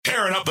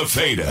Tearing up the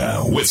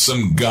fader with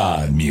some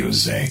God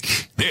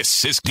music.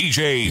 This is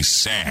DJ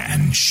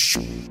Sanch.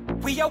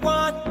 We are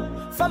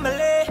one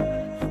family.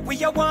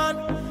 We are one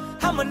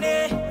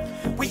harmony.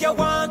 We are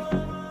one.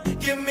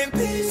 Give me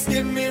peace,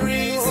 give me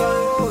reason.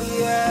 Oh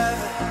yeah.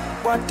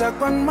 What a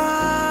one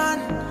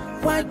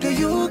man. Why do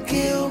you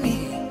kill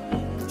me?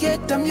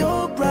 Yet I'm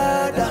your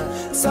brother.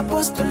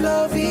 Supposed to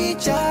love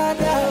each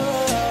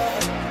other.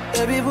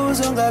 Baby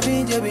buzonga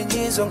binje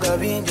binyizonga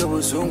binje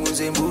busungu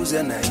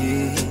zembuza na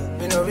ye.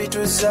 Bino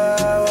vitu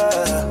sawa.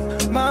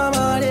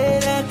 Mama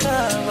lele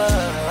kama.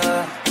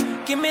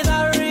 Give me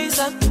that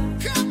reason.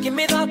 Give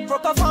me that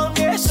proper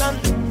foundation.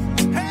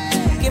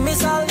 Give me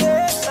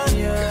salvation.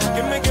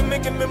 Give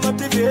me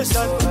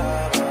motivation.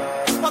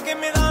 Oh, give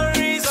me that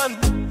reason.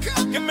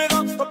 Give me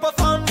that proper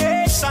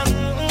foundation.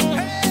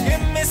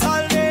 Give me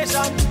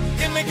salvation.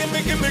 Give me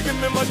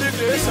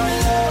motivation.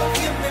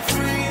 Give me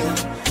freedom.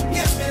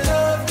 Give me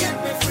love. Give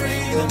me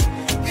freedom.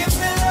 Give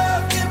me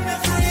love. Give me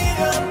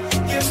freedom.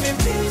 Give me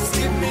peace.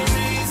 Give me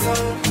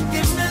reason.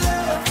 Give me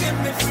love. Give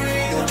me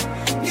freedom.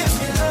 Give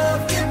me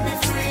love. Give me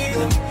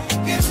freedom.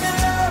 Give me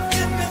love.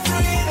 Give me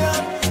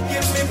freedom.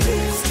 Give me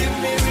peace. Give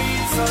me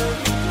reason.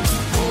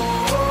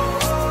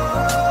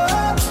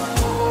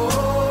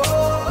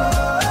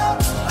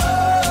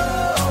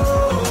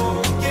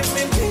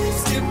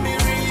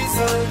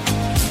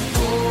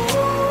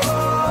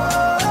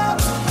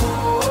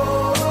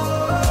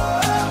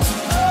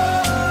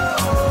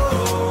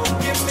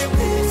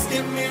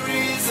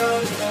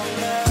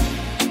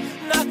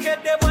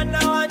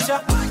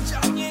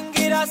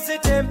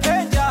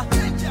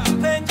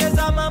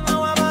 Penjeza mama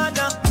wa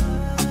bana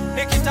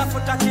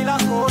nikitafuta kila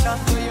kona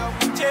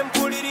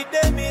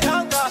tempuliride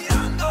miranga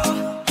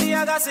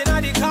niaga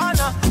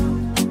sinadikana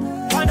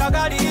panda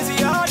gari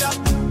hizi ada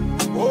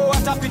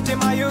atapite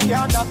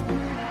mayuganda.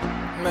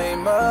 May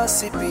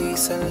mercy,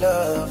 peace and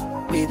love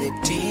be the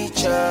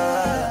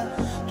teacher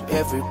to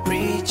every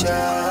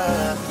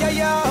preacher.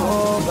 Yeah.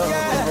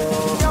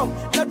 Yo,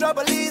 no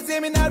trouble is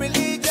him in a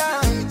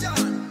religion.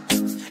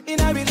 In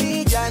a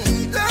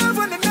religion, love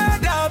one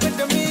another with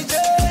the me.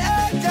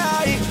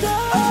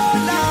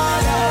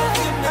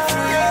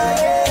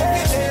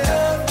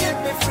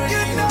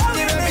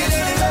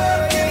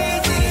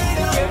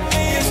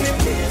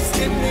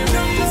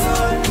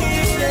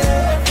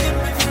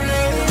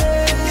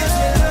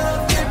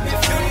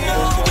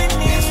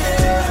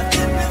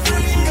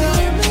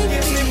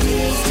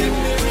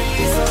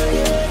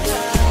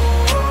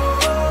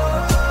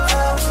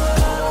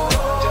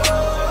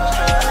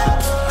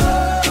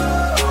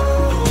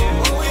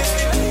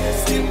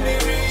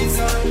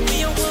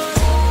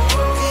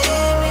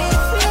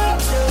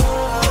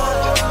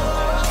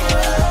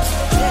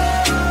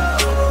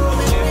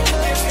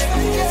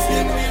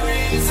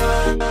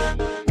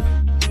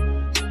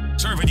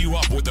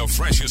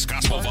 Freshest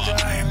gospel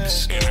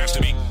vibes. It has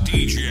to be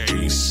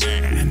DJ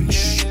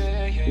Sanch.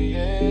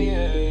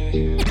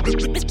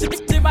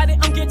 Everybody,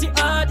 I'm getting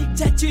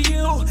addicted to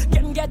you.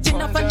 Can't get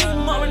enough, I need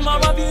more and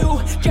more of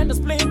you. Can't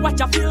explain what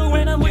I feel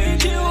when I'm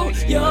with you.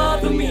 You're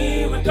the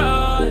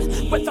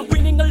miracle. Whether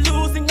winning or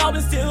losing, I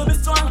will still be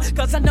strong.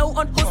 Cause I know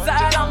on whose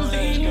side I'm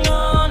leaning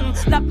on.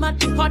 That might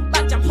be hot,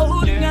 but I'm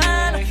holding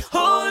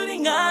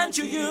on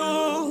to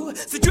you.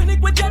 So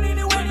drink with Jenny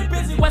when you're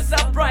busy, what's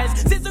surprise?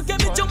 Since you gave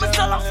me to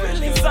myself, I'm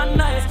feeling so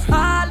nice.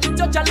 I'll be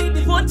judge, I'll leave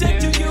it one take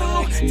to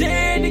you.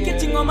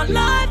 Dedicating all my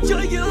life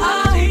to you.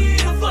 I'm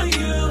here for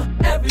you.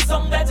 Every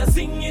song that I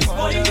sing is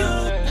for you.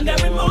 And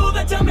every move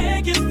that I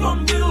make is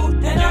from you.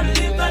 And I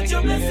believe that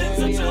your blessings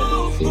are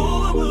true.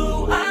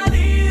 Ooh, I'm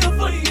here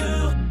for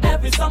you.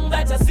 Every song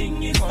that I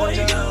sing is for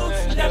you.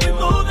 And every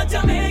move that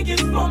I make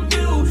is from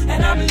you.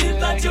 And I believe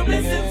that your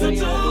blessings are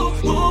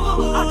true.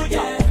 Ooh,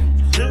 yeah.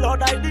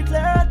 Lord, I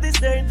declare this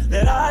day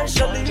that I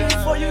shall live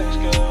for you.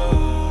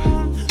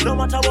 No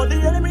matter what the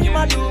enemy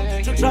might do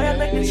to try and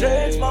make me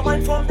change my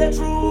mind from the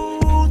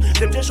truth.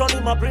 Temptation he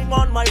might bring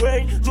on my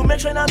way to make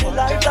sure in my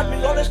life that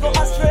me always go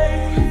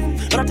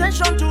astray. But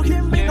attention to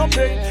him me no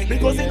pain,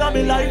 because in my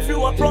life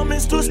you are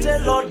promised to stay.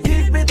 Lord,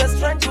 give me the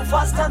strength to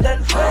fast and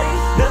then pray.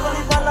 Never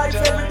live my life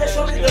every day,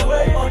 show me the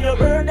way. On your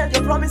word and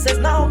your promises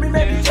now me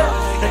may be changed.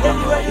 And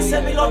anywhere you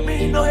send me, Lord,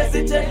 me no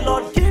hesitate.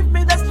 Lord, give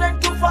me the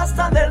strength to fast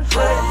and then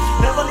pray.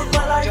 Never live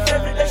my life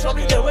every day, show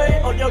me the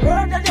way. On your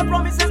word and your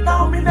promises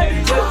now me may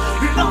be changed.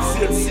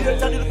 See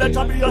it and you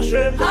better be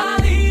ashamed. I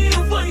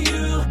live for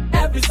you.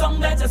 Every song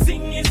that I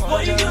sing is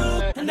for you.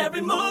 And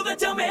every move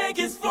that I make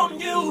is from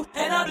you.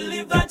 And I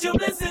believe that your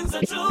blessings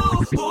are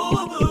true.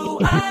 Ooh,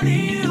 I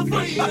live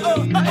for you.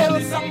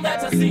 Every song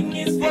that I sing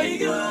is for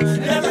you.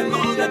 And every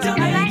move that I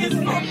make is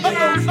from you.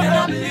 And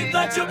I believe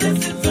that your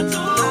blessings are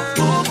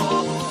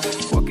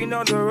true. Walking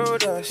down the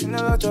road, I've seen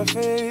a lot of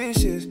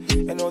faces,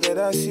 and all that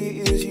I see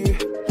is you.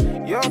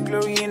 Your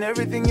glory in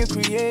everything you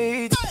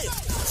create.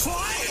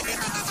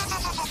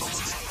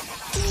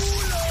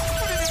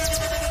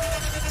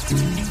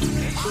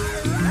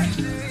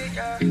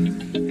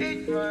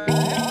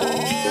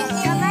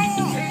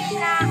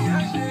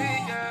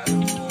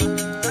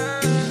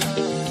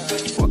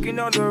 Walking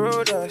down the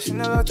road, I've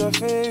seen a lot of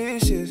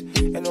faces,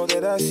 all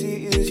that I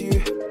see is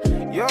you.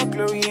 Your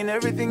glory in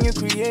everything you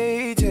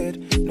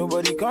created.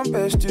 Nobody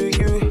compares to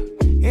you.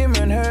 Him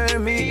and her,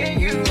 me and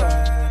you.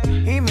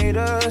 He made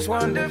us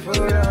wonderful.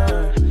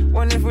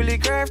 Wonderfully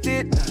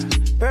crafted.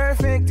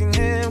 Perfect in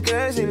him,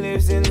 cause he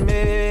lives in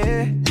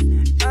me.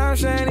 I'm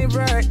shining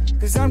bright,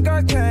 cause I'm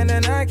God's kind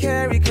and I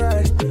carry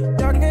Christ.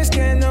 Darkness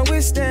cannot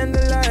withstand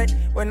the light.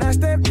 When I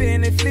step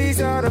in, it flees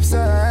out of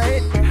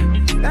sight.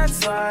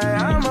 That's why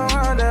I'm a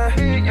wonder.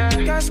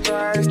 Cause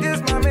Christ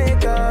is my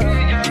maker.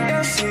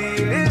 Yes,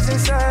 he lives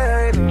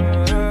inside.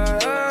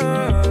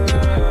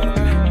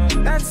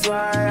 That's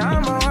why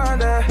I'm a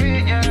wonder.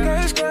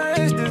 Cause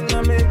Christ is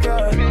my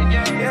maker.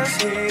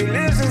 Yes, he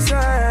lives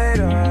inside.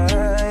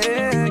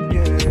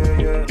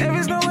 There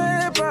is no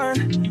weapon.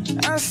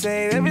 I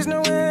say there is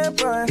no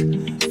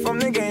weapon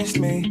formed against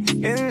me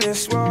in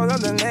this world or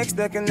the next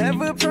that can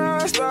never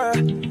prosper.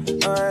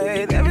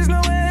 There is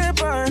no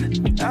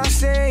weapon. I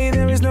say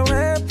there is no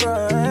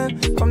weapon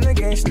formed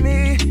against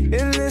me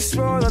in this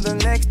world or the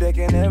next that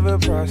can never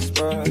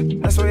prosper.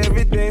 That's why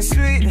everything's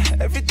sweet,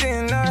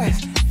 everything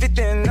nice,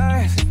 everything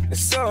nice.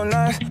 It's so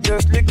nice,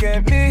 just look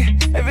at me.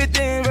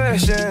 Everything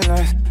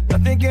rationalized,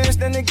 nothing can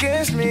stand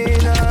against me.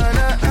 Nah,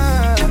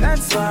 nah,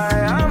 that's why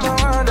I'm a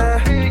wonder.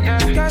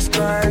 Cause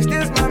Christ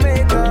is my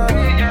maker.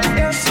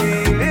 Yes,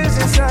 he lives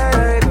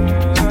inside.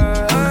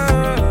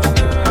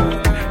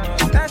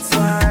 That's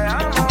why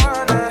I'm a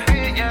wonder.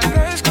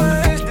 Cause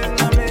Christ is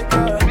my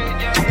maker.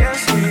 Yes,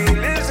 he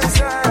lives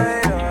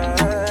inside.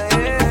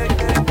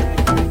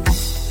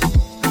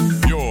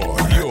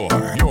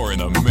 You're in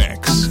the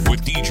mix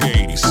with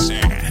DJ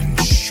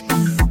Sanch.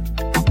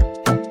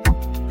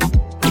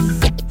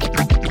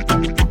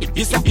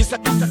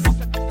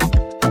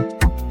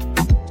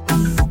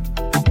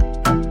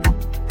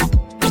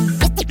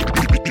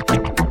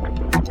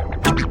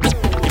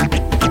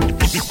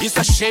 It's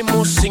a shame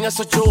most singers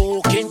are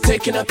joking,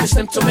 taking up his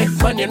name to make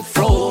money and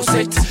flows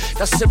it.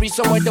 That's the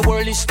reason why the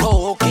world is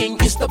talking.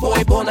 Is the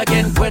boy born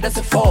again? Where does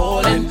it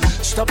fall in?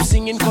 Stop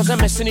singing cause I'm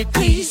messing it,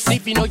 please.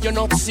 If you know you're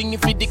not singing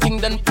for the king,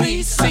 then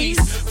please cease.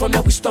 From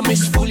your wisdom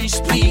is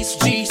foolish, please.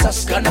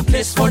 Jesus got a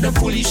place for the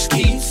foolish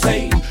kids.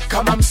 Say,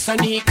 come on,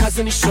 Sunny,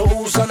 cousin, it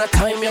shows. On a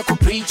time you could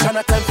preach, on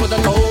a time for the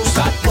lows.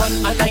 That one,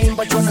 and I ain't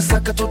but trying to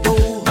suck it to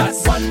do. That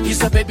one,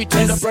 he's a baby,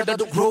 tell the brother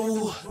to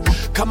grow.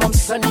 Come on,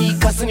 Sunny,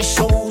 cousin, it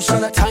shows.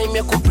 On a time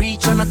you could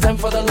preach, on a time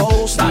for the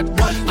lows. That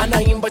one, and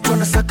I ain't but trying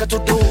to suck it to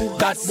do.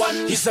 That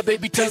one, he's a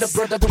baby, tell the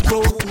brother to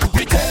grow.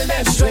 We tell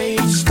them straight,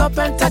 stop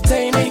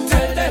entertaining.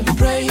 Tell them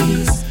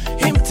praise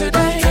him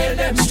today. Tell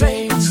them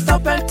straight,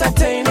 stop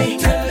entertaining.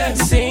 Tell them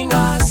sing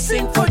us,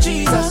 sing for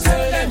Jesus.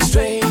 Tell them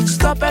straight,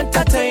 stop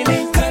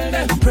entertaining. Tell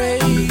them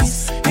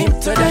praise him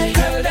today.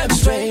 Tell them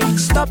straight,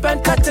 stop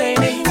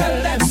entertaining.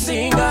 Tell them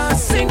sing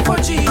us, sing for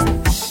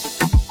Jesus.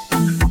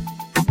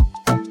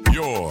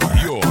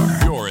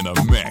 You're in the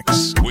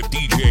mix with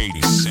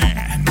DJ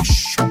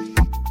Sanch.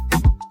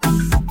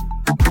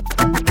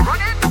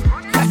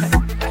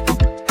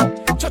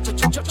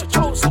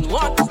 Chosen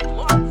one.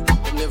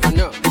 You never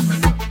know.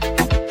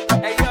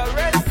 Hey, yo,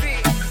 ready?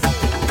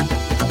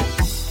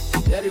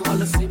 Very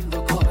well, simba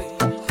koi.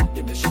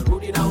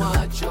 Nimesharudi na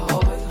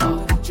wajoy.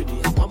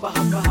 Chini ya mwamba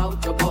hapa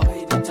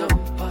hautoboy.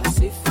 Nitampa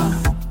sifa.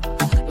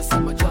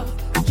 Nasema joy,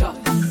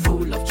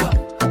 full of joy.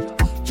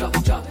 Joy,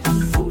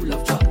 full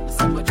of joy.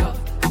 Nasema joy,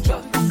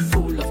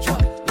 full of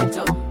joy.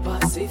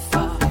 Nitampa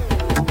sifa.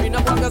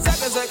 Ninapanga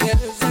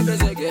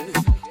zege.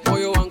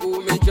 Moyo wangu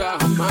umejaa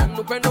amani.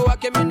 Upendo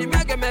wake mini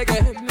mege.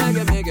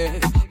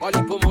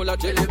 Walipomola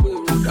tele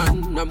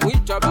burudan.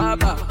 Namuita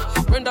baba.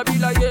 Wenda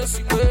bila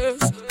yesi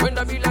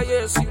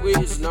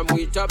wezi.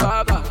 Namuita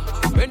baba.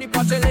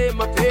 Menipatele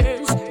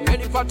mapenzi.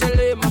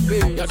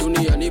 Ya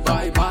dunia ni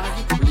bye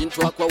bye.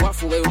 Ulintwa kwa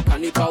wafu we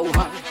ukanipa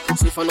uhai.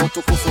 Sifa na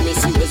utukufu mimi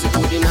siwezi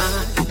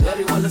kudinai.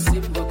 Very well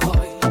simba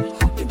koi.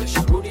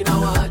 Nimesharudi na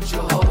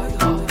wajoy.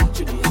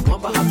 Chini ya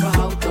mwamba hapa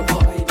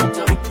hautoboy.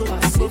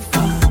 Nitampa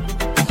sifa.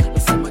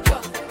 Nasema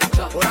joy.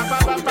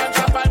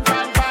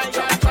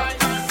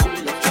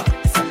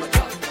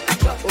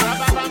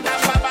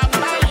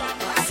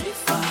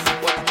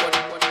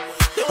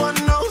 They wanna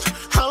know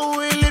how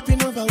we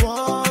living over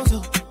walls.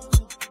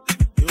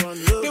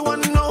 They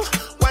wanna know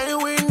why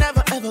we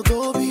never ever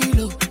go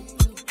below.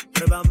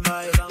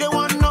 They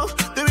wanna know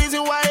the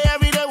reason why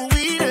every day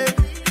we there.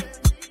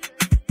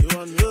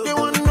 They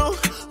wanna know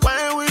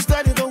why we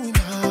steady going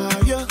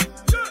higher.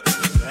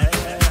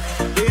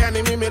 The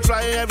enemy may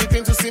try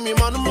everything to see me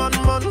money.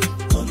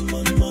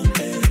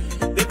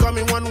 They call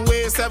me one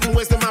way, 7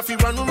 ways, they might feel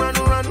run.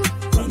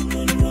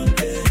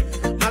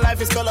 My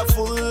life is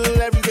colorful,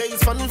 every day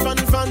is fun.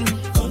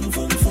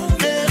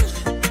 Yeah.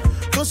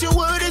 'Cause your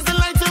word is the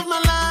light of my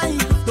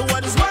life. The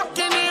word is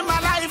working in my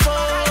life,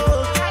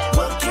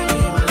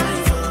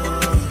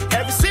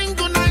 every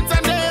single night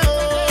and day,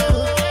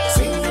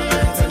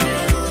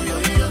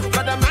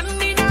 But the man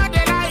me not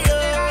the lie,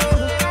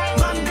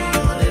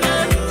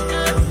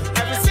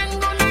 every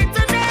single night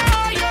and day,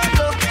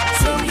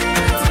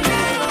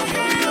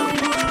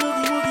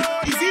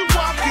 Is he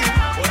walking?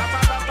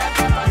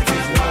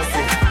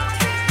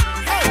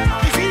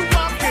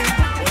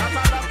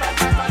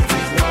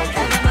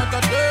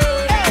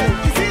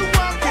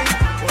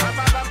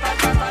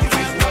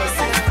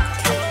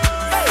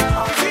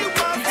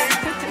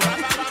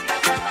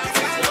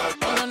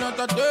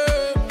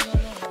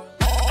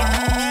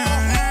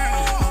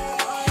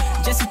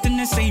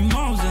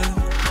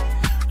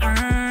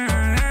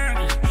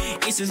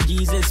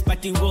 Jesus,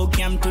 party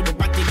welcome to the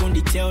party,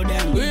 gonna tell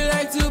them. We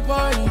like to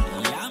party.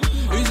 Yeah.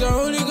 It's a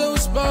Holy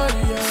Ghost party,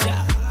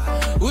 yeah.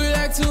 We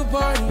like to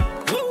party.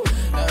 Woo.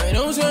 We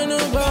don't tell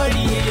nobody,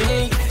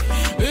 yeah.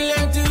 We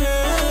like to,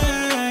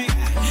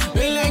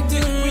 we like to,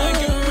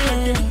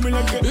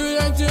 we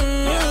like to,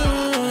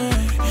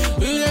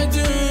 we like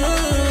to,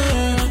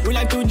 we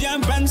like to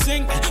jump and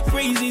sing,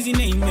 praise His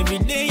name every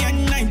day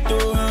and night.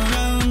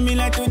 Oh, we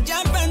like to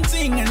jump and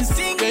sing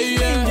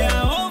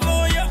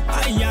Jehovah, yeah.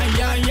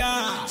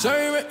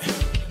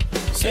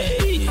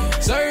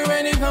 Sorry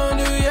when it come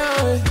to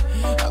Yahweh.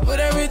 I put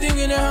everything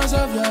in the hands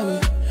of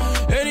Yahweh.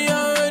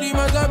 Anyhow, any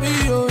matter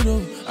be, oh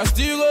no, I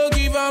still go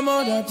give Him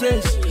all the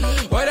praise.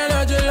 Whether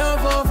not your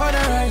love for Father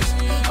Rise,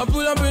 I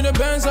pull up in the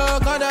Benz or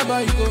car a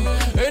bike.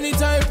 Any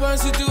type of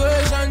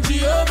situation,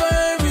 Jehovah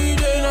every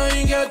day, now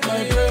you get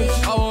my praise.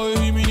 I want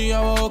to hear me,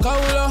 I want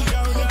Kaula.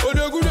 Oh,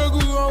 the good, I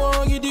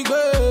want to get the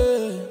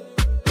good.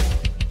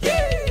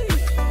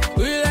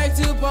 We like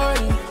to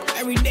party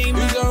every day,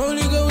 man. It's a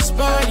Holy Ghost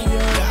party,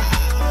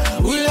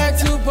 yeah. We like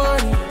to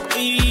party.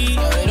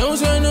 I don't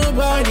tell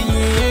nobody,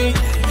 yeah.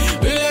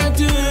 We like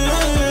to,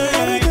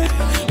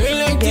 we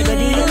like to,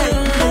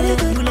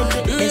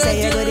 They say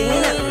you're good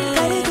enough.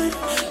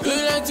 we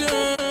like to.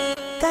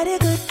 Got it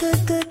good.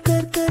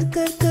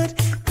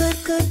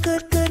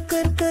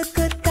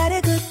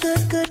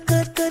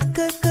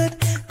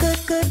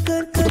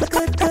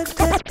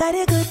 Got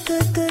it good.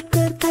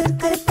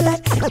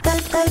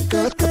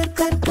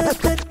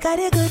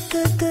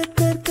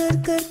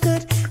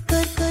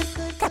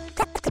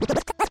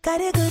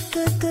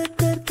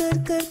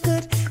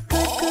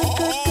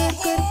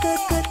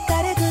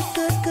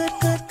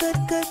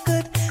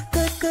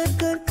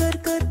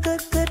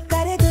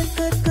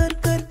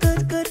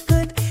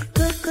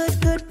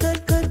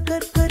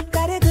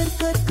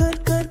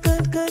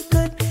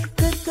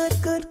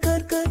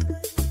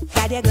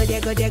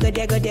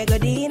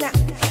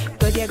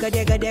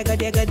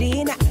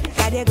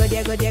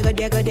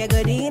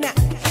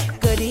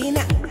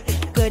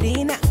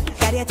 Goodina.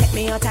 Gotta take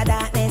me out of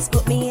darkness,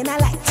 put me in a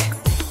light.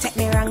 Take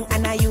me wrong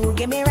and now you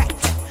give me right.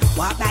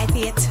 Walk by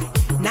faith,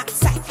 not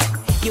sight.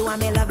 You are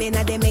me loving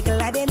and they make a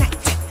lot of night.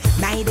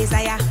 My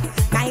desire,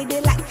 my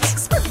delight.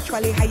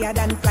 Spiritually higher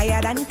than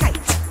flyer than kite.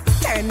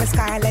 Turn the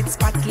scarlet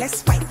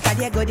spotless white. God,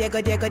 you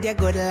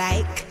good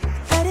like.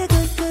 God, you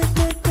good.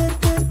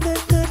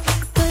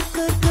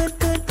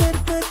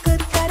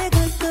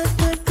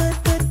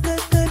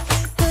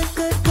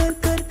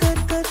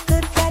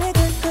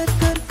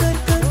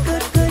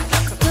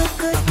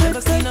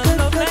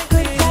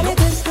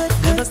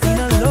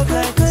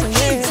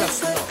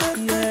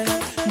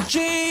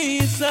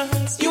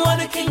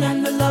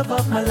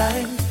 Of my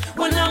life.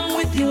 When I'm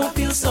with you, I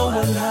feel so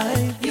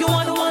alive. You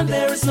are the one,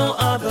 there is no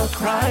other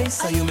Christ.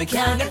 So you me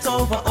can't get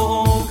over,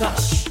 oh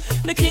gosh.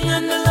 The king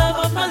and the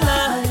love of my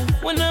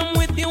life. When I'm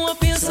with you, I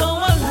feel so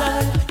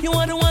alive. You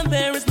are the one,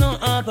 there is no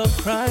other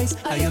Christ.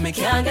 How you me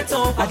can't get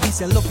over. I guess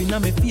you're looking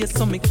at me face,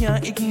 so me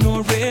can't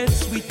ignore it.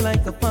 Sweet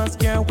like a fast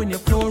car when you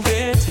floor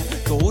it.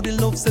 So the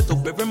love set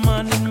up every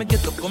morning, me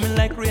get up coming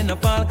like rain, a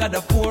fall,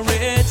 gotta pour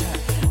it.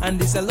 And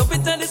this I love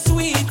it and the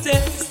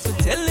sweetest. So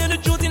tell you the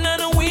truth in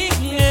a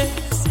weakness.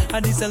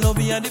 And this I love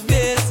you are the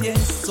best,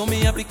 yes. So me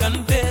happy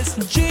confess,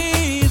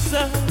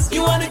 Jesus,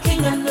 you are the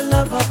king and the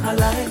love of my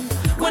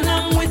life. When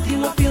I'm with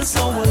you, I feel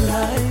so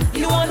alive.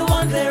 You are the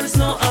one, there is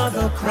no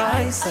other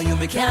Christ. So you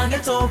me can't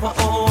get over,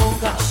 oh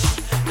gosh.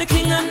 The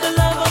king and the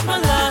love of my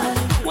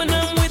life. When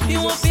I'm with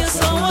you, I feel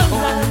so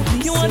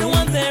alive. You are the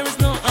one, there is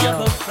no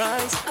other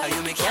Christ. So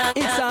you me can't.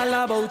 It's all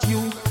about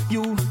you.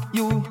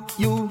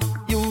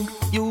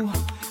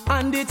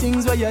 And the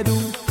things where you do.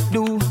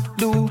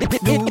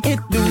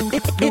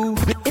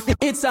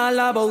 It's all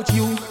about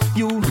you.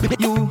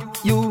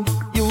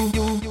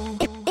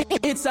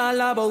 It's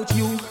all about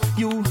you.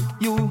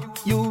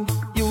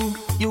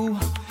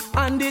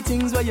 And the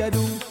things where you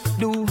do.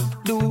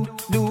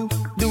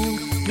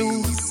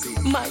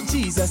 My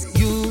Jesus,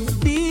 you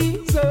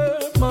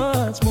deserve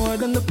much more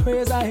than the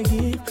praise I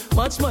give.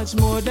 Much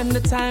more than the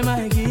time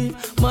I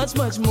give. Much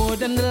more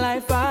than the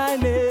life I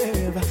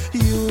live.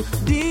 You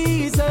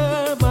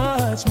deserve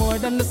much more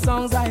than the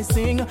songs I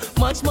sing.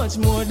 Much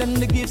more than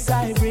the gifts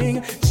I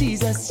bring.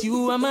 Jesus,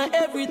 you are my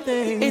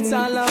everything. It's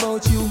all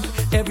about you,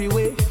 every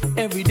way,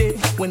 every day.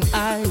 When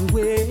I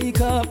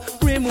wake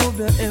up, remove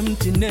the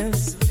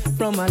emptiness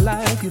from my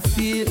life. You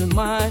fill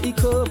my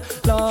cup.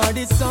 Lord,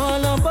 it's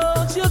all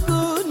about your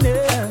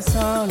goodness,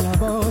 all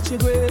about your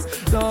grace.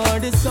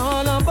 Lord, it's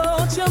all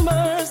about your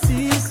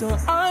mercy. So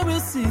I will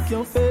seek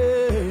your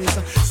face.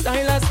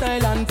 Style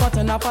and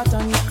pattern.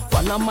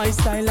 Follow my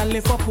style and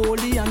lift up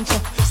holy and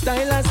chop.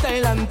 Style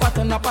and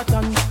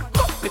pattern.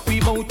 Make we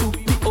bow to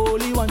the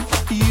Holy One.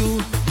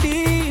 You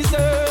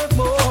deserve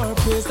more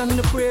praise than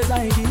the praise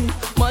I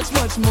give. Much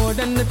more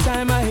than the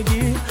time I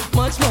give.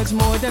 Much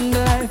more than the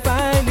life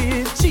I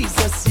live.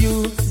 Jesus,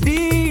 you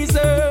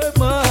deserve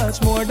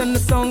much more than the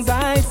songs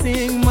I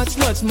sing. Much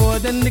more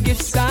than the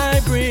gifts I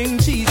bring.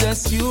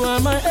 Jesus, you are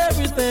my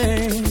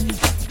everything.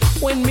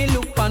 When me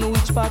look on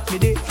which part me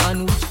dey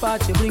and which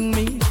part you bring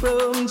me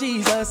from,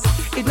 Jesus.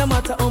 It no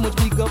matter how much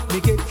big up me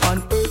get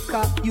on earth,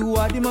 'cause you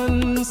are the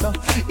man, so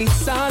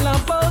it's all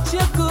about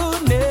your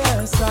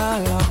goodness,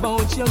 all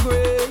about your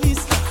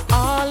grace,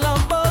 all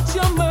about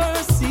your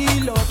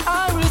mercy, Lord.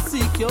 I will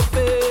seek your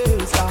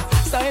face.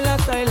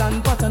 Style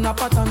and pattern a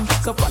pattern.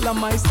 So follow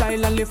my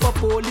style and lift up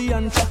holy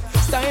and chat.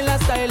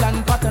 Style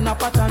and pattern a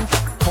pattern.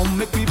 Come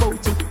make me bow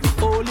to the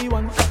holy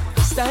one.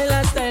 Style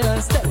and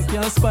style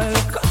can't spoil.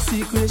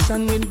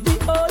 Consecration with the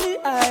holy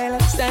oil.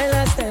 Style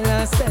and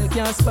style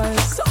can't spoil.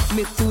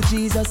 Submit to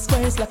Jesus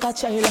Christ like a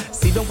child.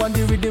 Sit down on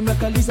the rhythm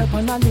like a lizard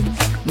on a limb.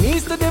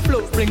 Knees to the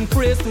floor, bring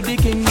praise to the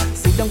King.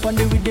 Sit down on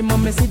the rhythm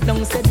and me sit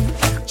down steady.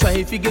 Try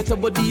if you get a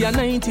body a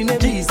 19.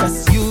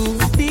 Jesus, you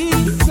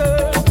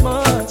deserve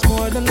much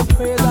more than the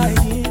praise I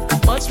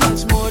give. Much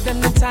more than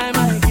the time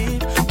I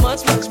give.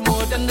 Much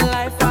more than the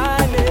life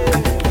I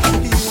live.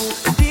 You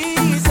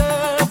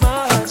deserve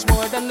much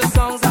more than the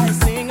songs I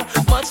sing.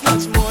 Much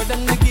more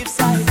than the gifts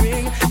I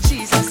bring.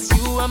 Jesus,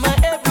 you are my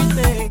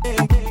everything.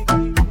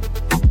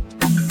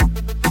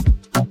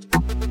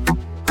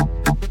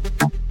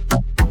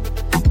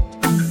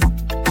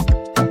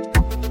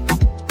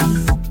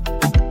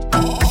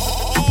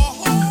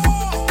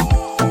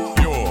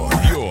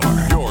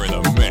 You're in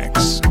the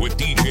mix with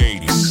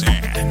DJ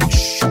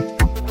Sanch.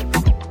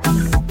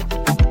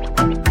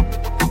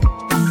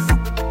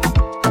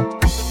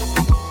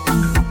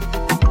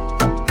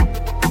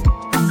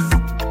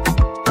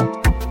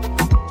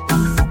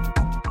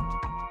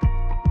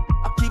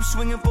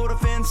 Swinging for the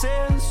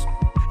fences.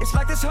 It's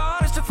like this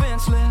heart is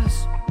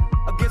defenseless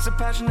against a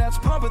passion that's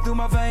pumping through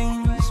my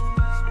veins.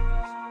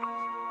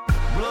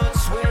 Blood,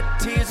 sweat,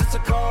 tears, it's a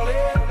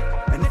calling.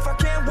 And if I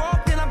can't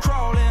walk, then I'm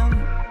crawling.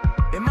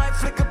 It might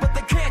flicker, but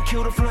they can't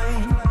kill the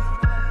flame.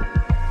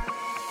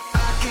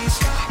 I can't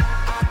stop,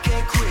 I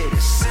can't quit.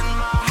 It's in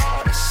my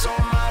heart, it's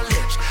on my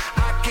lips.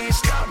 I can't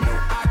stop, no,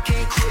 I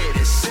can't quit.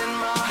 It's in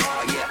my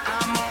heart, yeah,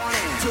 I'm all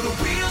in. Till the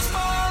wheels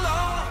fall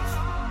off,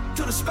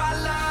 till the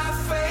spotlight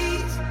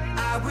fades.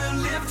 I will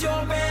lift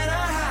your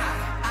banner high.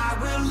 I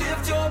will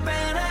lift your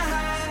banner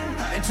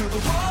high. Until the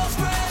walls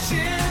crash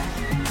in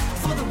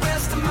for the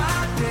rest of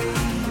my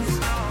days.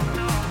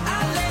 I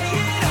lay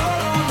it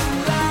all on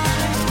the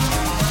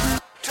line.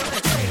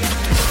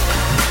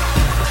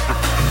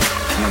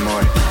 Mi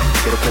amor,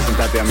 quiero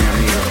presentarte a mi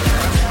amigo.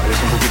 Eres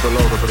un poquito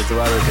loco, pero te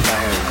va a ver que está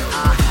heavy.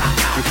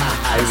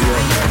 Ahí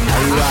viene,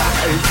 ahí va.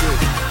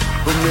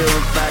 Put me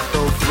in facto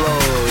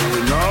flow,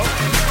 you know?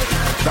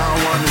 Don't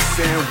wanna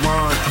send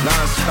one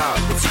non-stop.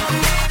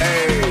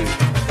 Hey,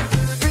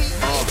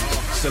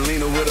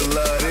 Selena with a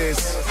love this.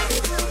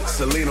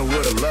 Selena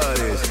with a love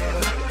this.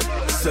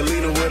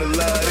 Selena with a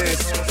love this.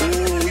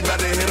 Ooh, we about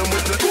to hit him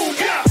with the ooh,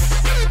 yeah.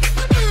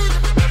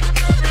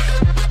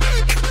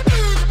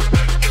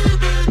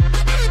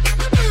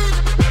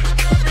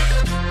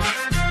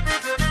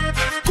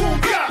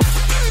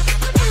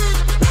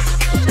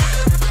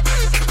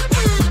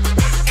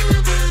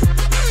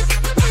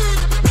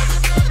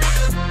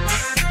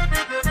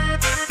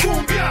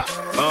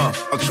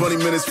 I'm 20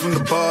 minutes from the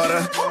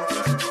border,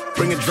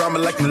 bringing drama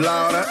like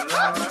Malata.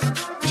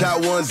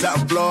 Child ones out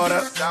in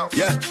Florida,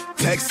 yeah,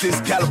 Texas,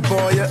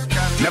 California.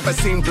 Never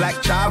seen Black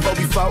Chavo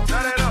before.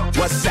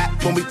 What's that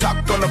when we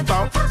talk on the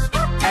phone?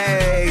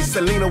 Hey,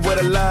 Selena with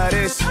a love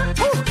this.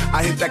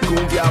 I hit that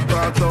cumbia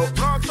pronto.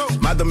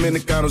 My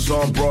Dominicanos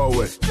on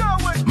Broadway.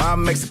 My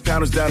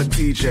Mexicanos down to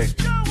TJ.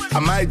 I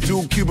might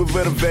do Cuba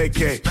with a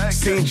vacay.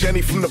 Seen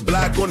Jenny from the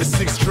block on the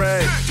 6th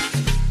train.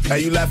 Are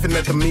you laughing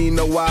at the me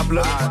no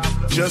wobbler?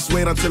 Just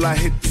wait until I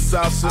hit the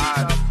salsa.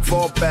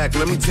 Fall back,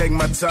 let me take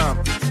my time.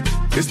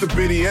 It's the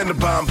Biddy and the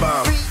Bomb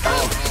Bomb.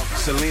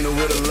 Selena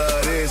with a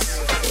love this.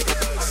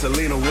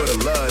 Selena with a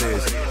love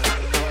this.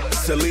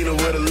 Selena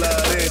with a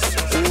love this.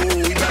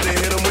 Ooh, we about to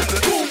hit him with the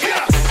ooh,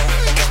 yeah.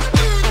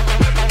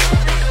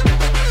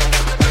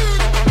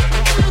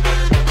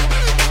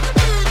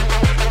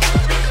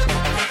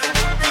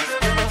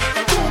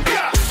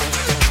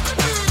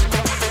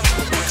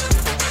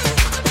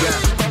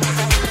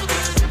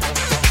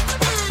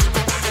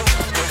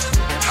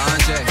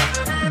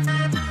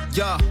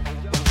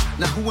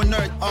 Now who on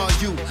earth are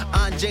you?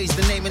 Anjay's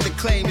the name and the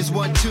claim is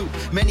 1-2.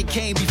 Many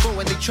came before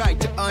and they tried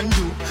to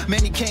undo.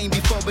 Many came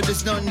before but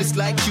there's none that's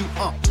like you.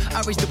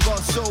 I raise the bar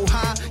so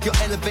high, your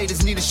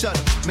elevators need a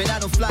shuttle. Man, I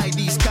don't fly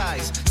these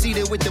skies.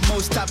 Seated with the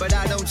most top but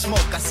I don't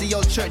smoke. I see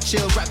old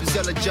Churchill rappers,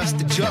 y'all are just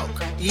a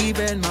joke.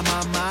 Even my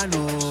mama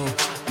know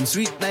I'm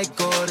sweet like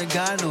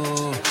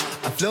oregano.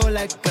 I flow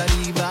like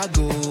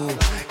Caribago.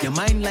 Your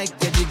mind like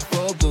you dig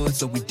for gold,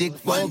 so we dig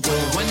for gold.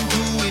 1,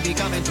 2, we be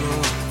coming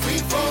through. 3,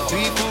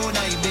 4,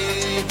 now you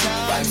big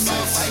time. 5,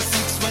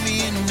 6 when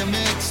we in the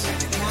mix.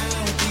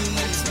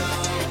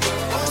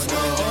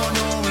 Oh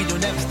no, we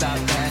don't ever stop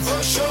that.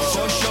 For sure,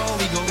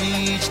 we gon'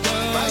 reach the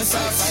 5,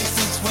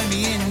 6 when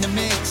we in the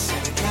mix.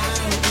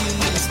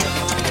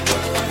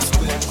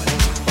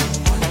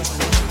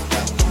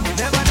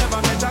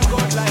 Never met a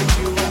God like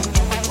you.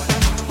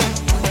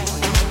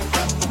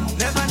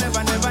 Never.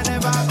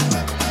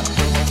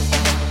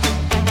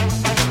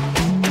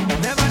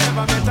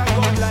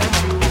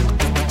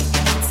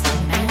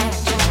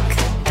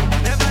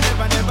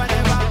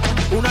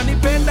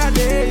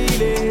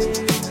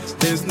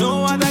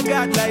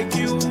 like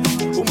you.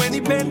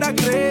 Umenipenda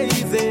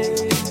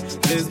crazy.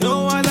 There's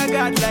no other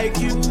God like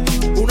you.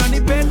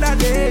 Unanipenda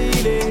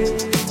daily.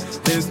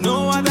 There's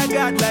no other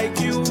God like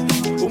you.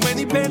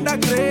 Umenipenda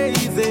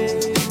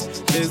crazy.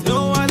 There's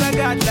no other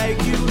God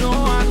like you. No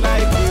one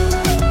like you.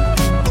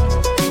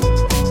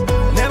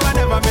 Never,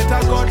 never met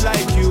a God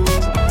like you.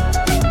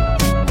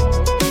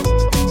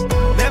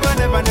 Never,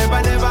 never,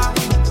 never, never.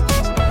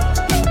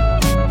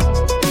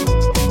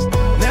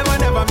 Never,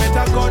 never met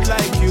a God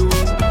like you.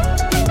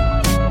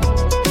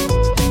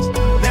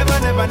 Never,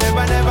 never,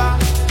 never, never.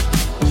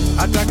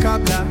 Hata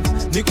kabla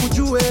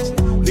nikujue,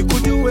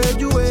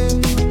 jue.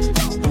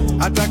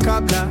 Hata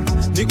kabla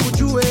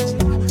nikujue,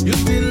 you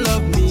still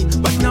love me.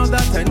 But now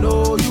that I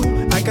know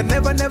you, I can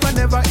never, never,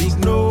 never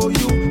ignore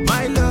you.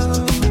 My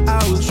love,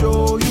 I will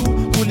show you.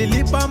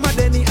 Ulilipa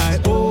madeni, I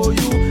owe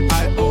you,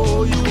 I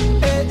owe you.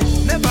 Hey,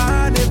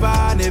 never,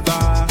 never,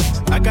 never.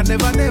 I can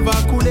never, never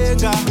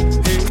kulenga.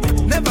 Hey,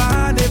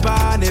 never,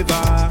 never,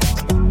 never.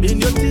 In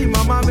your team,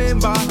 I'm a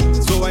member.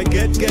 So I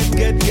get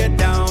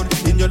down.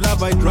 In your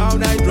love, I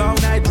drown.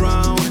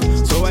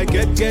 So I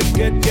get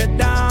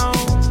down.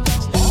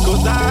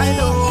 Cause I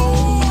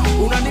know,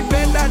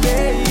 unanipenda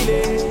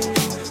daily.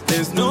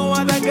 There's no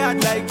other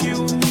God like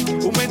you.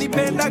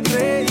 Umenipenda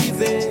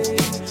crazy.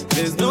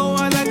 There's no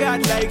other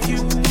God like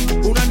you.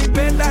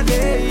 Unanipenda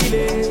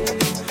daily.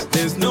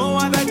 There's no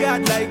other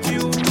God like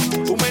you.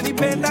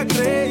 Umenipenda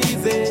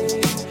crazy.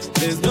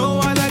 There's no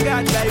other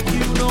God like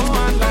you. No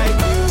one like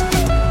you.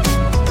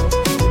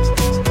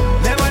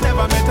 Never,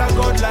 never met a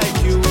God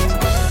like you.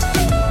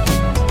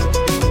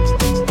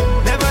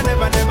 Never,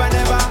 never, never,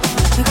 never.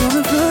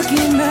 Come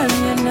fucking man,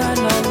 no.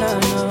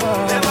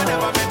 Never,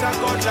 never met a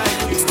God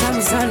like you. It's time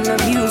to sound the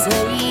music,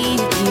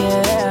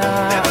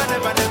 yeah. Never,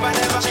 never, never,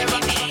 never.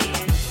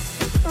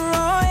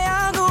 Roho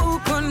yangu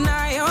uko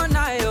nayo.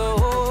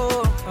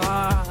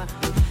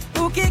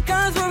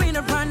 Ukikazwa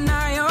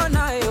inapanda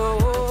nayo.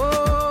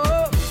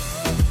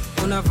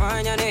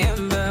 Unafanya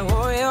niembe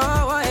woyo.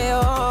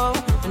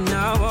 And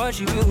I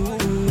worship you,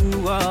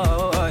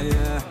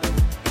 yeah.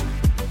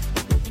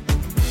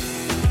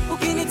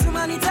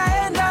 Ukinituma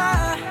nitaenda.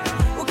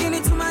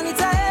 Ukinituma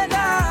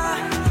nitaenda.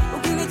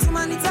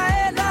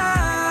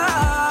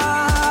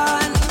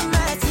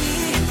 Nimeti.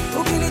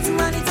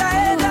 Ukinituma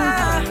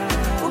nitaenda.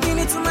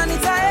 Ukinituma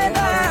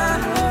nitaenda.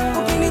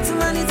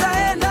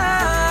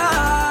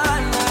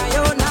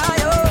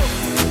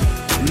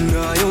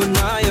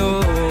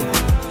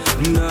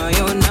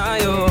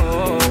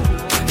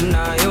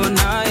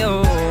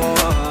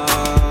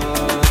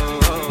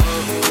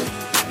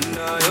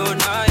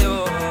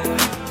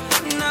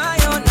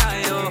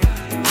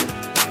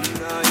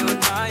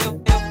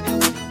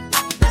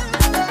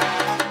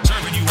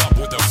 Serving you up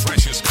with the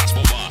freshest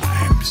gospel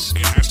vibes.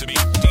 It has to be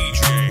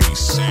DJ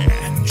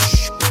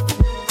Sanch.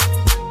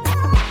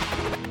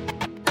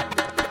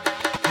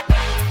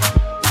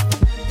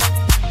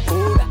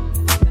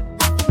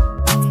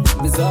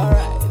 It's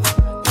alright.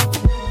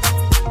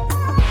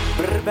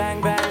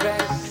 Bang.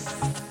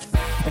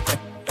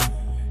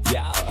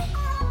 Yeah.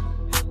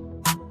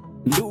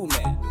 New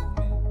man.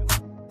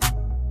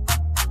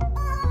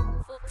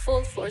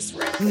 Full force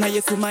rap. Na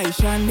Yesu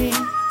maishani,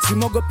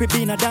 simogopi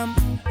binadamu.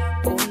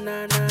 Oh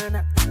na.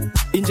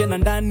 Inje na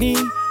ndani,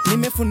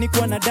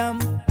 nimefunikwa na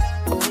damu.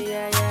 Oh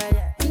yeah.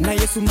 Na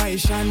Yesu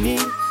maishani,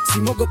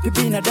 simogopi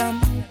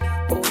binadamu.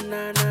 Oh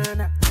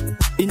na.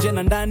 Inje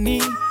na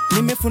ndani,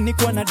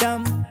 nimefunikwa na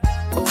damu.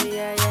 Oh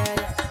yeah.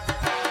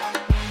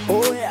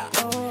 Oh yeah.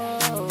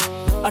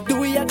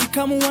 Adui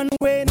akikamu one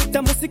way,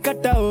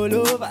 nitamusikata all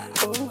over.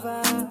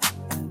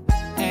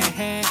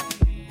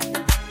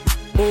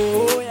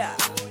 Oh yeah.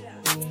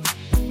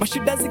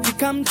 Mashida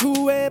zikikam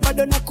tuwe,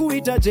 bado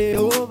nakuita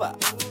Jehova.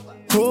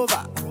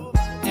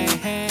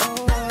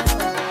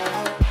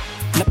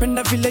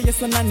 Napenda vile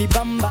Yesu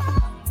ananibamba.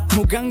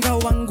 Muganga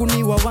wangu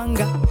ni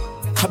wawanga.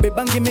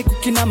 Habebangi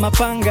mikuki na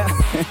mapanga.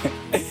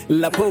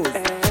 La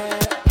pose.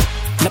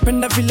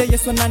 Napenda vile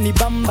Yesu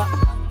ananibamba.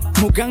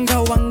 Muganga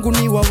wangu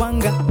ni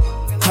wawanga.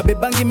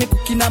 Habebangi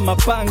mikuki na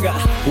mapanga.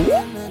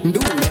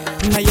 Ndume.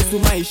 Na Yesu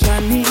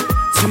maishani,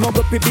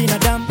 simogopi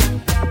binadamu.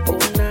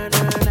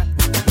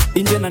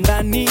 Inje na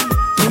ndani,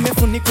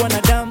 nimefunikwa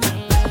na damu.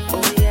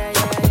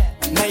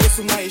 Na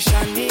Yesu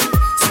maishani,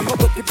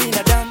 simogopi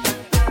binadamu.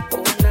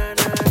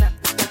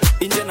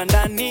 Inje na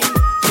ndani,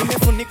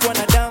 nimefunikwa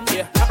na damu.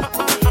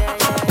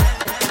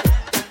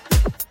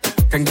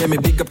 Can give me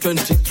big up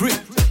 23.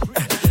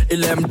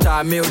 Ile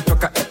mtame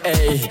utoka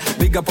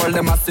big up all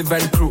the massive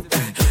and crew.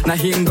 Na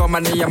hii ngoma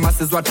ni ya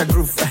masses what a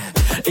groove.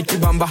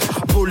 Ikibamba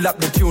pull up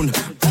the tune.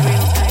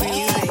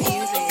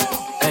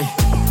 Hey,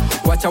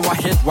 watch our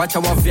hit, watch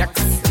our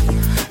vex.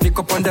 Pick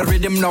up on the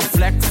rhythm, no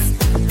flex.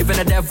 Even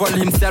the devil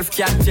himself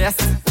can't test.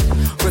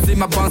 Cause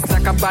him a bounce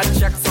like a bad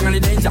check. Song in the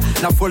danger,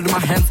 now fold my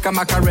hands come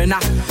a Karena.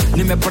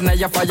 Nimepona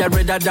ya fire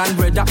redder than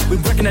redder. We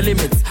breaking the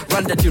limits,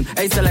 run the tune.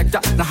 Hey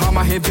selector, now how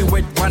my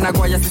heavyweight wanna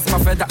go, yes it's my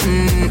feather.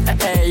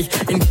 Hey,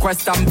 in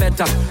quest I'm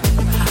better.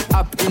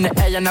 up in the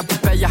air na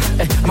prepare.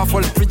 My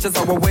full preachers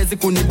hawawezi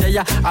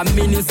kunidea.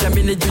 Amini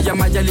usiamini juu ya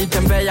maji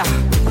alitembea.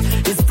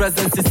 His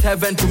presence is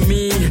heaven to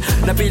me.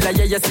 Na bila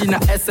yeye sina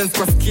essence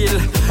kwa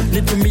skill.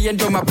 Nitumie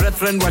ndio my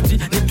brethren wati.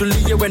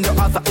 Nitulie when the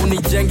other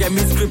unijenge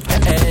mi script.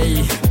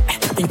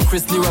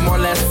 Increase niwe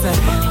molese.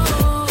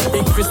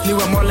 Increase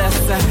niwe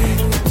molese.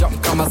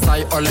 Jump kama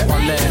sai ole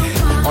ole.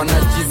 Ona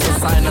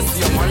Jesus sai na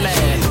sio mole.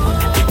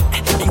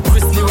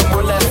 Increase niwe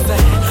molese.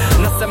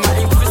 Nasema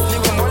increase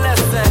niwe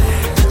molese.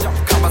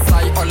 Jump kama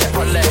sai ole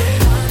ole.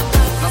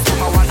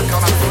 Nasema one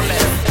kama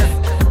kule.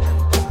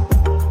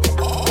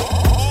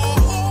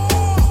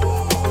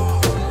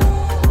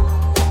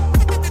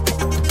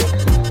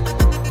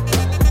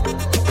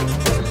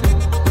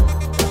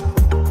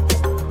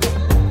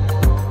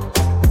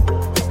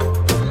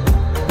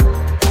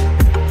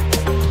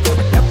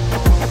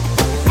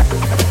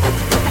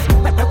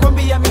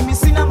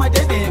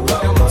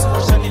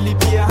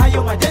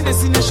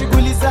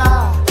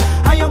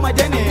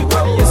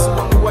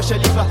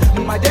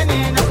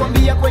 Madene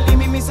nakwambia kweli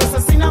mimi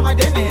sasa sina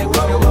madene.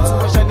 Wewe mtu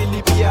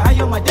washanilipia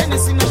hayo madene,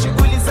 sina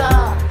shughuli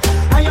za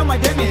hayo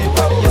madene.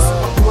 Kwa Yesu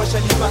wangu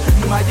washalipa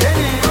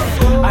madene.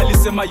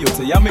 Alisema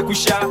yote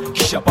yamekwisha,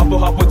 kisha papo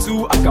hapo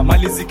tu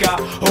akamalizika.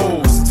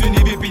 Sijui ni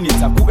vipi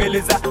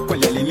nitakueleza,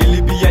 kweli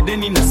alinilipia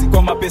deni na si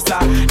kwa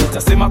mapesa.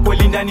 Nitasema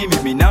kweli ndani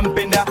mimi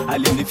nampenda,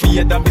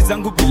 alinifia dhambi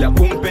zangu bila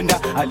kumpenda.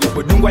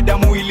 Alipodungwa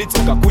damu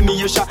ilitoka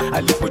kuniosha,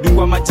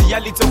 alipodungwa maji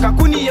yalitoka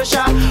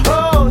kuniosha.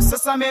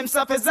 Sasa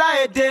memsafe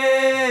zaede,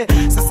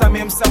 sasa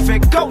memsafe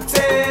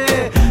kote,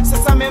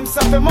 sasa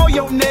memsafe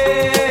moyone,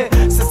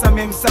 sasa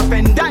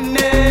memsafe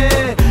ndane,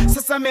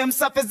 sasa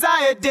memsafe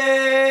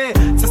zaede,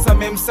 sasa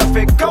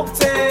memsafe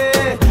kote,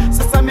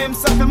 sasa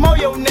memsafe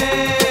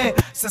moyone,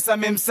 sasa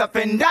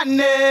memsafe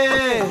ndane.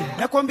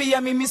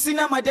 Nakwambia mimi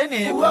sina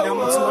madene, kuna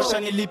mtu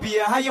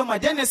washanilipia hayo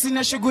madene,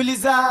 sina shughuli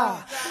za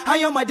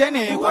hayo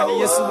madene, kwani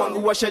Yesu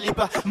wangu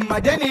washalipa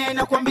madene.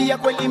 Nakwambia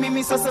kweli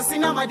mimi sasa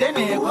sina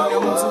madene, kuna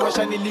mtu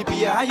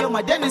washanilipia hayo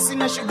madene,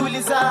 sina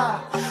shughuli za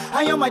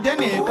hayo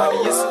madene,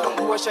 kwani Yesu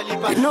wangu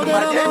washalipa madene. You know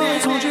that I'm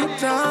always hold you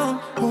down,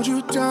 hold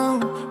you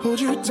down, hold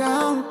you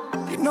down.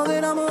 You know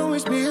that I'm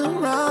always be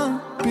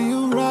around, be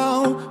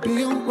around,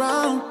 be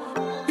around.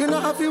 You know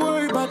I feel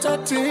worried about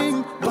that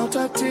thing, about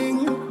that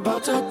thing,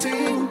 about that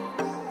thing.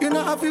 You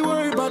know I feel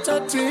worried about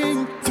that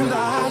thing. Through the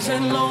highs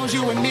and lows,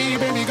 you and me,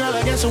 baby girl,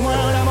 against the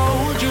world, I'ma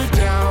hold you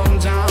down,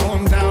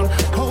 down, down.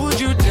 Hold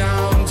you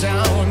down,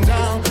 down,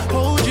 down.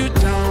 Hold you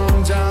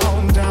down,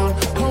 down, down.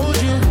 Hold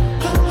you,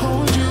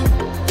 hold you,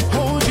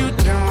 hold you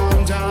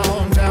down,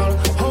 down, down.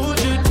 Hold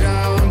you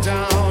down,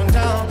 down,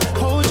 down.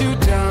 Hold you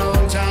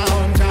down,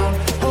 down, down.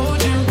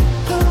 Hold you,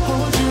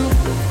 hold you.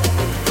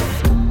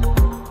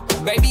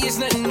 Baby, it's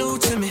nothing new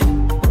to me.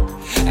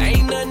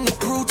 Ain't nothing to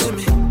prove to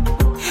me.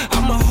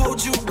 I'ma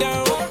hold you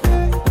down,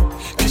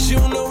 cause you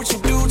know what you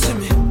do to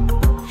me.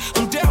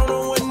 I'm down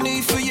on one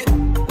knee for you.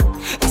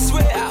 I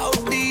swear I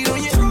OD'd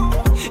on you.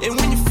 And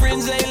when your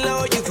friends ain't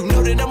loyal, you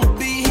know that I'ma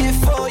be here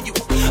for you.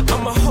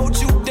 I'ma hold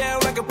you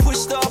down like a push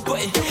start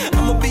button.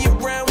 I'ma be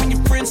around when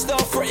your friends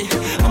start fretting.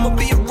 I'ma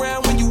be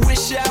around when you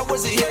wish I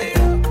wasn't here,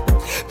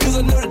 cause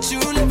I know that you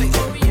love it.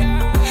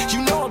 You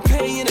know I'm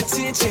paying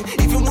attention,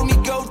 even when we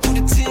go through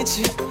the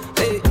tension.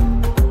 Hey.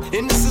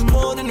 And this is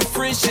more than a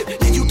friendship.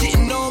 Yeah, you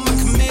getting on my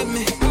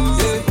commitment.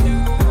 Yeah.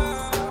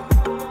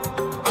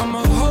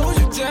 I'ma hold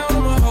you down,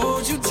 I'ma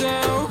hold you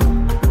down.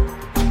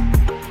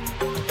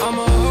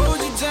 I'ma hold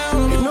you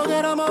down. You know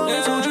that I'm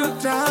always hold you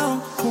down,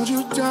 hold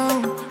you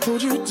down,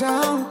 hold you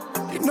down.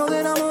 You know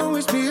that I'm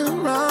always be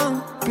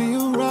around, be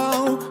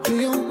around,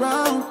 be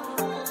around.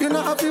 You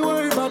know I feel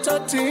worried about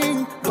that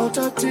thing, about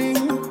that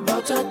thing,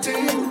 about that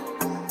thing.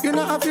 You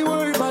know I feel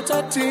worried about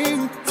that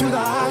thing. Through the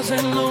highs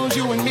and lows,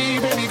 you and me,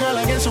 baby girl,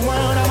 against the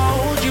world, I'ma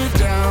hold you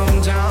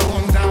down,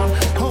 down, down.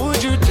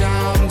 Hold you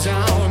down,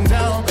 down,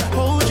 down.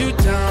 Hold you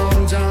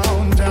down,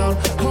 down, down.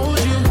 Hold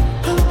you,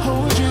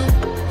 hold you,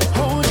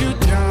 hold you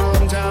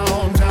down,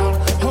 down, down.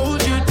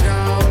 Hold you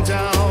down,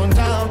 down,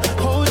 down.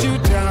 Hold you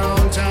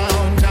down,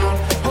 down, down.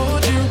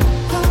 Hold you,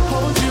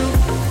 hold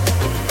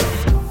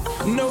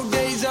you. No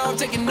days off,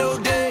 taking no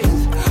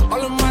days.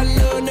 All of my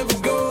love never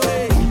go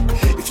away.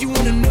 If you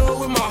wanna know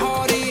where my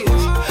heart is,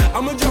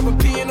 I'ma drop a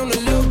pin on the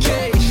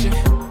location.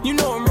 You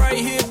know I'm right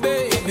here,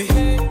 baby.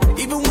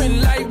 Even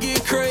when life gets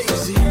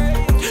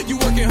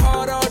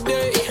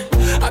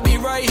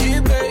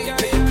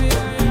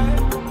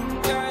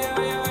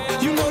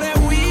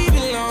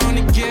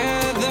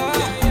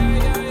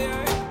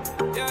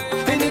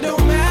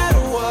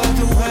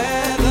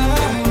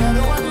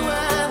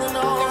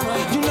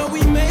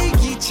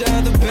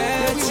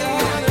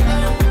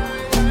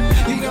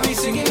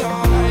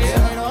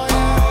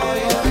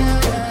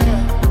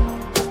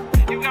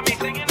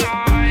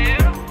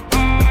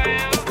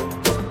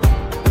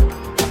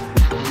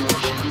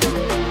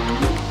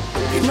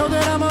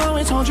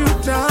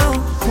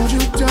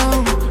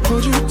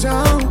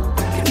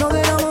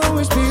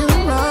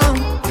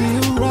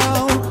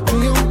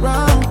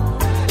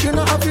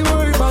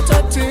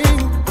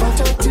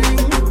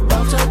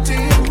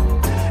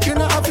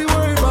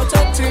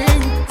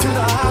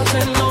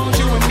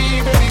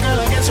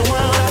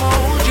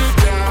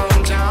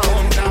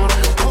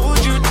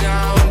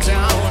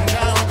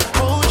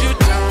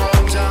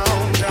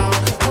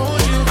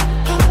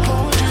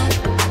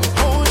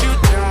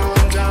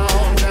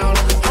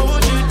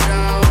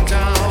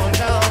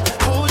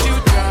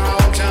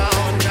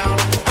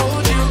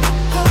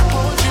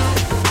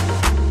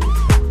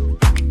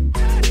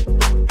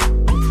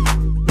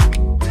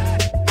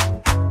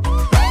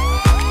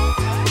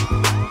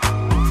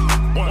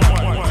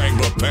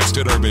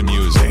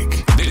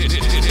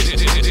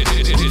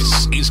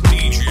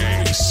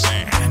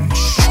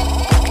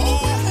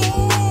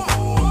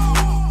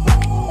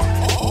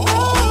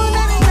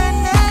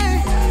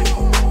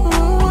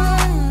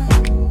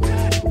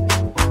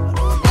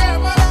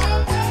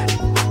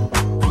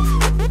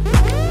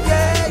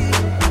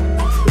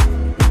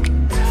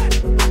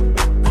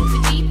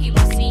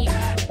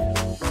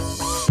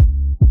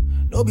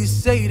No be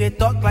say they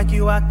talk like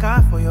you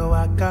waka for your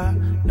waka,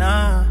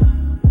 nah.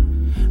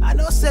 I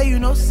know say you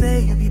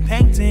be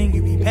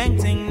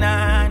painting,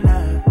 nah.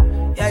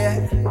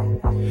 Yeah.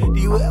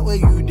 The way where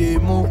you they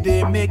move,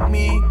 they make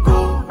me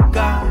go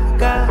ga.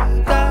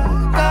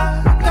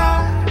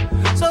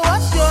 So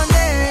what's your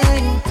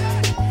name?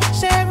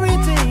 Say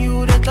everything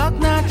you they talk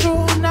not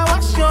true. Now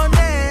what's your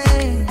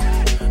name?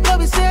 No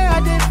be say I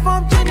did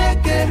from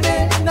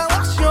Chineke, now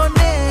what's your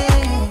name?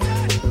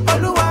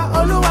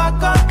 Oluwa,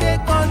 can't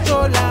take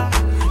controller.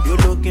 You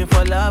looking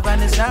for love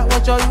and it's not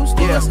what you're used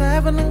to. It's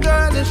heaven and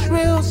girl, it's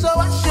real. So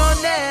what's your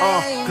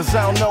name? Cause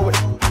I don't know it.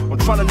 I'm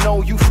trying to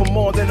know you for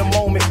more than a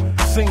moment.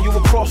 Seen you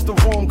across the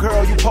room,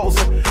 girl, you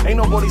posing. Ain't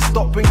nobody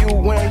stopping you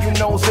when you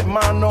knows it.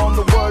 Mine on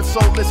the word, so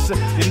listen.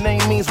 Your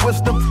name means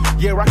wisdom.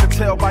 Yeah, I can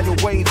tell by your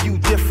wave you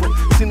different.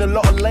 Seen a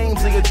lot of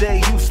lames in your day,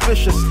 you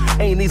suspicious.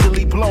 Ain't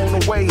easily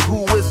blown away.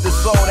 Who is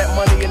this? All that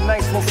money and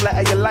nice won't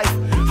flatter your life.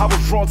 I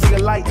was drawn to your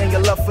light and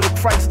your love for the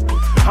Christ.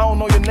 I don't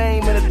know your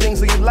name and the things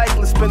that you like.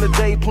 Let's spend the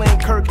day playing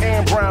Kirk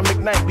and Brian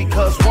McKnight.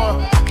 Because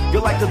 1,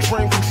 you're like the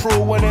dream come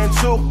true. And then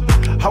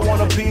 2, I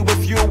wanna be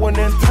with you. And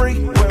then 3,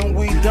 when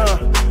we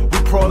done, we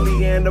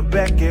probably end up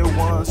back at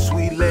 1,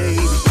 sweet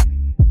lady.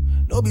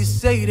 No be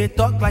say they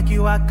talk like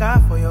you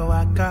waka for your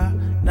waka,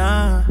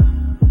 nah.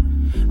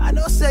 I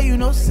know say you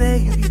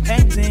be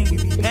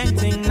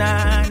painting,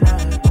 nah.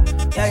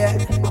 Yeah.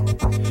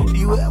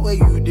 The way where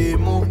you they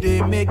move,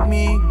 they make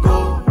me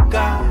go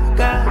ga.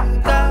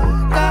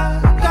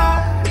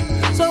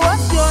 So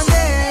what's your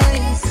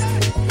name?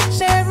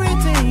 Say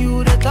everything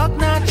you they talk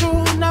not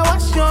true. Now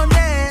what's your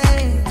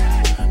name?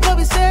 No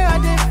be say I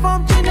did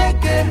from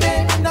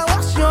Chineke, now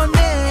what's your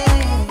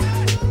name?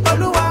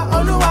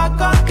 Oluwa,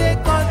 can't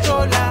take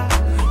controller.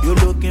 You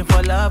looking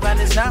for love and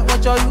it's not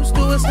what you're used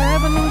to. It's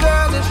heaven and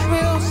girl, it's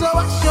real. So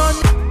what's your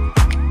name?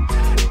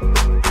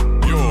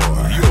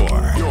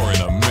 You're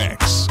in a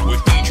mix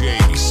with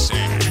DJ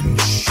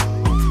Sanch.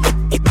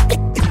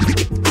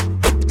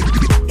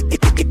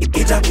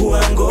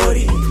 Itakuwa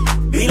ngori,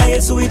 bila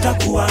Yesu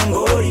itakuwa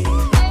ngori.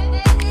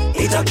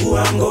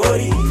 Itakuwa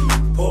ngori,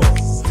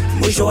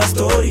 mwisho wa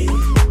story.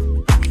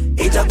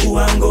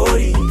 Itakuwa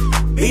ngori,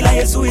 bila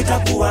Yesu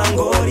itakuwa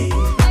ngori.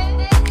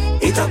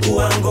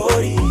 Itakuwa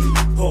ngori,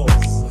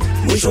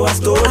 mwisho wa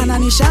story.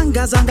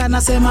 Ananishangazanga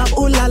nasema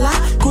ulala,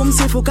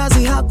 kumsifu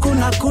kazi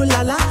hakuna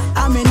kulala.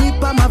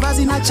 Amenipa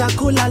mavazi na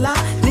chakulala,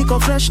 niko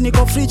fresh,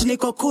 niko fridge,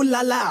 niko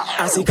kulala.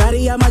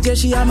 Asikari ya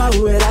majeshi ya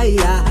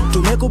maueraia,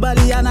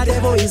 tumekubaliana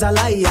devil is a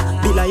liar.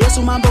 Bila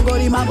Yesu mambo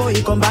ngori, mambo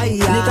iko mbaya.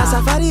 Nika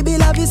safari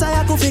bila visa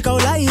ya kufika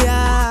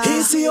Ulaya.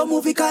 Hii siyo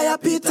movie kaya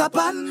Peter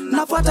Pan,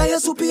 nafuata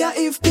Yesu pia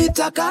if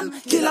Peter can.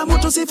 Kila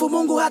mtu sifu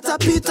Mungu hata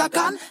Peter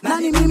can.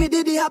 Nani mimi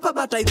didi hapa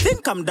but I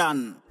think I'm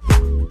done.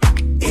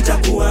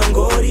 Itakuwa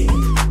ngori,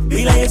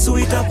 bila Yesu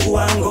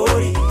itakuwa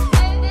ngori.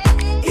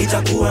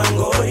 Itakuwa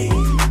ngori,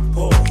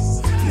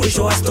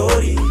 mwisho wa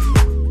story.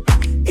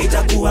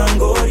 Itakuwa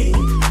ngori,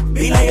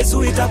 bila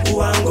Yesu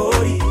itakuwa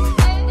ngori.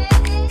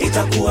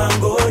 Itakuwa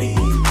ngori,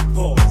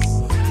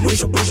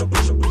 mwisho.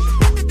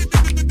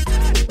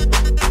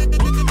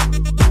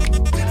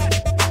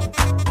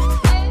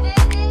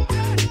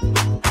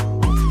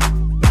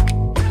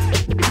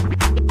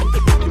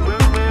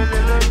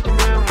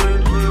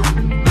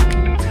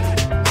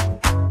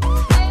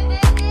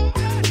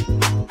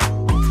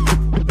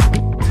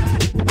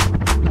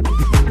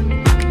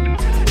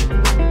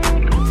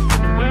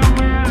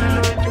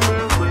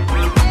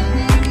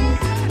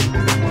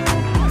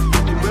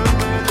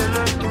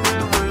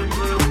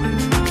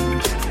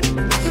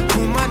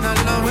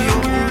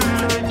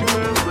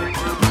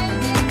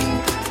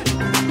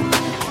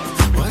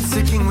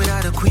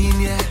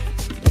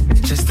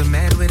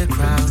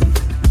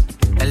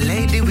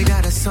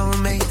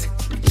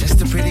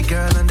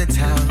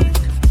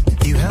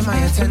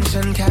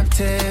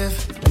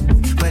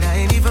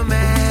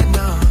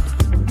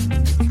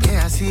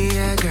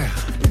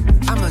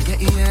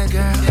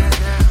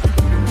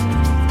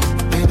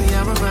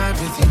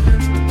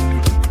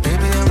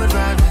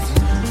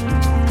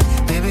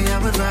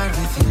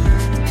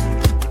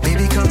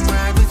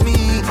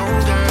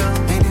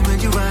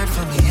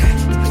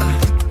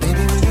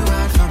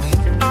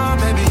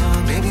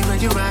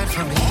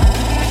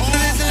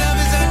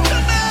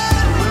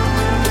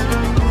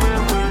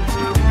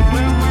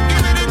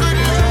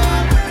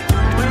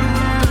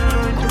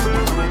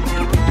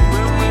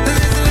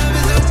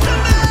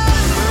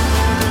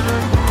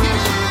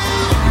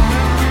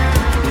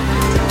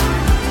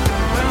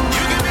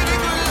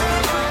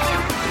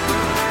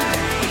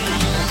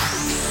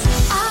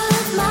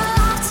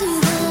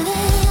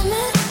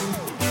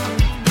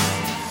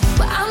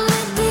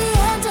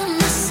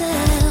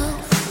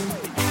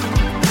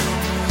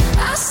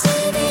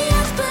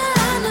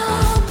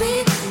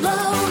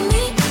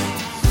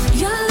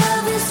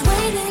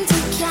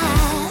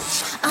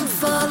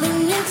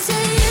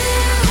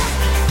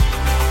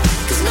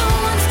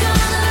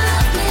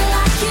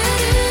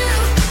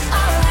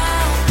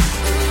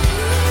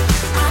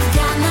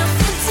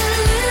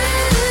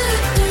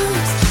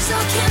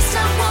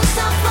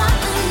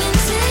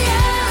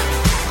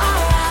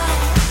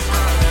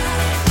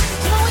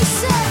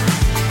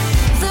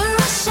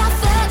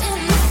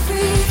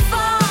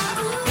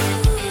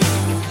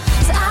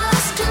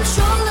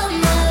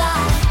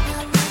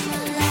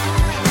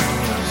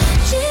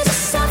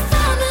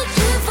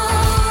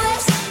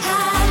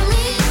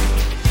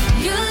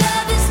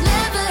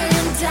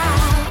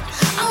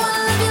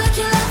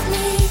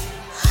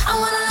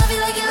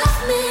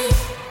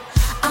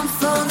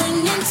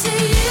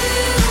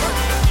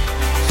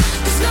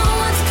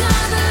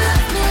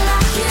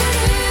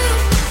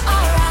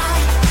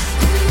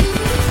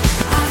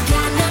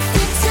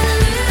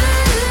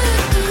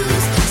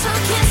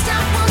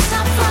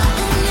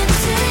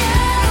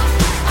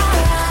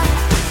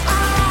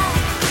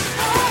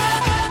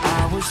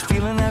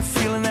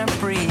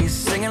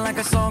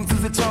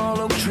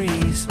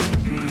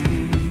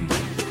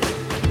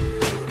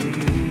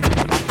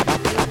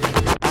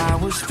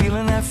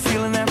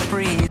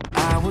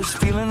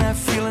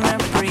 feeling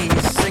that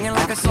breeze, singing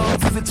like a song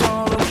through the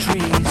tall oak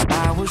trees.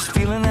 I was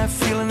feeling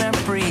that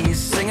breeze,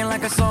 singing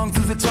like a song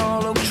through the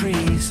tall oak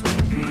trees.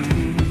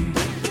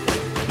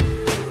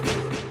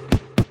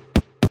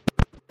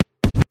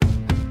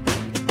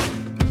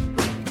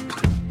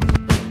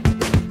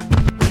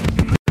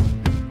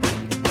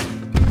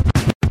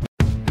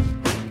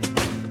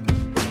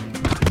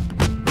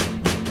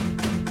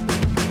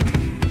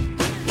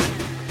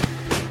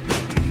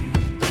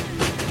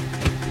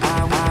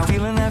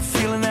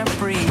 Feeling that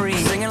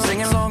breeze, singing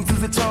a song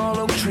through the tall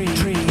oak tree.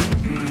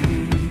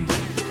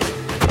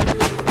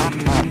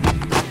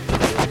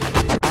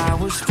 I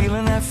was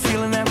feeling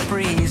that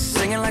breeze,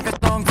 singing like a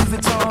song through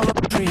the tall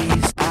oak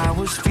trees. I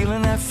was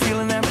feeling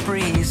that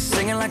breeze,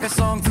 singing like a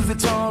song through the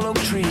tall oak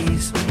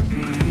trees.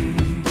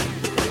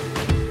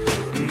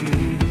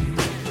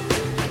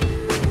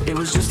 It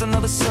was just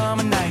another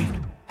summer night,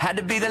 had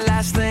to be the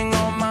last thing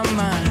on my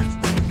mind.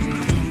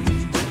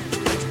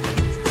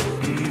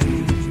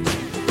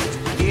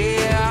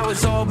 I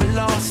was all but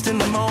lost in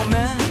the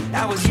moment.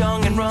 I was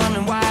young and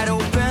running wide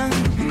open.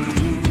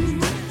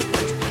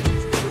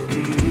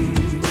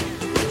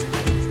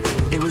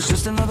 It was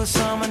just another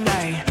summer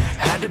night,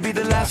 had to be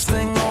the last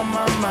thing on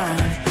my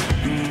mind.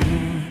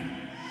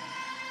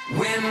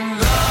 When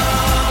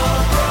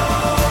love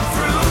broke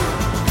through,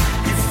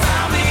 you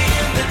found me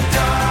in the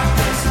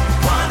darkness,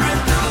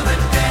 wandering through the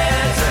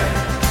desert.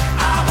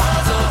 I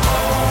was a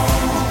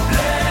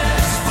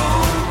hopeless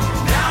fool,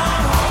 now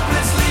I'm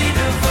hopelessly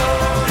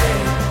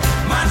devoted.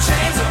 My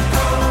chains are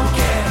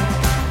broken,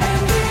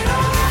 and it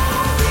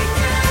all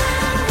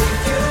began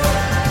with you.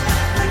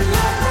 When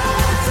love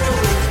broke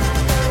through,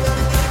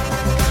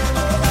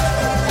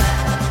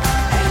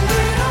 and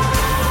it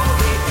all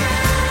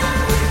began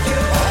with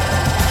you.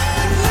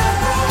 When love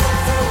broke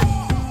through.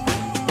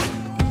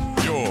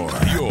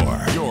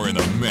 You're in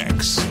the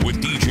mix with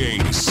DJ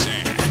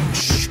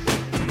Sanch.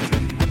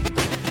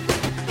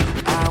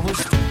 I was.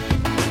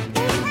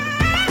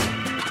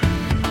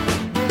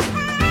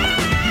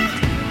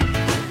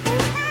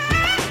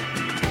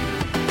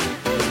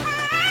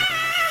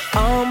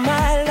 All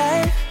my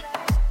life,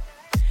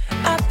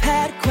 I've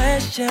had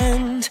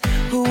questions: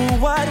 who,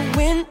 what,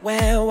 when,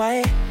 where,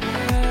 why.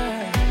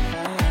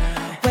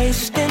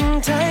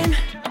 Wasting time,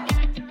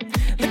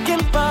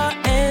 looking for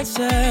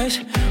answers,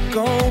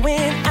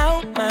 going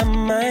out my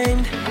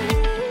mind.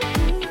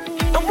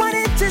 I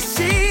wanted to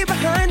see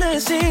behind the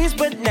scenes,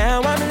 but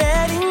now I'm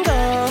letting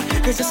go.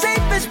 'Cause the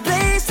safest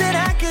place that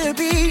I could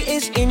be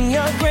is in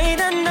your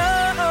greater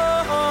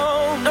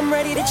know. I'm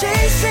ready to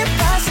chase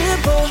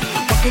impossible,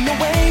 walking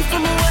away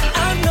from what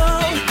I know.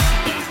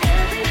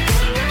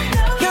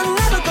 You're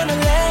never gonna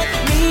let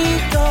me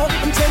go.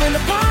 I'm tearing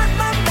apart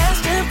my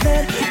master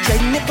plan,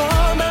 trading it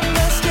for my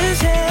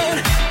master's hand.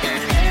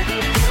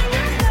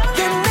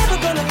 You're never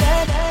gonna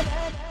let.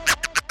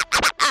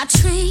 I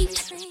dreamed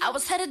I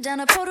was headed down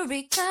to Puerto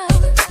Rico.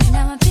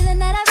 Now I'm feeling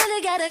that I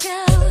really gotta go,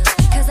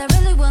 'cause I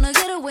really wanna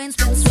get away and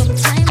spend some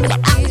time with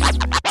you.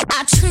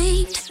 I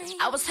dreamed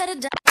I was headed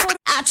down.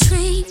 I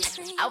dreamed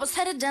I was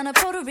headed down to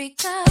Puerto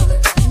Rico.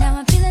 Now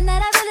I'm feeling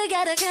that I really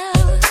gotta go,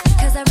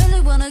 'cause I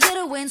really wanna get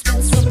away and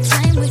spend some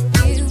time with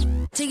you.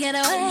 To get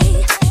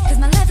away, 'cause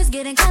my life is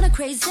getting kinda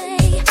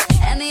crazy,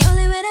 and the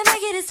only way to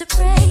make it is to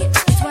pray.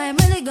 That's why I'm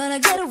really gonna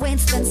get away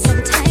and spend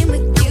some time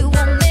with you.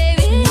 Well,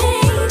 maybe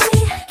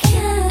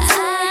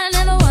I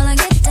never wanna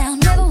get down,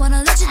 never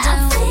wanna let you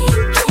down. I'm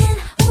thinking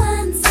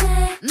one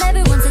day,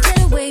 maybe once I get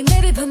away,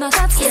 maybe put my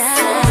thoughts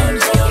down.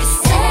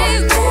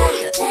 Save me,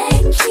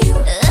 thank you,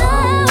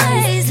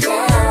 always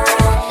leave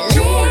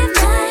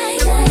my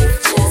life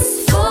just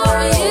for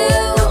you.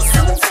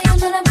 Something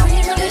that I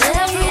breathe every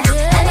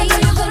day, and I know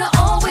you're gonna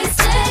always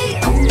stay.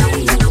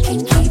 Only you can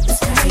keep us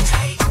straight.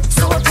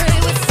 So I pray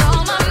with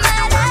all my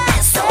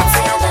might.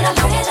 Something that I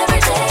breathe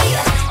every day,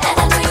 and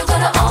I know you're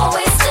gonna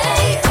always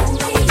stay.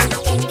 Only you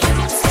can keep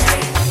us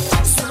straight.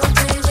 So I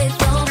pray with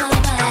all my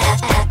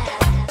might.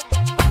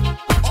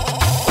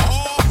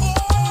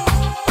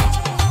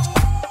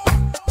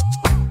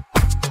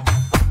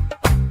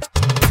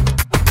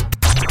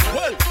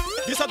 Well,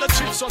 these are the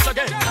chiefs once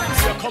again. We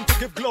have come to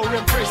give glory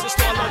and praises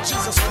to our Lord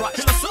Jesus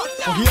Christ.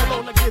 For he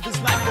alone that gave his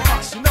life for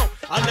us, you know,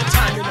 all the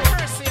time, you know.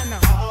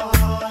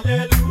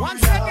 Hallelujah.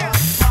 Once again.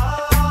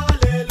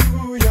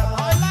 Hallelujah.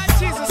 Our Lord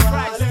Jesus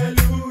Christ.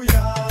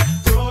 Hallelujah.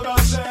 Toga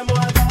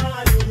shemwa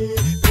dani.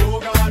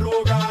 Toga,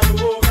 roga,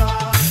 roga.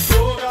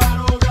 Toga,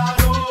 roga,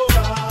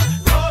 roga.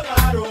 Toga,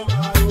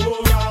 roga,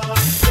 roga.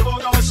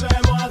 Toga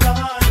shemwa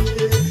dani.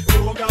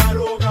 Toga,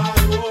 roga,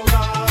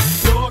 roga.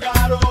 Toga,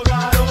 roga,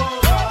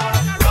 roga.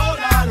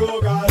 Toga,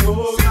 roga,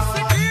 roga.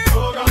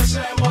 Toga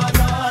shemwa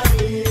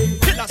dani.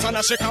 Killers on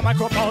a shake a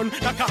microphone.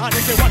 The car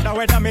if you wonder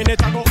where the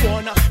minute I go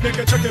on. Make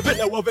a check the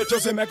video of it to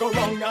see me go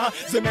wrong.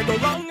 See me go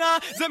wrong.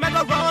 See me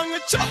go wrong.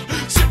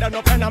 Sit down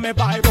up in my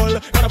Bible.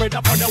 Gotta wait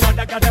upon the one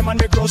that got them and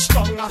me grow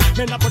stronger.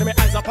 Me not put my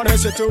eyes upon the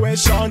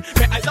situation.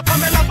 Me eyes upon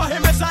me love for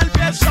him, my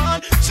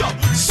salvation. So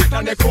sit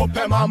down the cope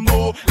and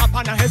mambo.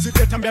 Upon a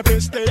hesitate and be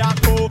best day I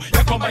go.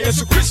 You come by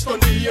Jesus Christ,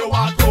 ndiye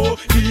wako.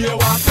 Ndiye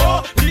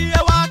wako.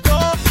 Ndiye wako.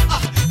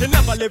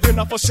 living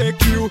up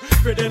forsake you.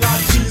 Pray the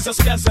Lord Jesus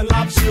cares and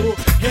loves you.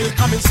 He'll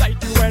come inside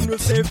you and will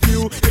save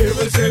you. He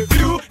will save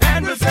you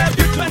and will save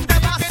you. And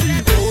never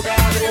see. Oh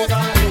God, oh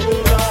God,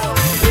 oh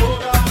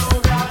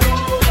God.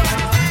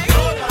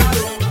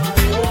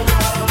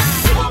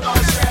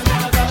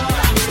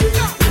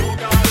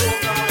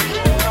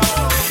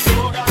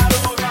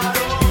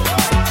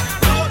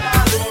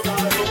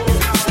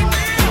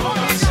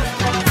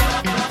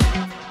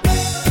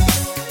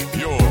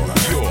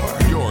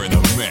 You're in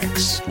the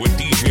mix with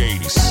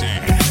DJ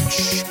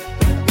Sanch.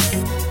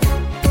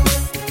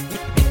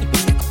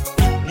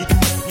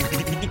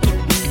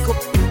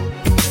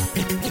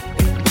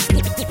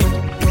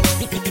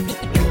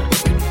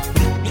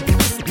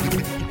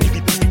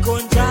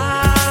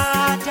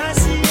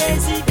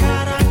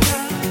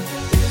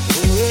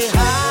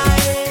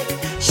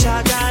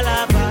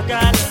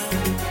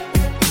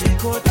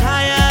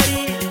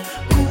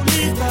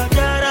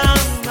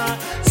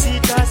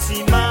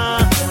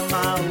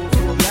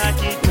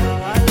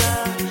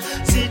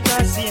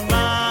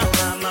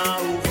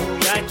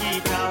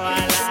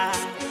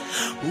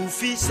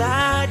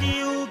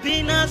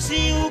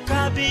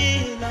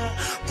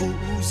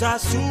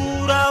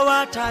 Sura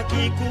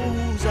wataki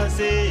kuuza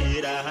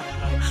sera,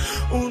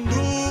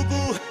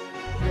 undugu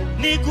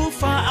ni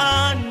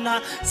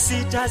kufaana.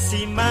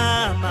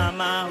 Sitasimama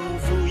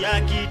maovu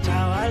ya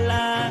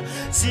kitawala,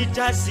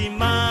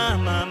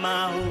 sitasimama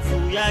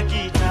maovu ya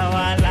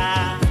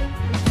kitawala.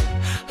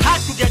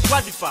 Hard to get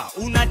wadhifa,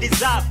 una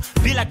deserve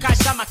bila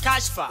kasha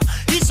makashfa.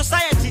 Hii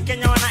society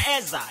Kenya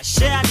wanaeza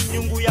share ni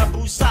nyungu ya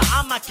busa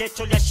ama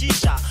keto ya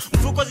shisha.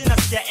 Mfuko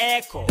zinasikia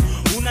echo,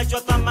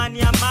 unajua thamani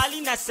ya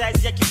mali na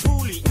size ya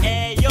kifuli.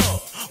 Eyo,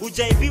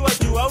 ujaibiwa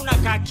juu hauna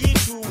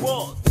kakitu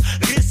worth.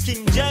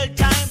 Risking jail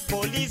time,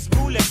 police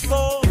bullet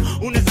for.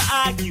 Unaweza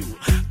argue,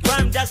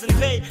 crime doesn't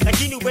pay,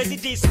 lakini huwezi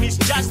dismiss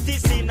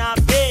justice in a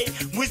bay.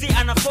 Mwizi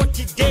ana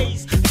 40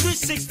 days,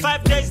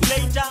 365 days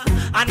later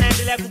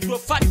anaendelea kugrow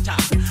fatter.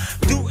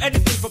 Do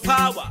anything for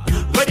power,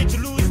 ready to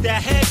lose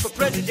their head for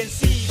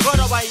presidency.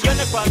 Bora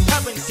waione kwa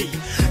currency.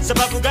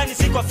 Sababu gani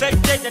siko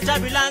affected na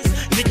turbulence?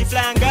 Nikifly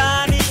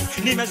angani,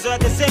 nimezoea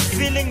the same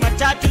feeling.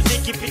 Matatu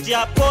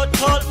zikipitia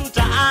pothole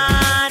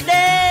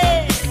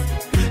mtaani.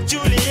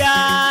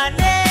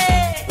 Juliane,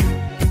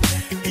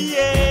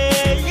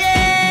 yeah,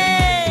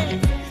 yeah.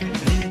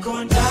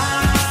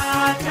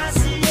 Nikontaka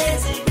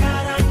siezi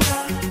karanga.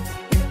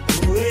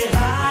 Uwe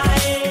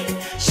hae,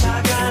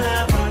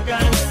 shagala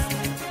bagala.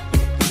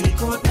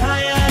 Niko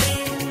tayari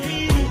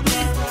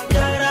kulipa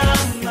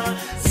gharama.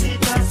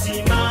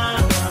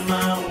 Sitasimama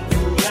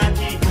maovu ya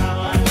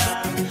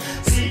kitawala.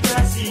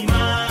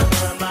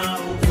 Sitasimama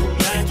maovu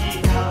ya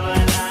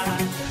kitawala.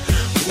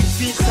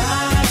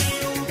 Ufisadi,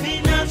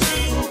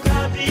 ubinafsi,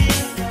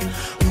 ukabila,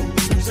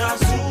 kuuza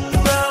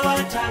sura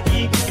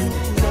wataki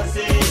kuuza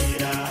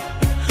sera,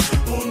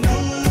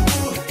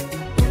 undugu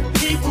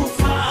ni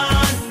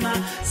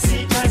kufaana.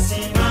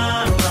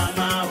 Sitasimama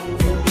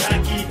maovu ya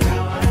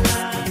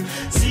kitawala,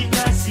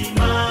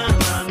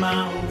 sitasimama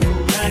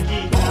maovu ya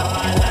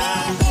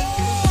kitawala.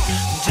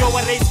 Ndio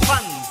wa raise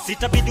funds,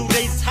 itabidi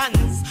raise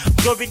hands.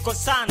 Growing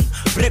concern,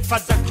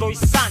 breakfast za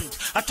croissant.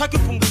 Hataki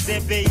punguze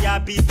bei ya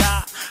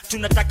bidhaa,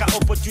 tunataka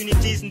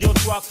opportunities ndio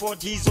tu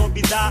afford hizo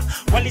bidhaa.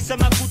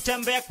 Walisema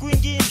kutembea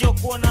kwingi ndio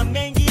kuona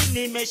mengi.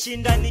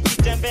 Nimeshinda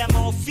nikitembea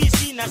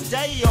maofisi na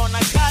sijaiona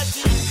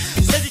kazi.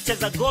 Sezi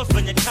cheza golf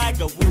kwenye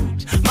Tiger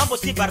Wood, mambo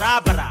si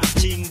barabara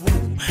chingu.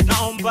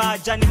 Naomba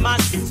Johnny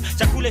Masses,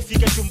 chakule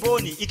fike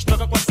tumboni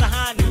ikitoka kwa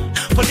sahani.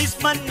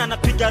 Policeman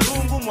anapiga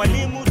rungu,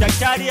 mwalimu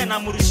daktari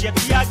anamurushia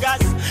tear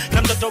gas,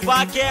 na mtoto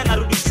wake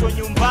anarudishwa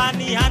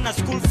nyumbani hana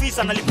school fees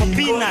analipo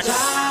peanuts.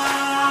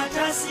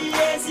 Hata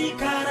siezi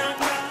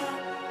karanga.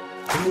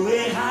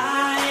 Uwe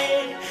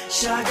hae,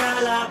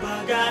 shagala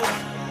bagala.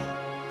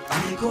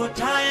 Niko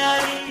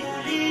tayari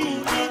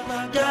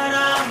kulipa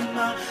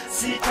gharama.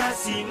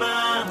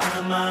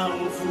 Sitasimama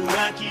maovu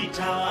ya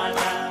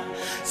kitawala.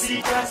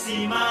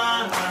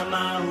 Sitasimama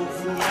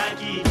maovu ya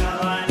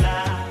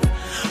kitawala.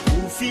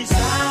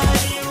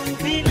 Ufisadi,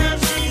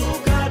 ubinafsi,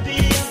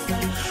 ukabila,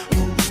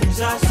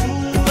 kuuza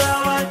sura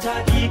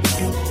wataki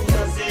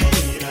kuuza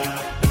sera,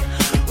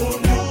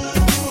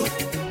 undugu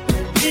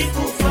ni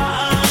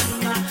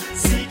kufaana.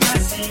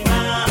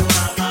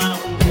 Sitasimama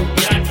maovu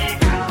ya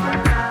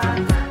kitawala.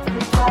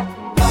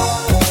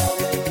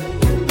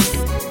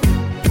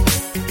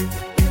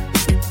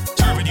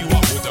 Serving you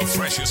up with the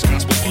freshest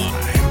gospel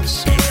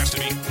vibes. It has to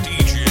be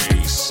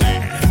DJ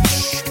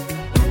Sanch.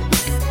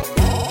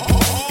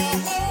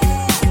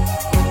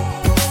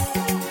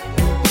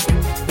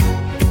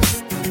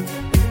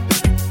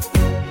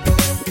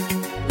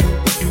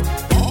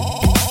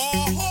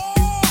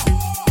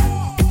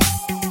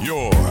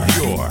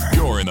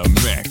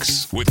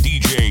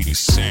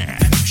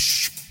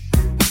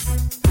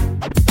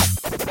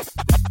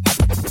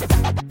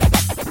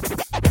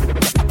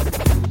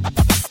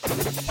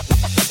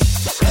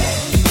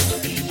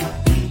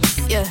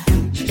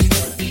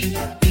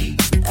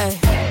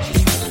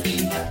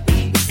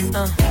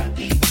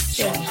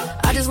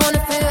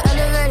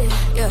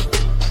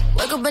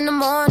 Wake up in the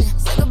morning,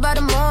 say goodbye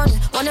the morning.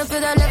 Wanna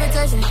feel that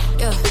levitation,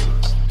 yeah.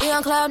 Be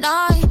on cloud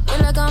nine, feel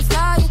like I'm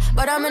flying,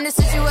 but I'm in this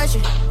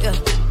situation, yeah.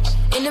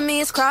 Into me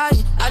is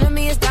crying, out of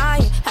me is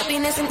dying.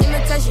 Happiness and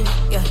imitation,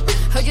 yeah.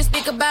 Heard you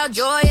speak about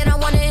joy and I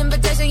want an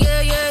invitation, yeah,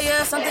 yeah,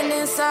 yeah. Something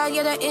inside,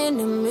 yeah, the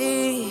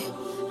enemy.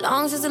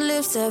 Long since the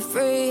lips set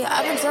free.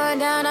 I've been turned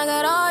down, I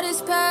got all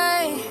this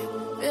pain.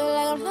 Feel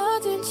like I'm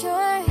locked in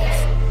chains.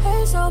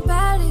 Hurt so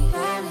badly.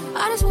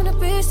 I just wanna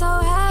be so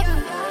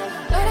happy.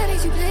 Lord, I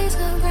need you, please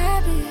come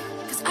grab me.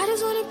 Cause I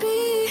just wanna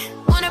be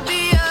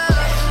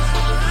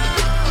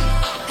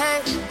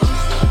hey,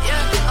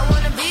 yeah, I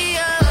wanna be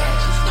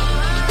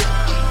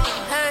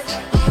hey,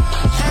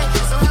 hey,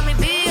 so help me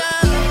be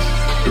hey,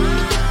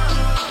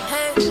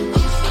 hey,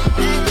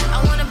 I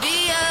wanna be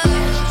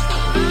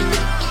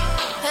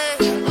hey,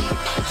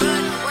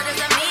 what does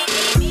that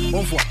mean?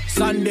 On voit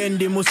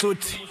Sandendi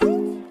Musuti.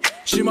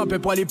 She m'appelle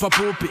pour aller pas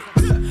poupée.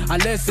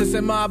 Unless it's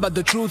a ma, but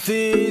the truth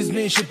is,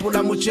 nishi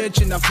pula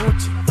muchechi na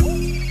fruit.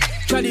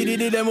 Charlie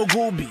did it demo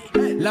gooby.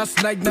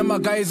 Last night, now my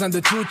guys and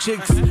the two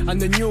chicks and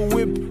the new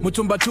whip,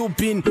 mutumba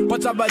 2-pin.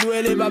 What's up,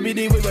 badwele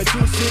babidi, we were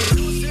too sick.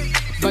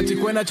 Bati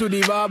kwena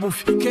chudi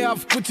babufi.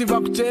 Keaf kuti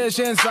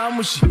vakucheshe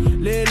samushi.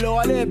 Lelo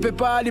ale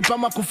pepali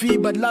pama kufi.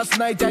 But last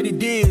night I did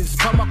this,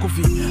 pama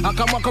kufi.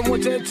 Akamwaka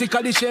moteti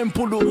kali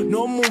shempulu.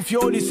 No move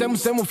yodi semu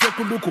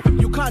fekuduku.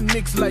 You can't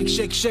mix like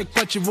shake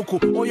pachivuku.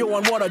 Oyo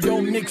and water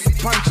don't mix,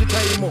 punch it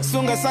anymore.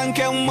 Sunga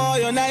sanke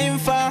umoyo na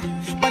imfa.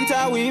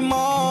 Pantawi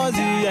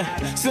mozi.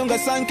 Sunga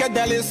sanke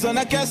daliso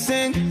na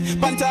kessing.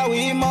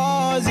 Pantawi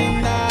mozi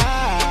na.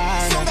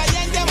 Sunga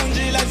yende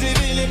munjila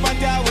zivili.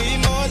 Pantawi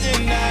mozi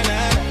na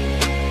na.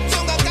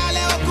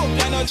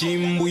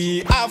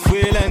 Chimbui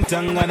afwele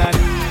ntangana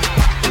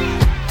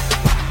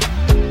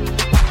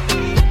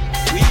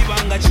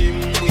Wibanga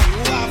chimbui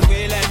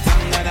afwele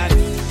ntangana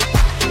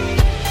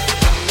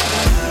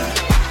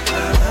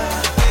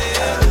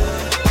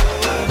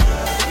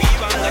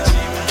Wibanga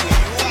chimbui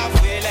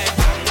afwele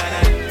ntangana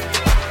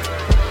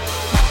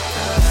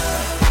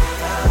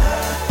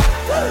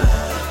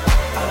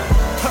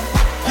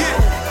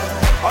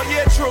Yeah, oh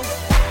yeah, true.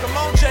 Come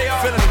on, JR.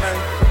 Feeling it, man.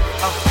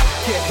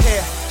 Get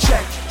hair,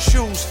 check.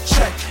 Shoes,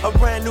 check. A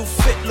brand new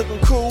fit, looking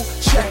cool,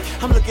 check.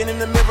 I'm looking in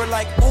the mirror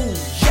like, ooh,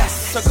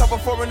 yes. A couple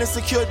for an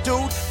insecure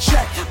dude,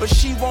 check. But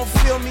she won't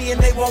feel me and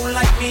they won't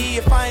like me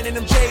if I ain't in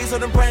them J's or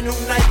them brand new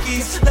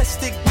Nikes. Let's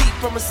stick deep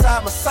from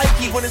inside my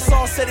psyche. When it's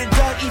all said and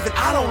done, even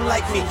I don't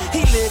like me. He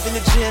live in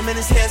the gym and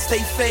his hair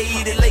stay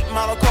faded. Late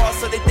model car,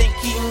 so they think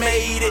he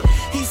made it.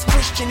 He's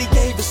Christian, he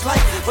gave his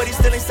life, but he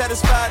still ain't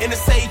satisfied in the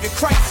Savior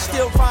Christ.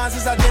 Still finds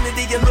his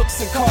identity in looks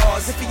and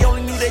cars. If he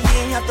only knew that he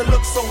ain't have to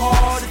look so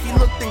hard. If he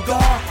looked in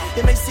God,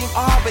 it may seem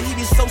odd, but he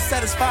be so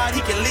satisfied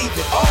he can leave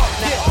it all.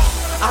 Yeah.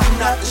 I'm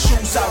not the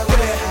shoes I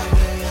wear,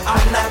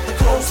 I'm not the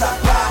clothes I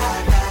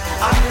buy,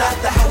 I'm not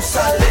the house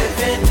I live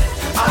in,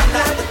 I'm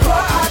not the car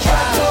I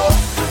drive,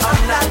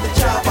 I'm not the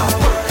job I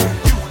work.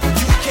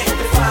 You can't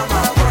define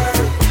my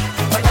word,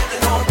 but nothing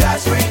on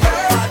God's green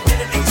earth. My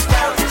identity's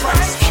found in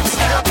Christ.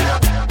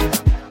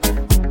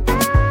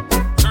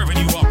 Serving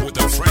you up with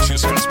the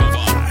freshest gospel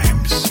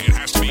vibes. It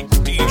has to be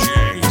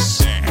Deejay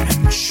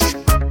Sanch.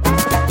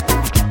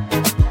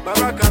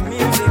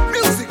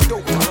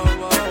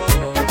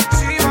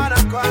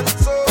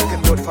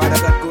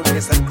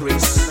 And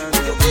grace.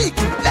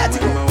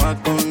 When my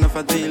walk on the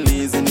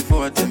fatalities in the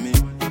fort to me.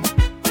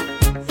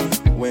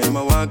 When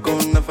my walk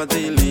on the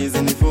fatalities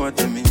in the fort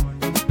to me.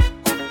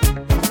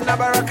 Na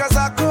baraka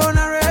zako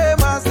na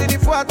rehema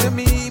zinifuate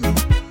mimi.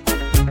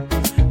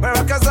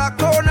 Baraka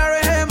zako na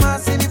rehema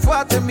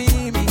zinifuate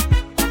mimi.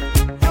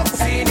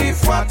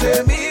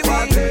 Zinifuate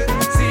mimi.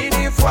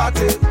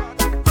 Zinifuate.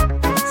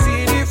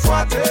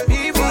 Zinifuate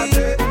mimi.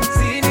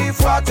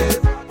 Zinifuate.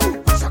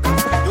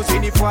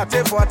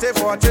 Fuate,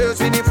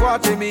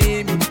 fuate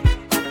mimi.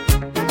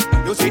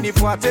 Yo sini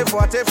fuate,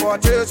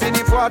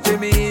 sini fuate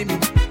mimi.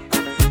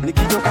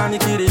 Nikitoka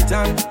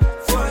nikiritan,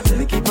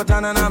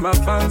 nikipatana na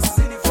mafans,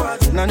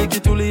 na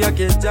nikitulia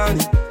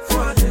kejani,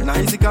 na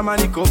hizi kama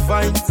niko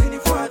fine.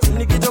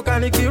 Nikitoka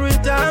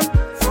nikiritan,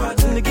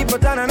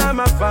 nikipatana na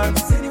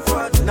mafans,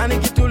 na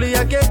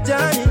nikitulia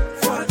kejani,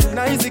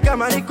 na hizi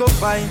kama niko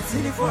fine.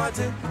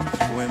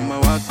 When my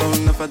walk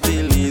on the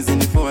fatalities in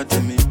the fort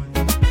to me.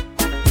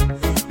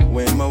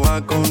 When my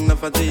walk on the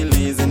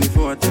fatalities in the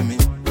fort to me.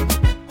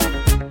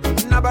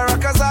 Na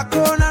baraka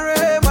zako na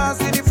rehema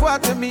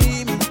zinifuate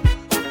mimi.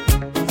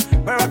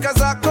 Baraka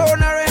zako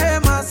na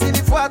rehema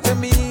zinifuate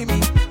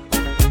mimi.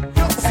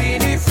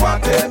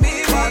 Zinifuate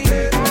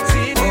mimi.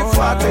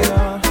 Zinifuate.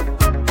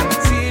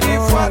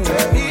 Zinifuate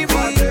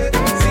mimi.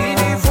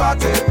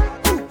 Zinifuate.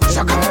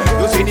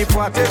 Yo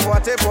zinifuate,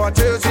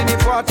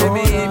 zinifuate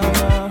mimi.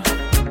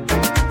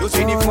 Yo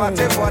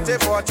zinifuate,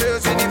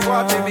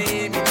 zinifuate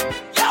mimi.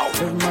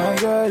 If my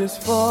God is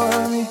for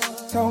me,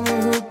 tell me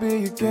who'll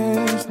be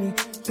against me.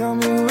 Tell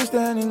me who's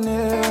standing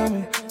near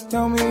me.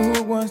 Tell me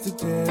who wants to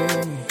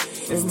tell me.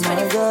 If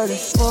my God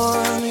is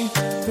for me,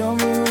 tell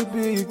me who'll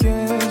be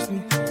against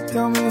me.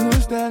 Tell me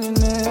who's standing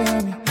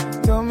near me.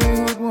 Tell me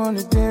who'd want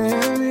to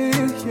tell me,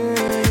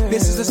 yeah.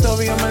 This is the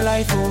story of my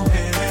life, oh.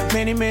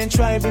 Many men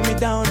try to bring me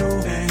down,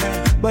 oh.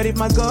 But if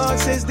my God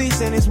says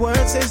this and his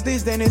word says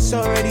this, then it's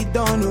already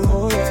done,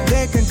 oh.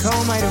 They can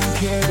come, I don't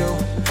care, though.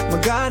 My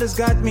God has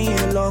got me in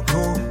a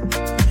lockhole.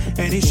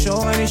 And he's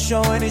showing me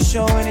die,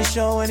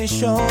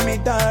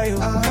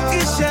 oh.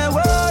 It's a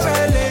war,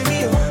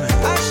 me,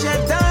 oh. I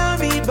shut down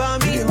me, by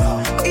me,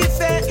 oh. If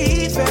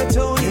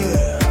Tony,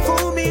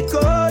 fool me,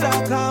 call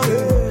out,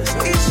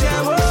 it's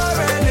a war,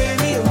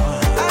 me, oh.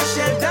 I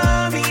shut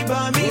down me,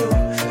 by me, oh.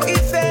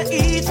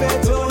 If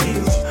Tony,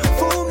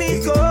 fool me,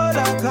 call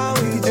out,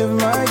 if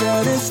my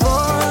God is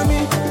for me,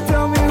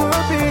 tell me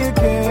who'll be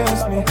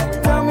against me.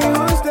 Tell me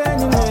who's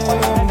standing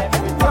near me.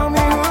 Tell me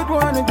who'd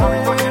want to get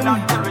me.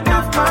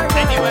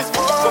 Anyway,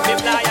 go be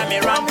fly and me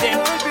ranting.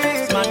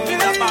 Man with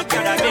the back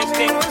of the big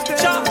thing.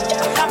 Chop.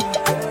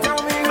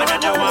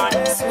 Another one.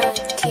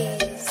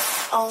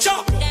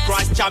 Chop.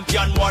 Christ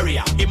champion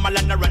warrior.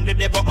 Himalayan run the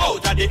devil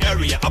out of the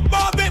area.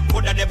 Above him,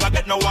 coulda never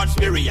get no one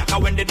superior.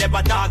 Cause when the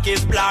devil talk,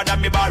 his blood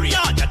and me barrier.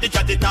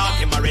 Chatty talk,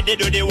 him already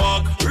do the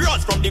work.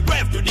 Runs from the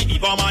grave to the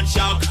evil man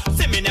shock.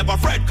 See me never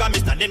fret, cause me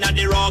standing on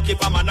the rock.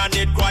 If a man a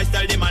need Christ,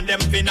 tell them and them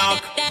fi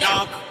knock.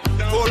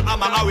 Full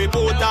hammer how we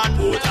put on.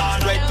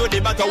 Straight to the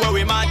battle where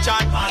we march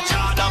on.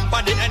 Stamp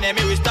on the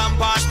enemy we stamp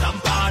on.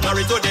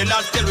 Glory to the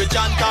Lord till we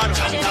chant on.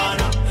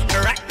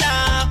 Right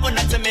now,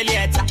 not to me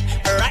later.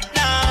 Right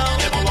now,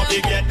 never want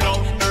to get down.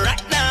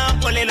 Right now,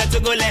 only let to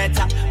go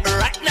later.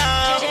 Right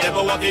now,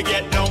 never want to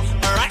get down.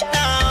 Right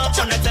now,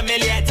 try not to me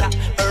later.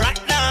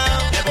 Right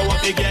now, never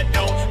want to get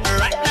down.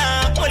 Right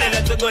now, only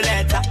let to go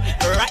later.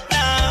 Right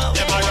now,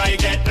 never want to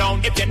get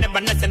down. If you never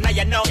know, now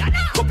you know.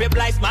 Copy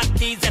blind smart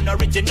keys and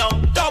original.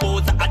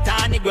 Doubles a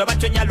tiny go back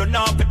to yellow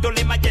no.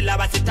 Petoli magella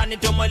was it turn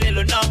into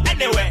molelo no.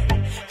 Anyway,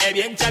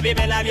 bien chavi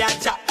bella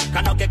viacha.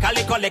 Kanoke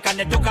kali kole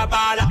kane tuka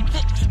bala.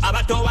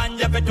 Abato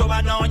wanja peto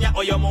banonya.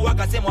 Oyo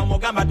muwaka semo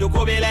mugamba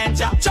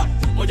tukubilencha.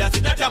 Moja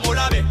sitata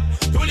mulabe.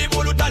 Tuli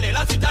mulutale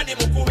la sitani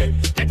mukube.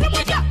 Tete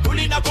moja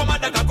tuli na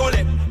komanda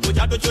kakole.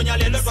 Moja tuchunya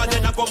lelo kwa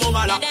zena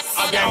komumala.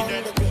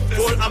 Again,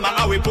 full hammer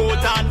how we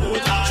put on.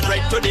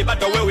 Straight to the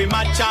battle where we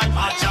march on.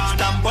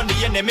 Stamp on the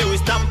enemy we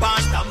stamp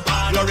on.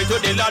 Glory to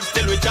the Lord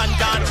still we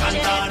chant on.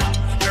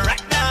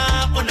 Right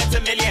now, on to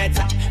me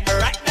later.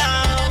 Right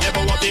now,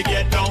 never want to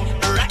get down.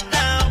 Right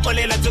now,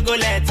 only let to go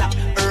later.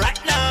 Right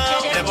now,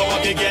 never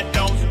want to get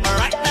down.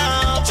 Right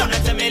now, try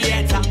to me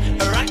later.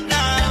 Right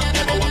now,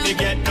 never want to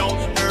get down.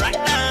 Right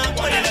now,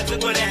 only let to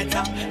go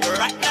later.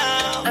 Right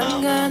now,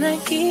 I'm gonna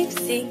keep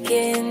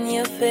seeking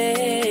your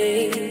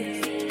face.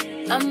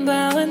 I'm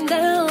bowing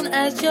down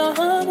as your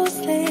humble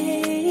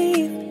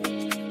slave.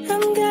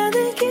 I'm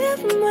gonna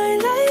give my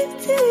life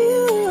to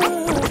you.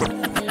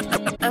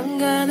 I'm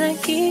gonna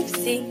keep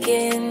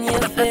seeking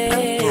your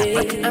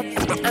face.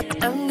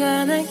 I'm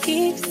gonna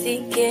keep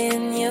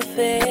seeking your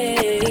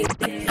face.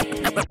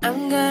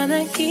 I'm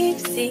gonna keep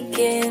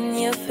seeking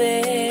your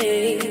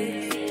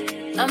face.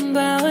 I'm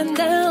bowing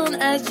down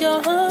as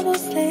your humble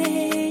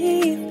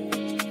slave.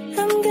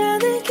 I'm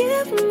gonna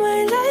give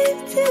my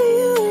life to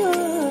you.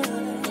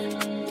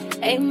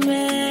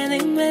 Amen,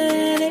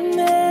 amen,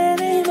 amen,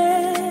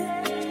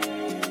 amen.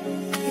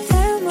 You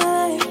turn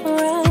my life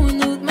around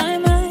with my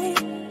mind.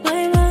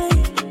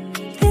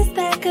 This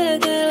that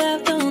good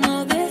love, don't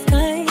know this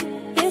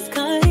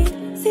kind.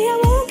 See, I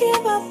won't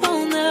give up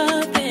on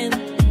nothing.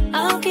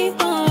 I'll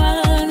keep on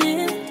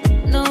running.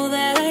 Know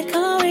that I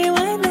can't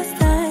rewind this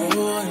time.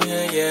 Oh,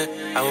 yeah.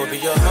 I will be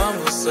your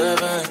humble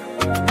servant.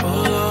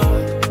 Oh,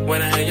 Lord.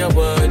 When I hear your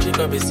word, you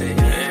gonna be saying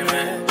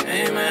amen,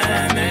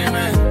 amen,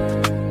 amen.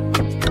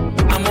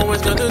 I'm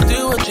always gonna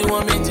do what you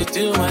want me to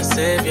do, my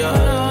savior.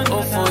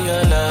 Oh, for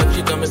your love,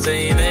 you gonna be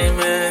saying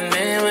amen,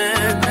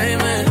 amen,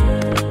 amen.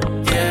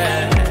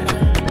 Yeah.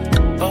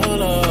 Oh,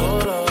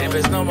 Lord. If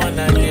there's no one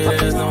like you,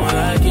 there's no one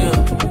like you.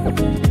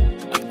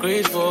 I'm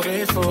grateful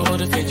for all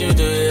the things you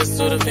do, yes,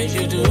 all the things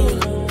you do.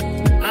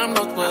 I'm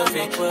not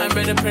worthy. I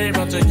made a prayer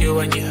unto you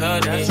and you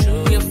heard me.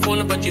 We have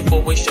fallen, but you've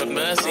always showed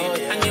mercy.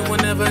 And you will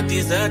never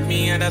desert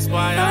me, and that's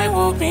why I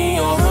will be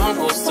your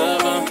humble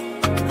servant.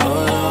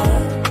 Oh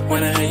Lord,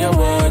 when I hear your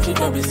word, you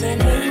gonna be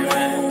saying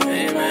amen,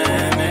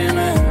 amen,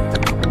 amen.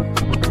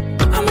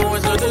 I'm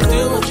always gonna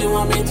do what you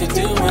want me to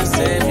do, my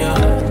savior.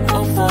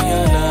 Oh, for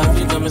your love,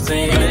 you gonna be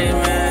saying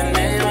amen,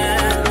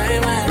 amen,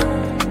 amen.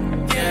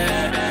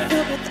 Yeah.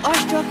 Filled with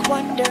awestruck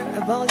wonder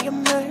of all your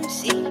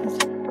mercies.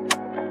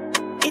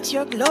 It's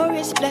your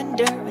glorious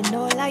splendor and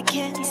all I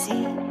can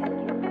see.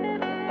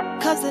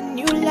 Cause the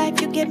new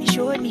life you gave me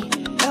showed me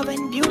love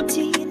and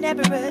beauty in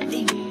every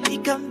earthly. The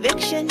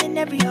conviction in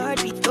every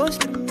heartbeat goes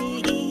through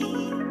me.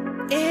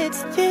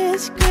 It's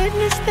this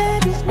goodness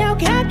that has now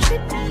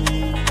captured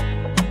me.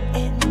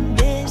 In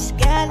this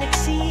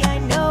galaxy I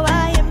know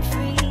I am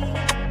free.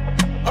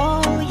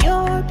 All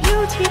your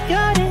beauty,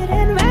 God, it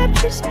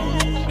enraptures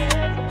me.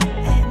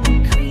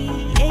 And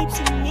creates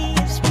in me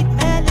a sweet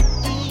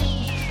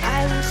melody.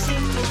 I will sing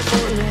it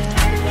forever.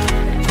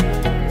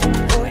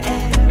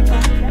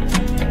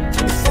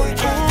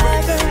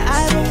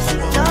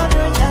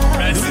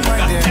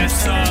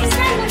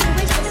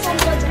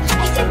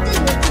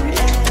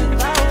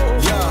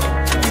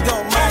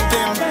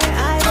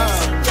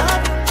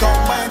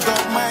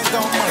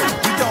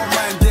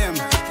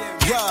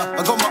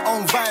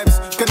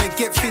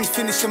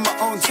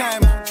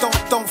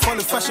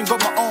 with fashion, got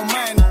my own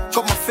mind.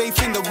 Got my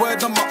faith in the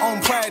word, not my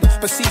own pride.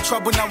 But see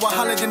trouble now, I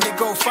holler, then they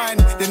go fine.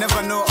 They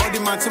never know all the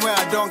mountain where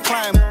I don't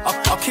climb.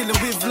 I'll kill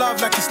them with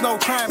love like it's no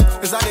crime.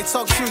 Cause how they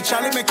talk true,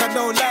 Charlie make I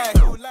no lie.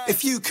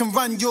 If you can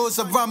run yours,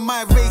 I run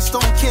my race.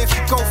 Don't care if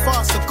you go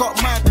fast, I got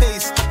my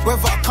pace.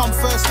 Whether I come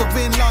first or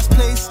win last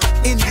place,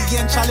 in the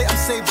end, Charlie, I'm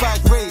saved by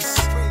grace.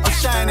 I'm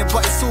shining,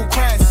 but it's all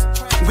Christ.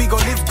 We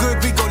gon' live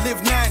good, we gon'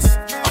 live nice.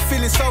 I'm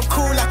feeling so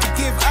cool, I can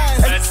give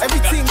eyes.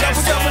 Everything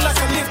double like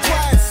I live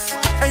twice.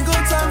 Ain't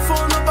got time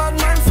for no bad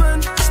mind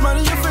friend. Smile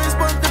on your face,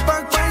 but the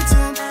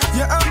backbiting.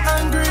 Yeah, I'm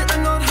angry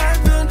and not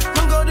hyping.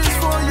 Don't go this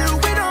for you,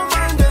 we don't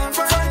mind them.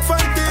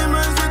 Fight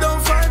demons, we don't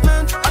fight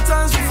men. At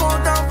times we fall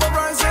down, but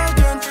rise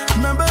again.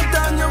 Remember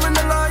Daniel in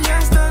the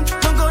lion's den.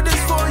 Don't go this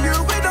for you,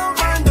 we don't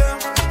mind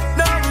them.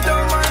 No, we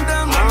don't mind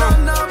them.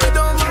 No, we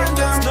don't mind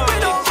them.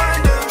 We don't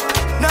mind them.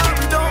 No,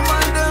 we don't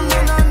mind them.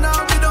 No,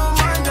 we don't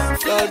mind them.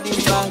 Lord,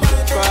 you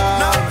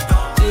magnify.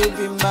 You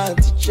be my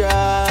teacher.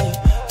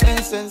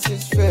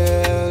 Senses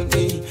fail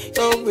me,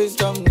 your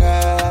wisdom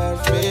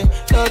guides me.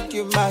 Lord,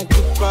 you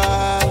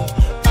magnify.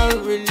 I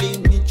really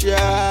need ya.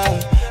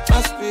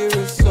 My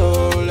spirit,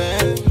 soul,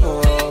 and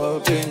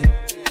hoping.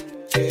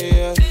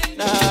 Yeah,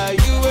 now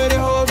you were the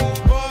hold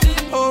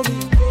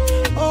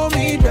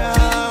me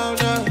down,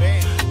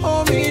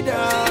 hold me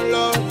down,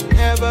 Lord.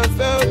 Never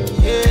felt me,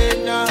 yeah,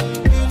 now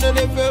you know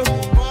they felt me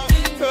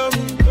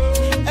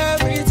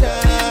every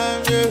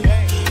time, yeah.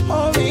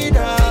 Hold me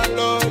down,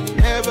 Lord.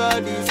 Never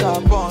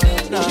disappoint.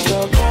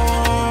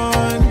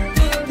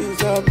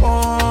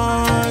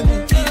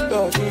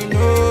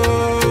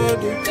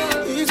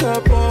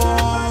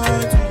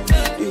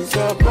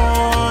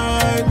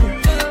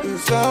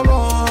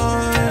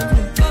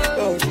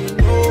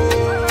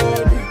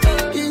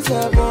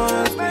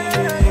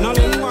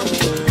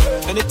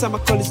 Anytime I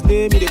call his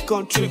name in the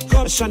country,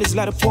 I shine his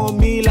light upon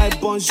me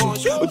like bonjour.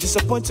 Oh,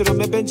 disappointed on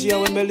my Benji, I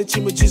will melody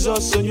with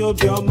Jesus on your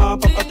beer, my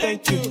papa,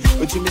 thank you.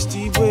 Oh, Jimmy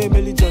Steve,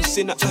 Melly John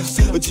Cena.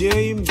 Oh,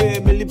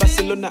 Jimbe, Melly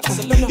Barcelona.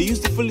 He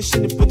used the foolish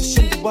and he put the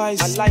shit the wise.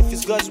 My life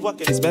is God's work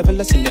and it's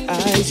marvelous in the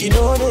eyes. You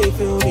know they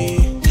feel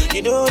me,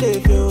 you know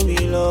they feel me,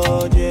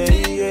 Lord, yeah,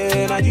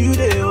 yeah. Now you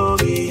they owe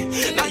me,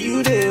 now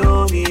you they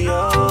owe me,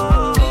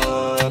 oh.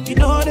 You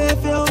know they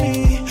feel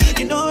me,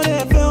 you know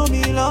they feel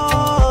me,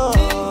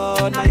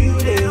 Lord. Now you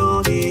they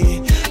owe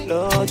me,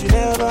 Lord, you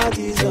never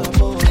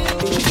disappoint.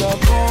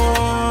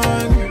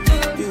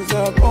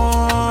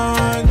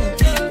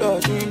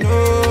 Lord, you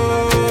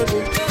know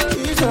disappoint.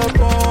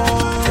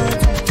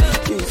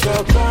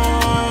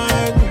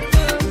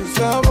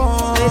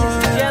 Ladies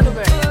and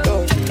gentlemen,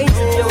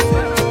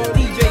 introduce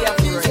DJ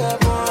Afro.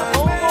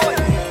 Oh boy,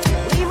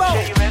 Limo.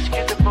 She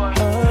rescued the boy,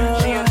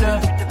 she in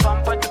love with the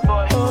bump of the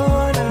boy.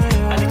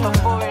 And if I'm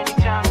boy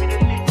anytime, you to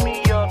lift me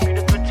up, you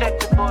to protect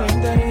the boy.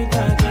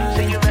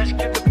 So you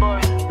rescued the boy,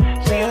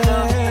 she in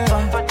love with the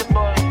bump of the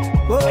boy.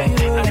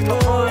 And if I'm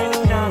boy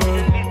anytime, you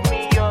to lift me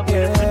up, you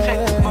to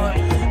protect the boy.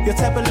 Your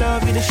type of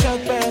love, you the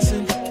short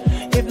person.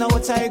 If not,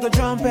 what I go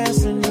drum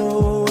person,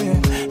 no, yeah.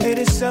 It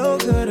is so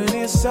good and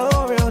it's so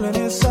real and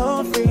it's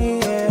so free,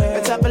 yeah.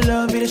 The type of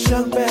love, you the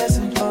short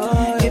person.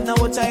 If not,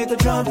 what I go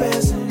drum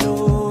person,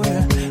 no,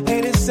 yeah.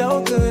 It is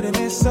so good and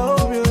it's so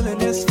real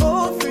and it's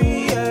for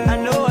free, yeah. I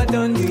know I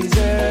don't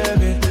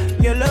deserve it.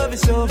 Your love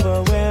is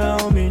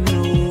overwhelming,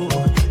 no.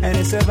 And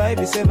it's a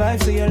vibe,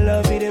 so your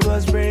love, it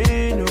was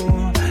brand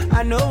new.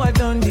 I know I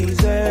don't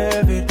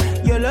deserve it.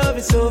 Your love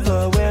is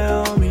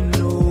overwhelming,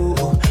 no.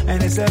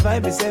 And it's a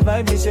vibe,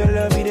 your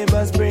love, it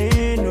was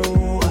brand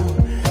new.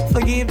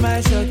 Forgive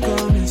my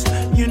shortcomings,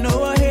 you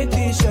know I hate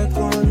these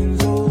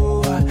shortcomings,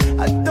 oh.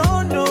 I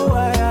don't know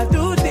why I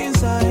do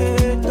things I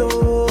hate,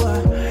 oh.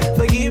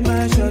 Forgive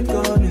my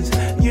shortcomings,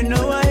 you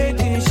know I hate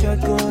these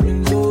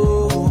shortcomings,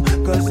 oh.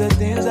 Cause the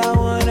things I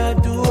wanna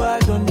do, I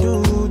don't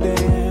do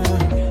them.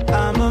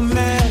 I'm a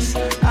mess,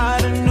 I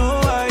don't know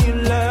why you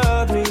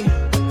love me.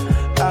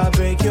 I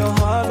break your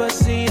heart, but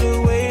see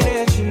the way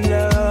that you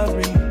love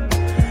me.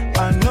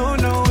 I know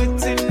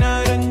it's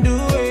not and do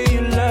way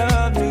you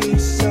love me.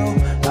 So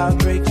I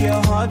break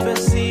your heart, but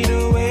see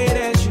the way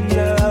that you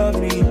love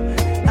me.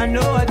 I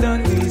know I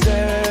don't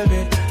deserve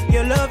it.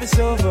 Your love is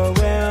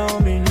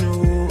overwhelming,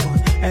 no.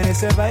 And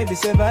it's a vibe,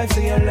 so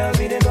your love,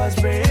 it was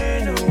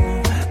brand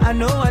new. I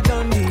know I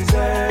don't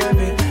deserve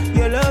it.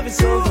 Your love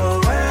is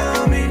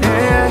overwhelming, no.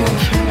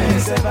 And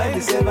it's a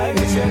vibe, so your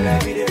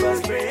love, it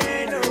was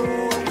brand new.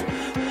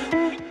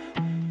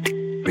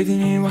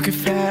 Breathing in, walking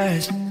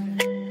fast,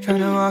 trying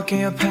to walk in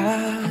your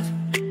path.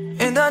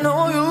 And I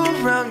know you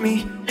brought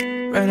me,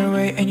 ran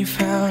away and you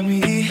found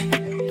me.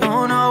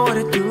 Don't know what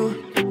to do,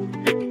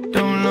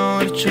 don't know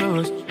what to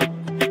choose.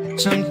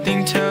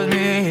 Something tells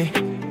me,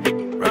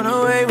 run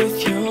away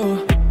with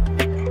you.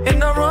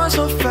 And I run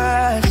so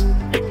fast,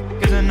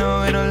 cause I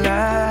know it'll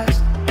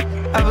last.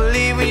 I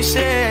believe when you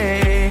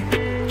say,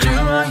 you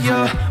are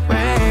your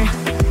way.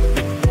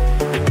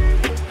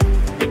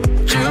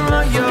 You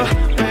are your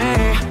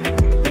way.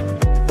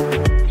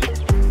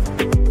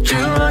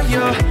 You are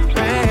your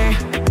way.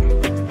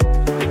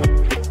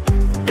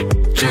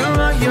 You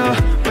are your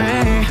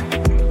way.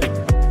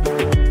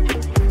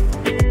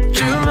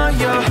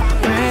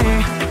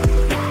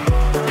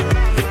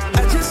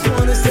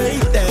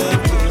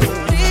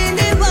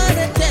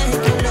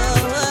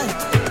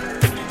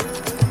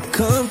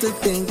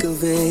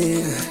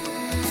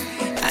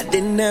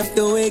 didn't have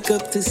to wake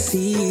up to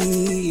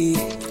see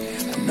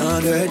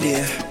another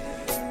day.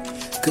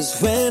 Cause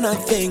when I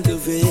think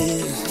of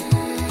it,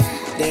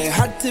 there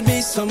had to be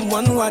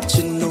someone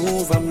watching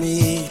over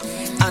me,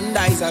 and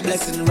that's a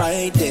blessing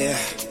right there.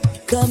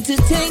 Come to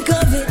think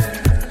of it,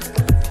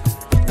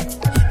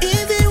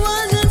 if it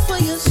wasn't for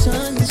your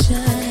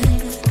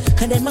sunshine,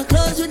 and then my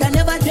clothes would have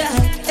never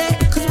dried.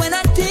 Cause when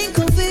I think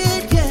of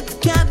it, yeah,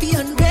 can't be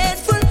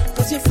ungrateful,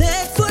 cause you're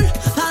faithful,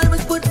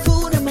 always put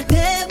food on my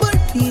table,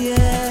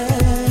 yeah.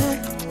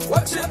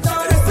 Watch it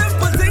down, the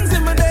simple things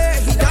in my day,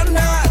 he done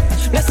that.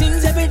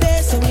 Blessings every day,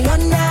 so we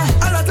on that.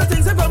 A lot of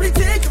things I probably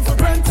take for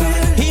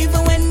granted.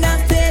 Even when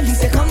I fail, he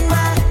say come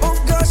back. Oh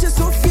gosh, you're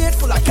so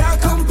faithful, I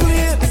can't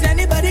complain. Is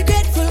anybody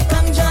grateful?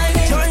 Come join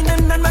in. Join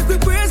in and make we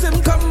praise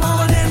him, come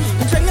on in.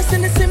 Join us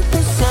in the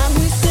simple song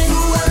we sing.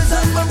 Two words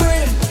on my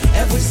brain,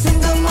 every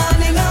single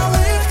morning I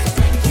wake.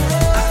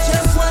 I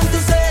just want to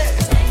say,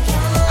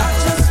 I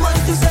just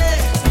want to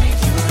say,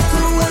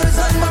 two words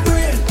on my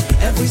brain,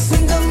 every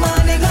single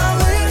morning I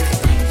wake.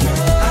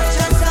 I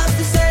just have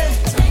to say,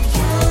 I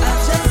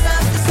just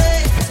have to say,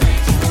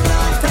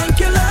 thank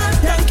you Lord,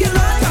 thank you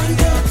Lord, thank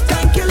you,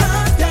 thank you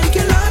Lord, thank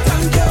you Lord,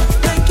 thank you,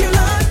 thank you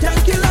Lord,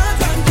 thank you Lord,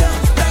 thank you,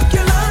 thank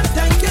you Lord,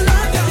 thank you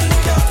Lord, thank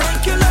you,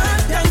 thank you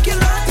Lord, thank you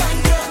Lord,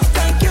 thank you,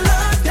 thank you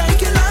Lord,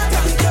 thank you Lord,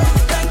 thank you,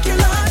 thank you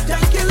Lord,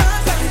 thank you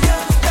Lord, thank you,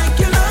 thank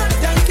you Lord,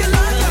 thank you Lord.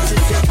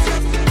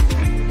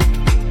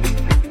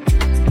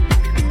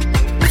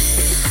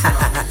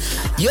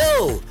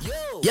 Yo,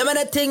 yeah, man,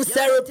 the things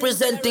are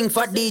representing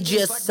for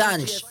DJ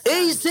Sanch.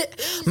 Easy,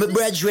 my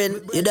brethren,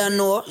 you don't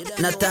know,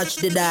 not touch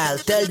the dial.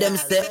 Tell them,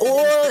 say,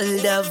 hold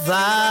the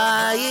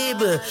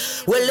vibe.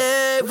 Well,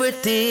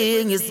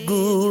 everything is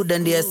good,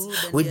 and yes,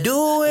 we're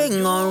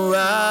doing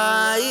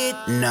alright.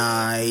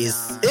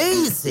 Nice,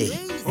 easy.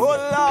 Oh Lord,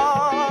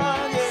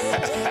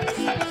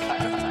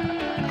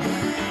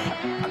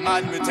 I'm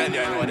not going to tell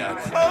you, I know that.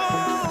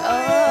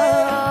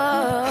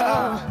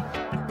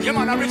 Yeah,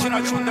 man,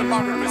 original tune, the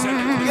band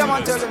representing. Yeah,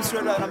 man, tell them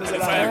straight right, I'm a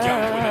fire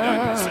camp with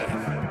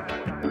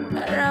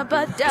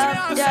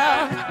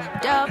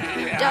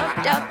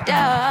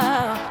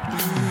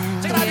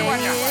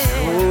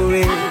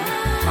Glory,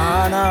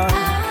 honor,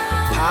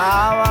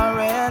 power,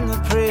 and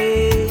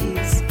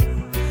praise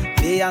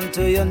be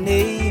unto your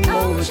name,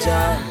 O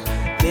Jah,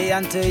 be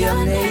unto your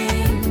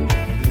name.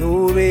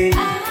 Glory,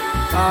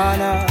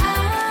 honor,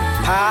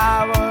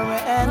 power,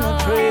 and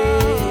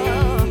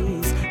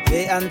praise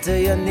be unto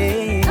your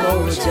name,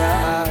 O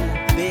Jah,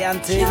 be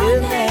unto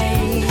your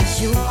name.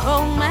 You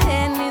hold my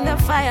hand in the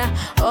fire,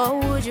 or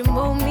would you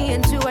move me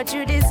into what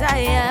you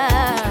desire?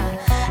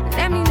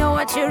 Let me know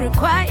what you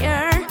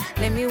require.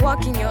 Let me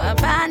walk in your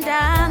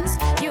abundance.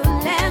 You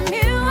let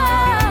me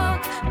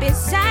walk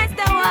beside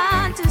the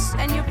waters,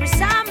 and you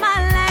preserve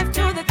my life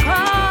to the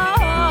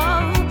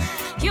core.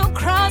 You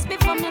cross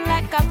before me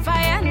like a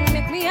fire and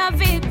make me a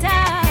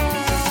victor.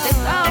 The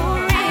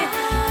glory,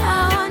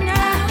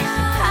 honor,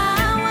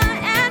 power,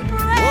 and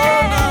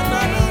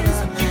praise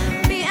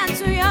be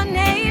unto your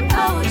name,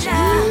 oh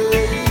Jah.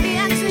 Be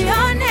unto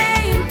your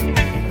name.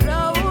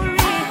 Glory,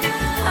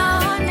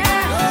 honor,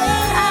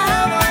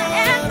 power,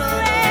 and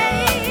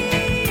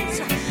praise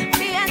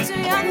be unto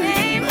your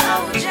name, oh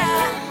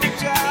Jah. Be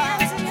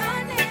unto your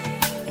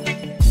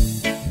name.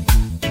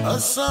 A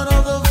son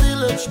of the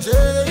village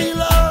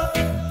tailor,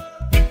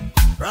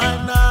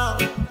 right now,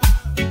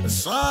 a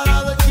son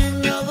of the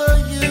king of the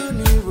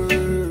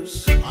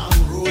universe.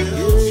 I'm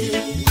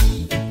royalty,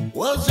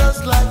 was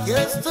just like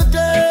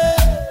yesterday.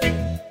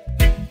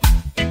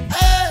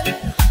 Hey,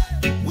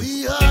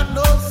 we had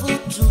no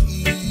food to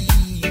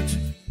eat,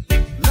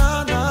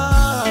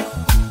 nah,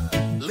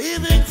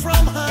 living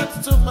from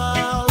hand to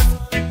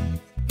mouth,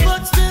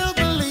 but still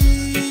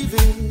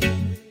believing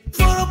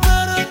for a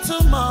better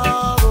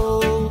tomorrow.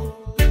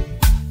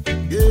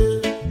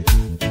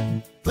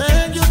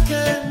 Then you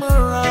came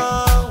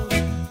around,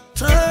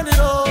 turned it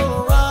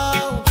all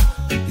around.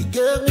 You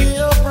gave me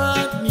a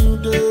brand new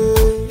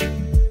day.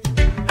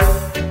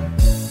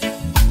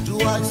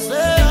 Do I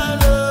say I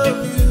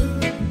love you?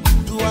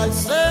 Do I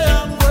say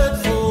I'm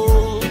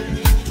grateful?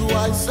 Do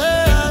I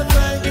say I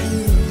thank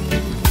you?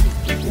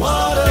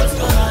 What else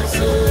can I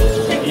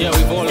say? Yeah,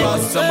 we've all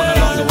lost someone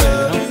along the way,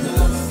 you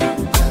know?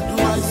 Do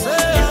I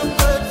say I'm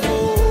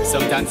grateful?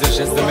 Sometimes it's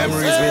just the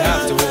memories we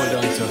have to hold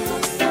on to.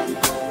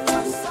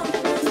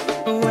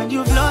 When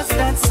you've lost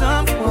that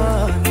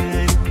someone,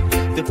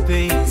 the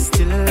pain is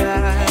still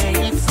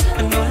alive,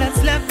 and all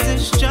that's left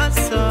is just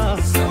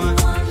someone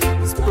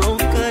who's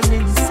broken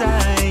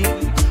inside.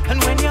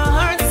 And when your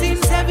heart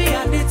seems heavy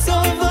and it's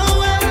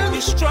overwhelmed,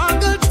 you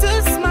struggle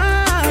to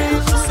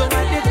smile. So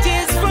wipe the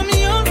tears from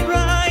your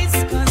eyes,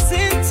 'cause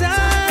in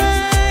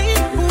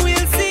time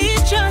we'll see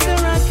each other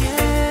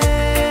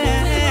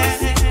again.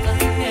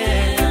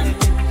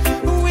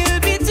 We'll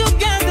be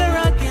together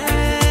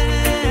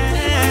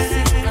again.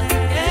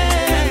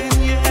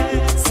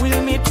 Yes,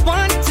 we'll meet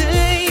one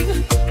day.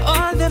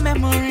 All the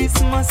memories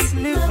must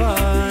live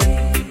on.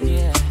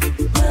 Yeah,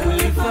 we'll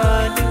live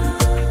on.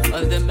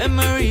 All the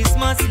memories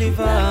must live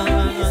on.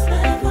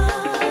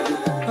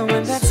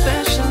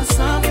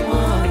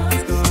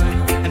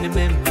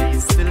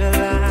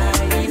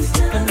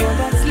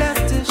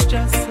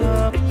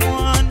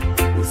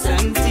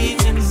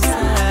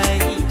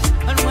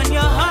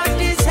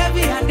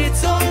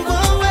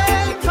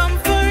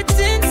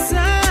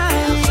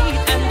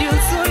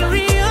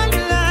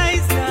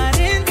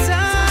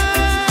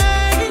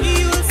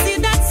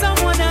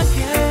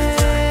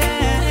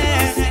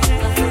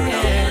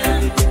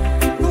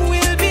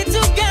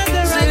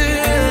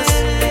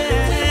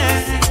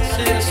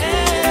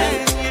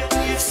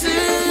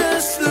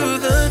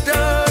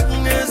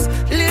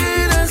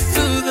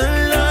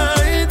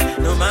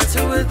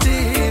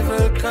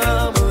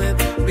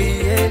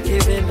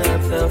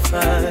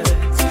 fight.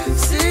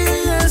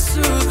 See us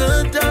through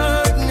the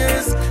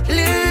darkness,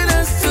 lead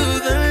us to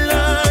the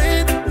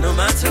light. No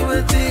matter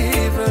what the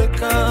evil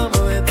come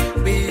with,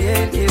 we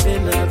ain't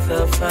giving up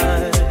the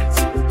fight.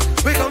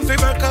 We come fi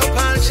break up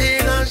all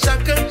chain and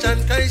shackle, John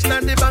Christ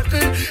and the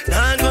buckle.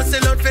 Nah go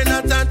sell out for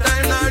not a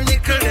time or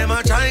nickel. Them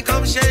a try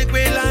come shake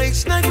we like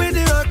snake with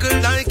the rockle.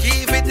 Like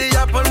Eve with the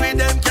apple with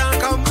them can't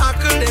come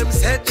hackle. Them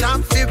set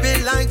champ fi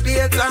be like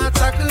bait or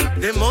tackle.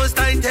 The most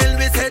I tell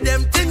me say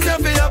them things a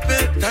fi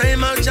happen.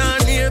 Time of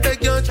John here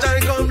beg you try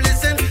come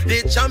listen.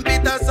 The champ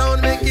it a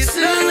sound make it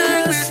sound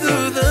like we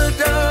through the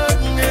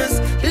darkness,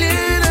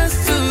 lead us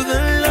to the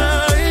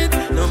light.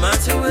 No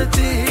matter what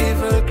the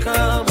evil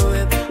come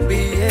with, we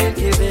ain't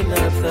giving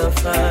up the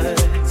fight.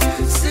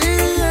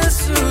 See us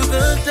through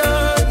the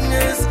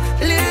darkness,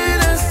 lead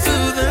us to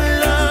the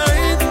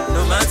light.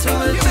 No matter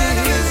what the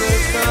evil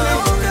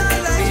come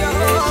with, we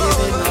ain't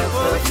giving up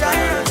the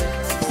fight.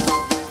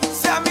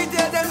 See me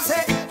tell them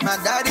say, my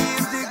daddy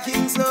is the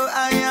king, so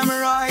I am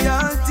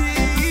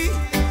royalty.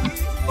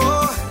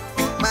 Oh,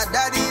 my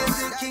daddy is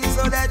the king,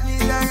 so that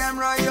means I am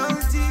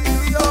royalty.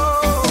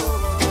 Oh,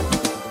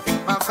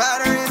 my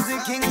father is the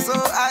king, so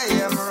I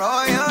am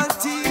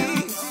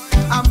royalty.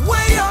 I'm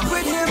way up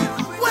with him,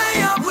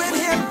 way up with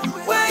him,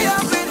 way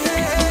up with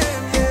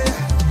him,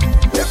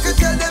 yeah. You could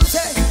tell them,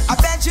 say, I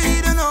bet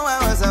you don't know I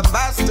was a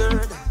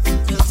bastard.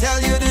 To tell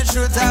you the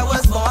truth, I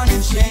was born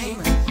in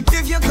shame.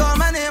 If you call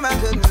my name, I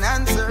couldn't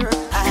answer.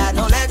 I had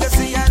no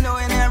legacy, I no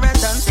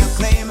inheritance to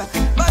claim.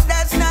 But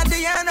that's not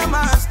the end of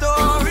my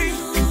story.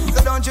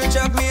 So don't you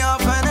chuck me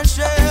off on a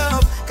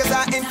shelf, cause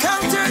I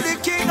encountered the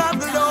king of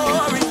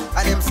glory.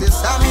 And him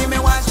sister me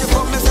watch you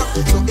put me up.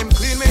 So him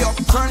clean me up,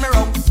 turn me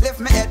round, lift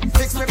me head,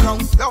 fix me crown,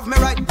 love me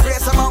right,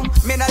 grace among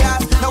me not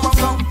last, now I'm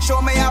found.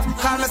 Show me off,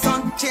 call me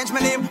son, change my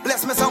name,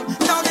 bless me song.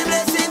 Now the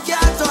blessing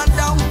can't turn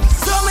down.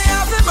 So me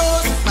have the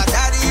most. My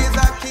daddy is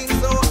a king,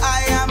 so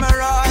I am a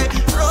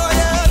royalty,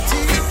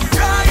 royalty,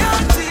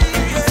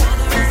 yeah.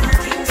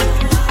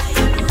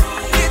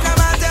 It no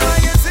matter what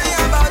you say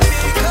about me,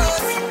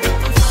 cause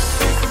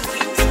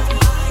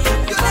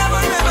you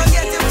never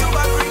get him to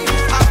agree.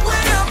 I'm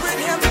way up with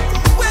him,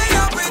 way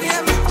up with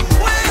him,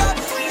 way up,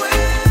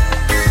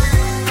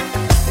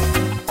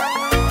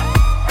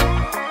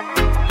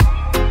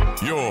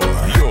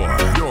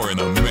 You're in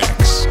the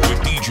mix with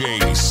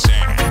DJ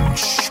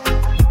Sanch.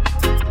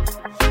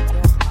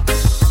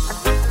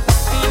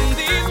 In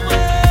this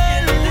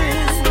world,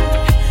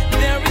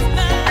 there is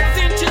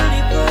nothing to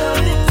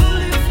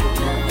live for.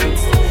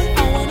 I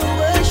wanna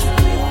worship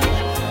you,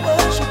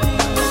 worship you.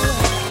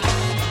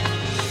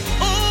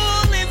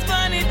 All this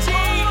vanity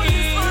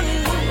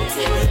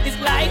is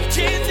like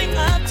chasing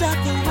after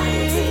the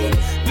wind.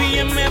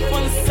 BMF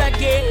once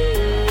again.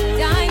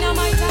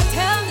 Dynamite, I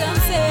tell them,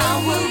 say, I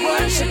will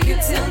worship you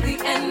till the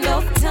end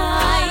of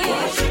time.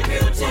 Worship you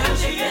till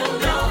the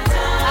end of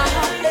time. I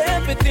have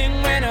everything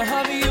when I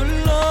have you,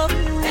 Lord.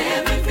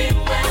 Everything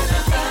when I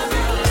have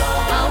you,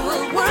 Lord. I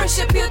will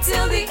worship you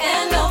till the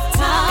end of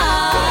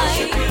time.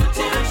 Worship you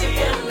till the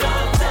end of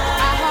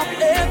time. I have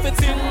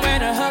everything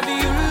when I have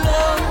you,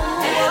 Lord.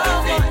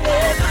 Everything,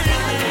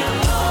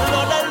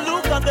 Lord, I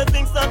look at the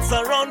things that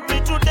surround me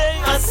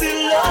today. I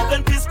see love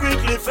and peace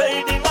quickly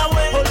fading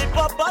away. Holy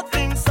Papa,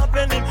 things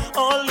happening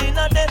all in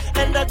a day.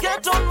 And I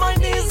get on my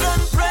knees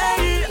and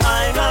pray.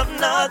 I have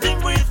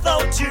nothing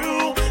without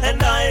you,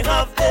 and I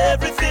have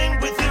everything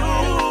with you.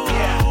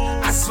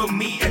 Yeah, as for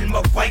me and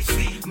my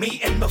wifey,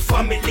 me and my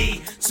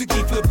family, to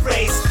give you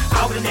praise,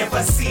 I will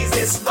never cease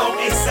as long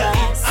as I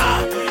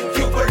live.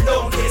 You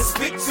alone can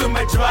speak to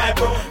my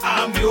driver.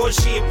 I'm your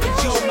sheep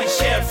and you're my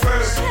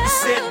shepherd. You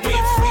set me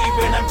free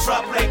when I'm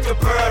trapped like a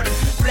bird.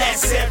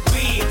 Blessed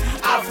be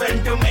Alpha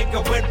and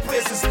Omega. When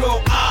praises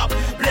go up,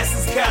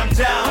 blessings come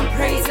down.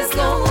 Praises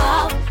go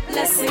up,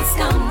 blessings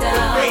come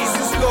down.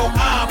 Praises go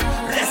up,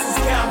 blessings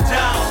come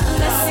down.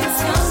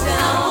 Blessings come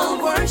down. I will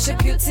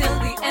worship you till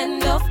the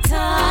end of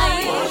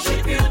time.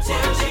 Worship you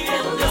till the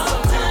end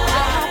of time. I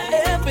have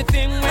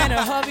everything when I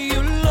have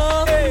you,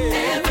 Lord.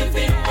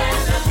 Everything when I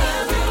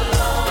have you,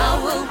 Lord. I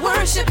will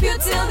worship you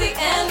till the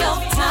end of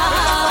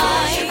time.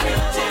 Worship you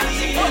till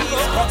the end of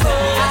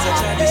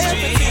time.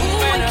 Everything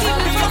when I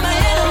have you, Lord.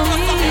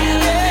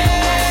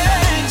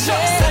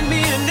 Send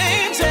me an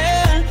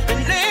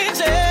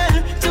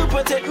angel to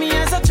protect me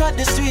as I trod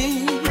the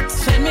streets.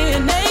 Send me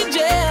an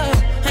angel,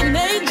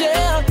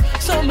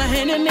 so my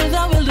enemies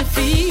I will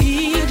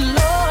defeat.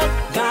 Lord,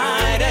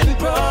 Guide and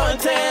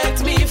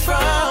protect me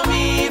from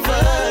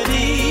evil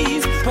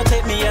deeds.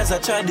 Protect me as I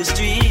trod the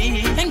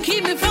street. and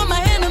keep me from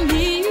my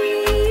enemies.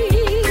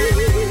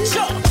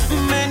 Sure.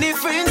 Many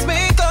friends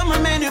may come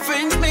and many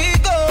friends may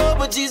go,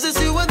 but Jesus,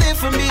 you were there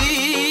for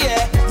me.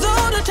 Yeah.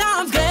 Though the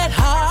times get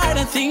hard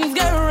and things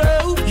get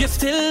rough, you're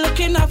still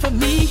looking out for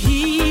me.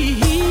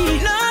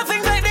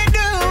 Nothing that they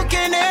do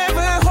can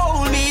ever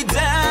hold me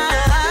down.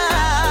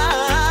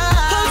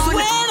 'Cause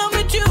when I'm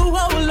with you,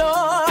 oh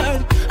Lord,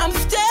 I'm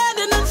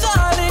standing on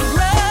solid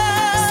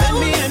ground. Send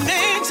me an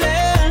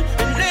angel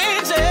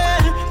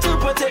to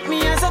protect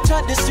me as I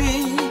trod the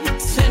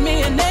streets. Send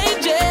me an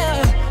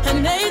angel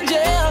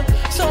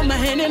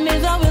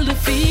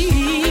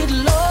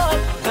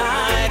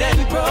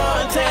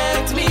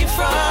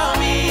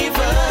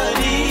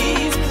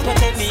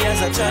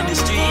I turn the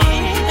street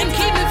and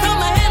keep me from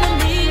my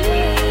enemies.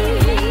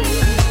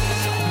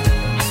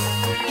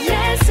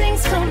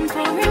 Blessings come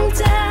pouring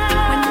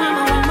down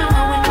when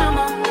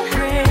mama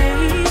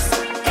prays.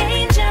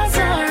 Angels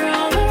are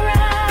all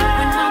around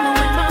when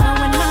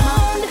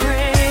mama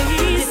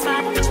prays. The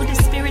Father to the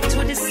Spirit to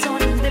the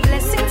Son, the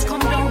blessings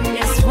come down,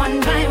 yes, one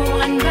by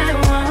one by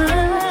one.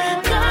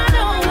 God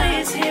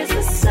always hears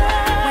the son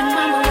when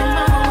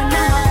mama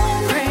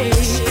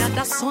prays. She had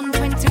a son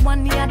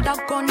 21, he had a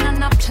gun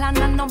and a plan,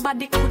 and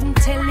nobody couldn't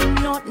tell him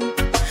nothing.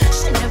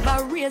 She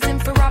never raised him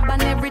for rob,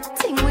 and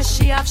everything when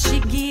she have she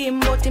give him,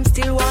 but him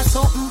still want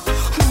something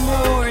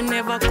more.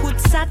 Never could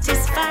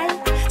satisfy.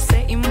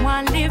 Say him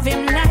want live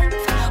him life.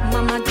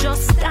 Mama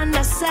just stand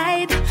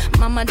aside.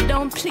 Mama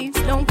please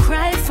don't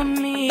cry for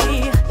me.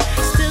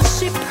 Still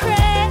she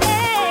pray.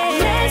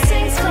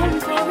 Blessings come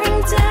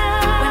pouring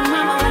down when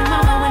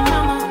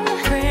mama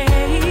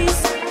prays.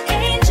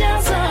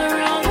 Angels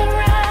are all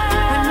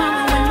around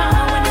when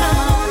mama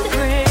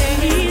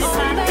prays.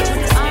 Father to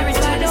the Spirit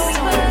to the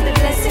Son, the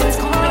blessings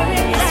come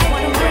pouring like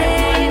one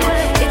rain.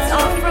 It's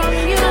all from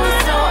you,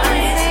 so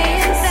I'm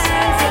saying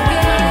thanks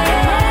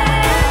again.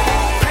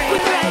 We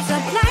rise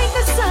up like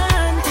the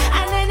sun,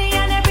 and any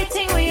and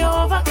everything we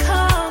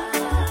overcome.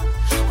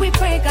 We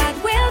pray God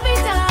will be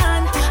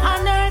done on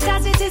earth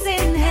as it is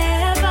in heaven.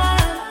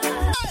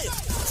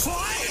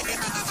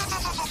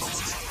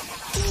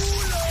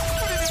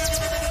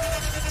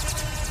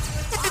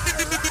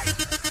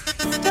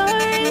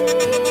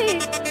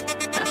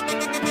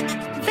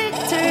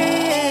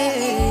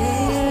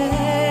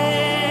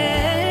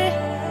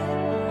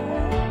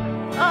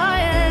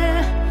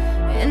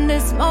 In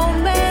this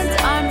moment,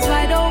 arms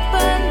wide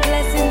open,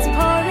 blessings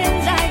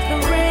pouring like the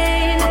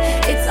rain.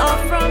 It's all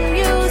from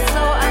you,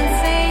 so I'm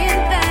saying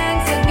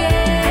thanks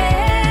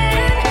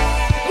again.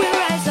 We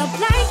rise up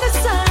like the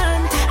sun,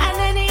 and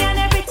any and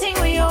everything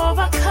we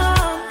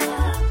overcome.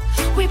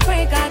 We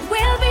pray God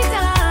will be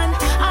done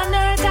on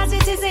earth as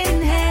it is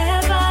in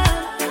heaven.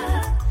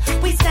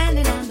 We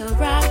standing on the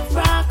rock,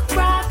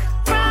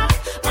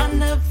 on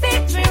the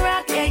victory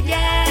rock,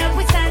 yeah.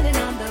 We standing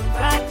on the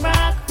rock,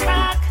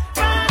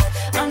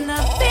 on the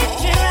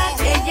victory rock,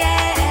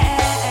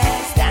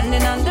 yeah.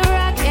 Standing on the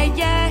rock,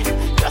 yeah.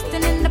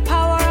 Trusting in the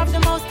power of the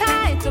Most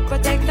High to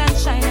protect and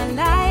shine a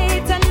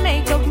light and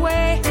make a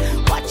way.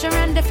 Watcher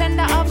and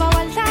defender of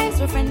our lives,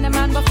 we're friend and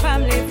man, but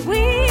family. If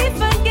we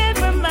forget,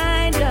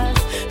 remind us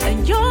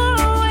that you're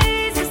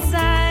always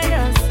beside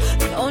us.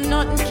 No,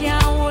 nothing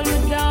can hold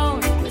me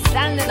down. We're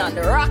standing on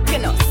the rock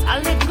in a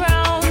solid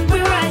ground. We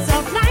rise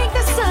up like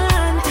the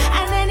sun,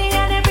 and any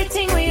and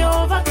everything we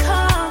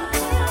overcome.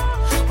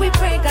 We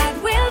pray God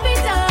will be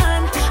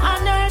done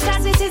on earth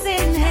as it is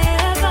in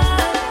heaven.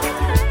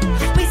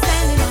 We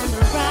standing on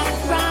the rock,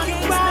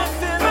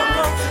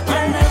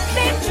 on the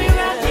victory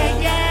rock,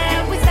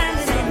 yeah. We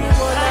standing on the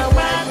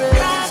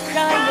rock,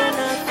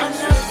 on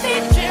the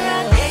victory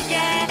rock,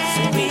 yeah.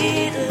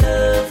 Sweet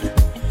love,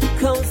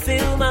 come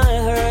fill my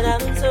heart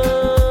and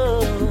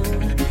soul.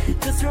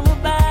 Cause through my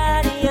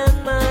body and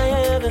my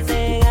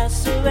everything I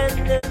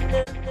surrender.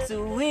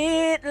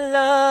 Sweet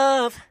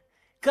love,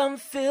 come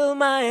fill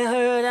my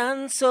heart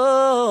and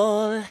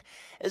soul.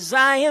 As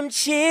I am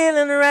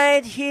chilling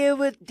right here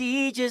with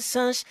Deejay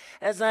Sanch.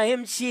 As I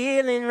am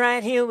chilling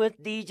right here with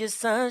Deejay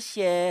Sanch,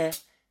 yeah.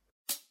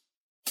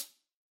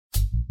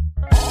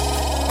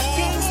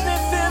 Kingston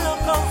Philip,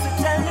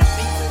 comfort and the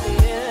people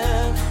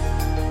there.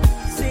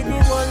 See the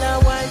whole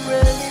of wide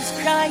world is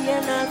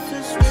crying out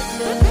for sweet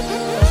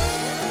love.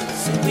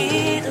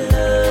 Sweet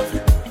love,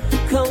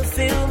 come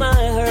fill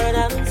my heart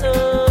and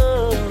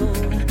soul.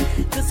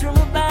 Cause through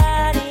my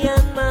body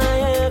and my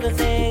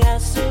everything I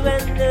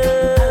surrender.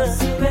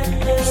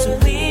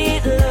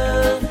 Sweet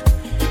love,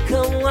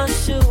 come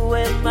wash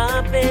away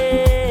my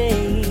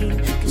pain.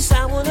 Cause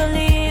I wanna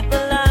live my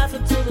life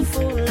unto the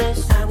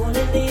fullest. I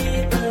wanna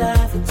live my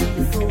life unto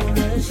the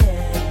fullest,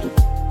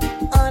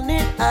 yeah. On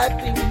it, I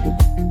think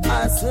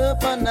a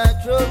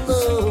supernatural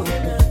love.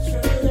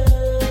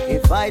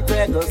 If I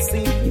take a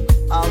seat,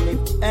 I'll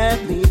live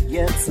and live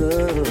yet so.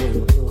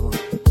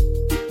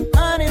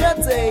 I need a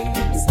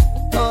taste,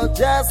 or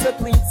just a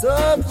glimpse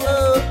of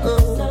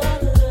love.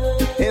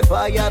 If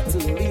I have to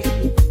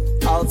leave,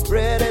 I'll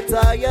spread it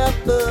I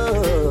have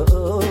love.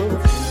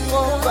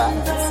 Come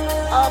back,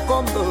 up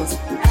on those.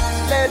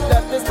 Let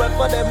that be spread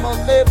for them on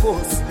the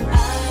bus.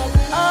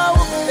 I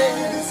will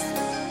bless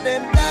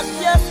them that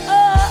yes I.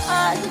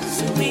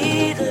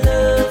 Sweet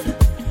love,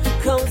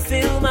 come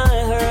fill my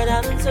heart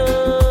and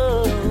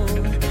soul.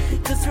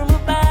 Cause through my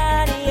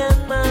body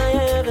and my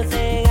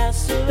everything I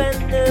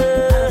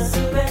surrender.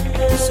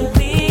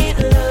 Sweet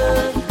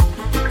love,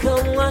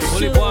 come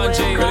wash away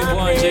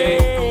my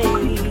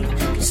pain.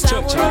 Cause I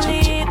wanna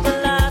live my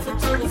life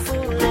until the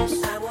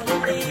fullest. I wanna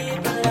live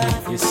my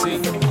life. You see,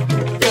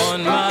 on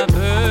my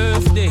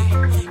birthday,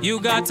 you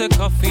got a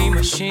coffee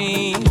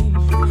machine.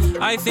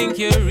 I think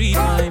you read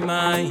my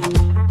mind.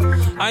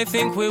 I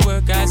think we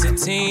work as a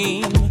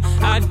team.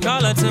 Add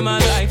color to my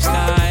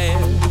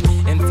lifestyle.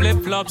 And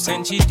flip-flops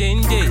and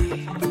cheating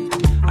day.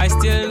 I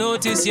still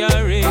notice your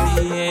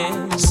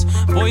radiance.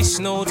 Voice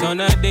note on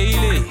a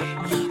daily.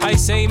 I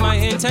say my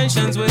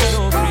intentions with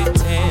no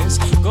pretense.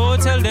 Go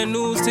tell the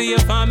news to your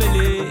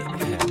family.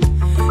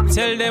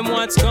 Tell them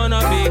what's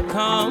gonna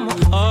become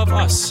of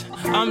us.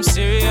 I'm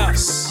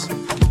serious.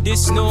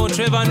 This no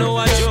Trevor, no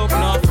a joke,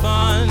 no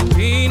fun.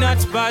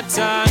 Peanut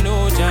butter,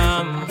 no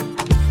jam.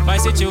 My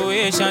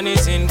situation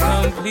is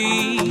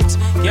incomplete.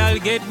 Y'all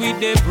get with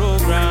the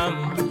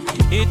program.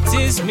 It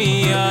is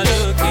me you're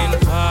looking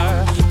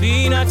for.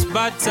 Peanut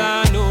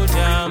butter, no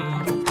jam.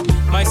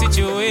 My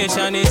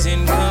situation is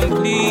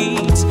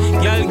incomplete.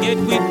 Y'all get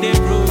with the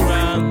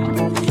program.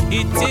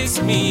 It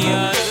is me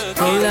you're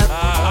looking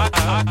for.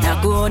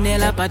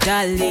 Nakuonela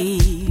patali.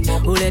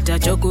 Uleta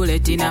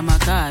chokoleti na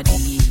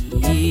makadi.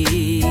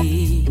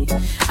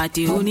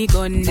 Ati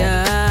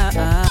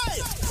unikonda.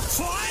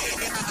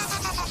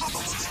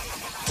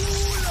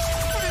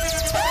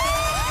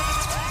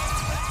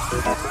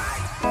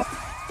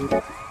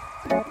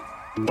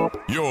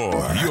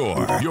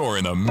 You're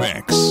in a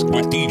mix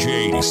with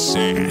DJ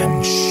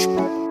Sanch.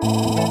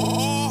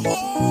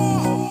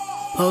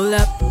 Hold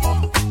up,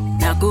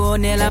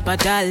 nakuonela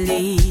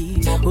patali,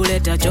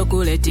 uleta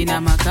chokoleti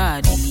na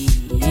makadi,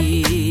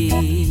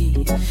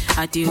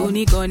 ati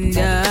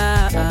unikonda.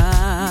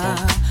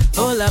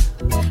 Hold up,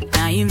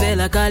 na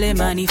imvela kale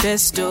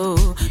manifesto,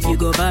 you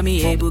go buy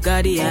me a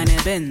Bugatti and a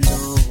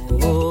Benzo,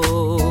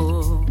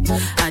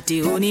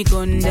 ati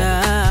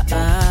unikonda.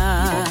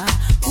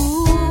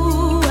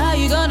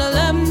 You gonna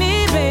love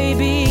me,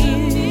 baby,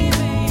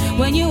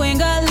 when you ain't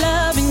got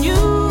love in you.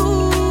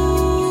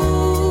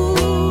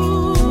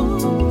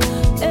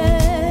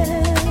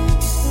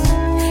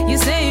 You're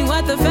saying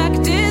what the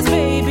fact is,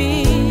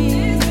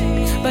 baby,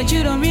 but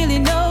you don't really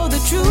know the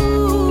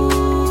truth.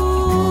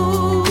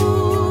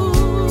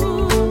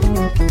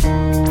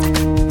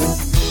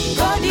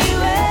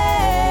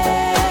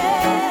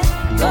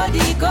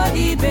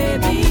 Godi,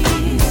 baby,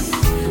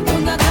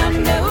 unga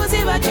kambe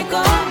uzi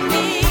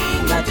wachikomi.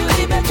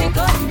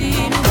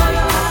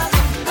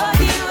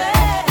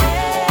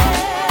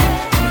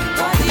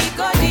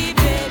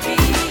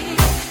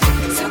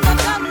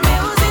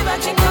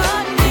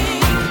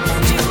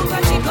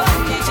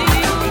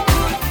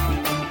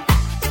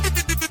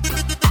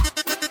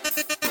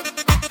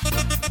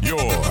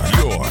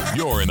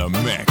 You're in a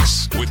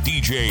mix with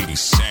DJ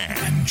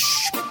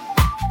Sanch.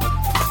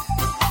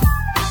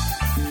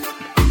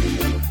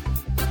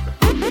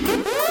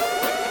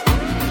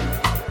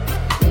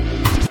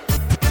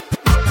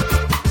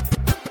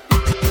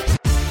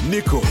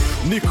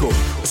 Niko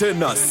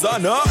tena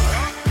sana.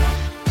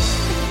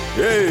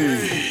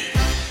 Hey,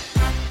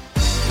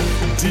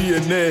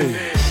 DNA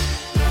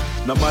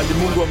na mali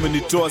Mungu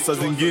amenitoa saa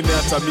zingine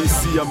hata mimi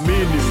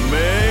siamini,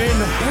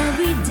 man.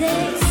 Every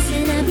day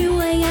and every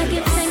way I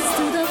give thanks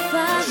to the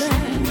Father,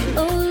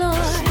 oh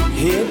Lord.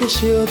 Hear the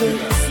children,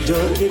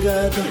 joy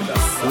together,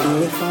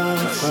 do it far.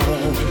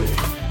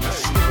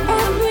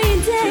 Every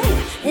day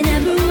and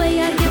every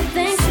way I give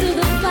thanks to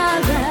the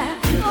Father,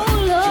 oh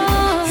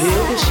Lord.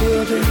 Hear the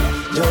children,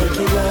 joy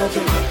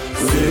together,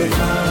 do it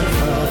far.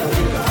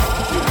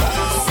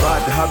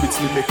 Bad habits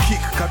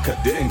nimekick kaka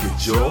denge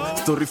jo.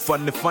 Story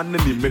funny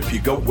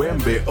nimepiga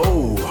wembe.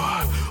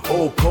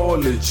 Oh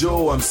pole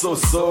Joe, I'm so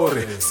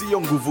sorry.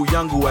 Siyo nguvu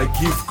yangu, I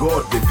give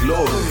God the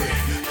glory.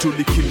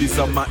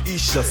 Tulikimbiza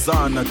maisha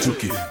sana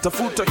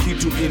tafuta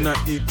kitu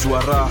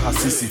inaitwa raha.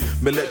 Sisi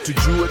mbele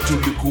tujue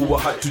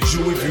tulikuwa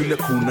hatujui vile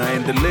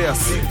kunaendelea.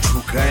 Si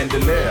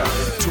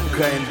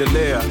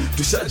tukaendelea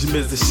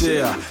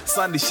tushajimezeshea.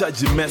 Sani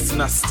shajimes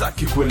na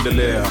staki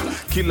kuendelea.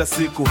 Kila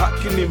siku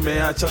haki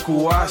nimeacha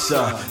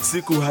kuwasha.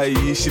 Siku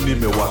haiishi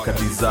nimewaka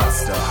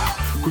disaster.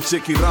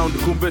 Kucheki round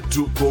kumbe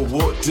tuko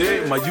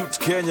wote. Mayouth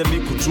Kenya ni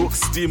kutalk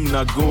steam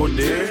na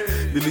gode.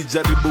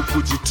 Nilijaribu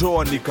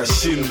kujitoa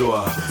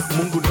nikashindwa.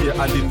 Mungu ndiye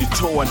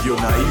alinitoa ndio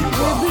naimba.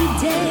 Every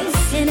day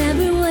and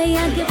every way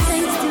I give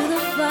thanks to the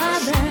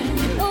Father,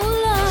 oh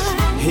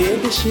Lord. Hear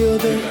the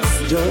children,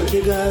 joy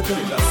together,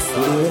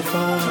 do it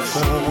far.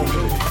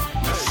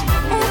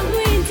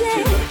 Every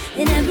day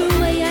and every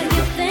way I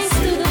give thanks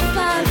to the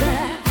Father,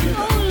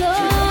 oh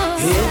Lord.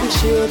 Hear the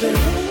children,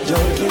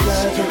 joy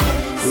together,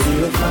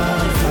 do it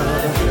far.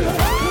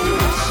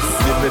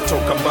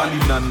 Nimetoka mbali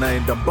na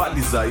naenda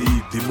mbali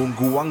zaidi.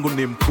 Mungu wangu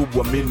ni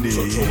mkubwa mimi.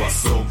 Mtoto wa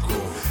soko.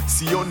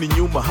 Sioni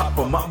nyuma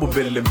hapa, mambo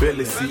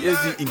mbele.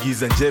 Siezi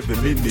ingiza njeve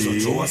mimi.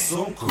 Mtoto wa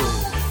soko.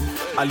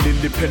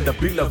 Alinipenda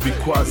bila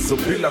vikwazo,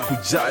 bila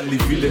kujali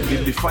vile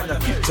nilifanya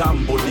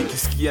kitambo.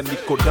 Nikisikia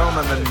niko down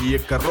na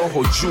nieka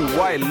roho juu.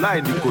 Why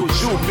lie, niko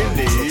juu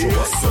mimi. Mtoto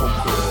wa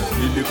soko.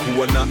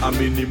 Nilikuwa na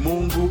amini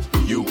Mungu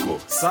yuko.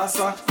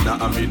 Sasa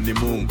na amini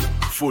Mungu.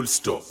 Full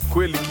stop.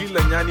 Kweli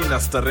kila nyani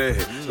na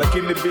starehe,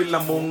 lakini bila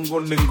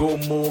Mungu ni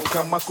ngumu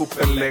kama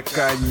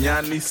kupeleka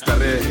nyani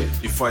starehe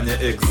ifanye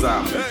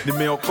exam.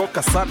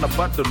 Nimeokoka sana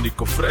bado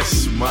niko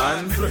fresh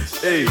man.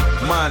 Hey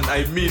man,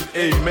 I mean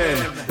amen.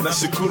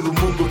 Nashukuru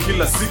Mungu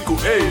kila siku,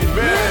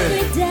 amen.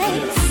 Every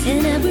day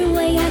and every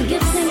way I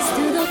give thanks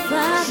to the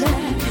Father,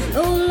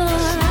 oh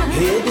Lord.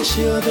 Hear the the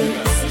shoulders,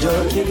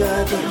 joke you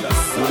got them,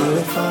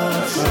 really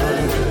far from.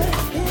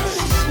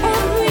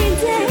 Every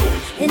day,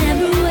 in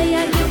every way I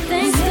give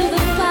thanks to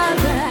the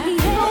Father.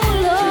 Oh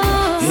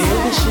Lord. Heal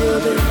the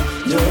shoulders,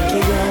 joke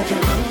you got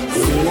them,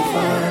 really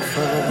far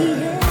from.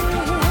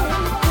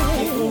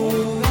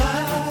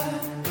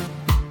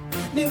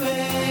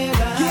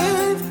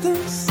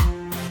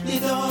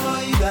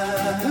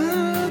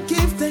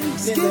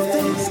 Give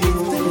thanks.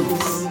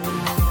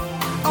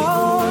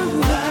 All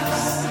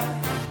nice.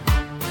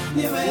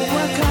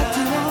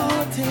 Wakati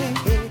wote.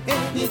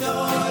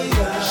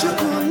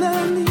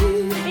 Shukrani.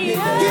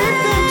 Give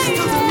thanks to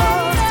the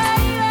Lord.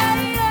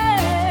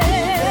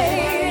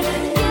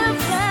 Give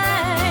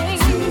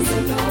thanks to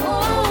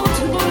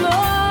the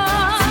Lord.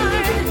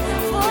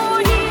 For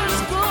He is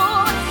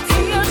good. He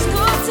is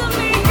good to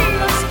me. He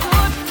is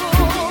good for.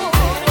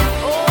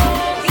 Oh,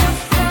 give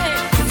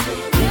thanks.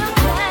 Give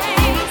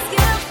thanks.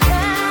 Give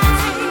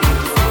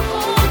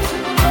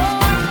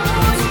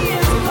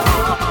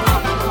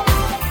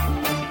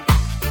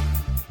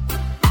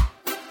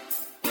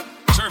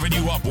Serving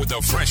you up with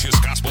the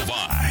freshest gospel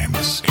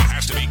vibes. It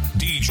has to be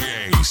DJ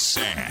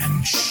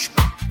Sanch.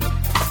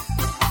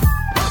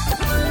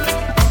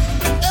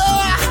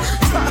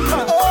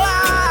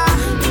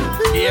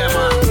 Yeah,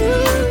 man.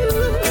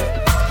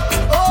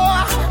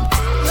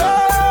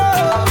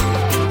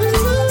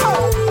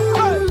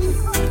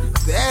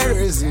 There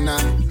is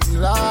none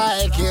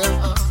like you.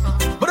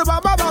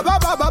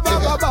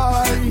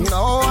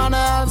 No one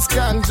else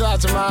can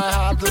touch my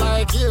heart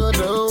like you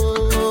do.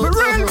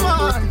 Real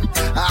man.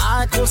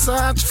 I could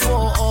search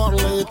for all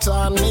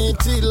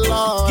eternity,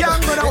 Lord,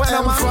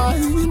 and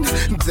find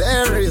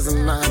there is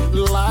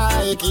none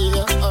like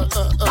you.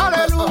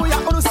 Hallelujah.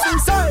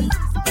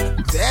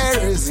 There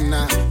is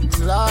none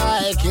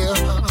like you.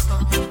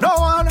 No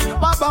one,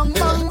 bang,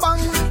 bang,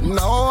 bang.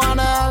 No one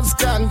else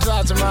can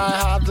touch my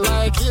heart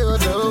like you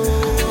do.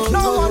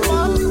 No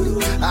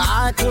one.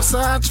 I could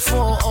search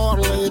for all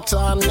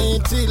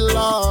eternity,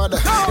 Lord,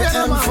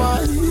 and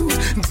find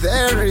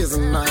there is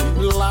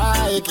none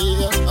like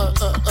you.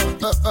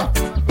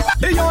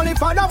 The only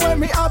father when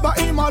me have a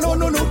him alone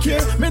no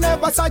care. Me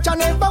never search and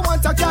never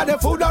want to carry the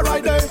food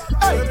right there.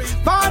 Hey,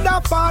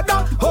 father,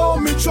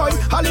 hold me try.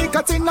 A lick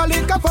thing, a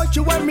lick for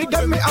you when me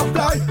get me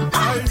apply.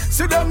 Hey,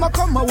 see them a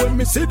come when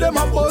me see them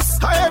a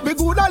bust. Hey, every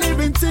good a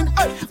living thing.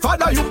 Hey,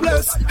 Father you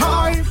bless.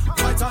 Hey,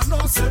 what I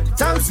know say.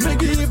 Thanks me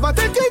give, but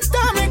it keeps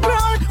time me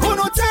cry. Who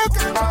no take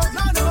it?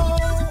 No.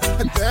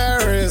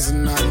 There is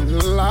none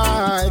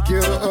like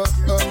you.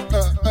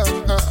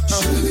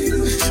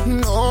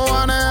 No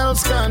one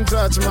else can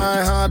touch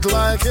my heart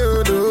like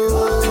you do.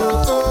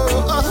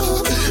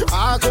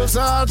 I could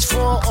search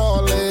for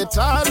all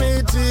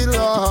eternity,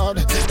 Lord,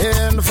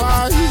 and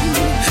find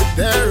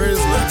there is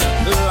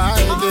none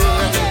like you.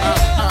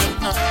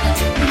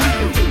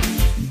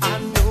 I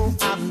know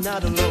I'm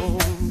not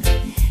alone.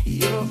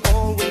 You're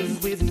always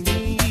with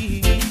me.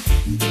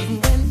 Even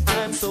when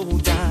I'm so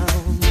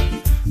down,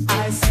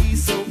 I see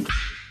so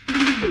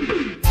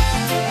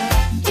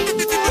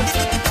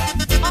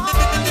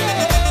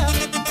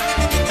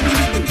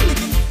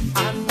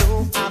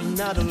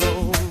not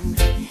alone.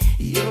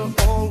 You're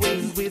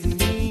always with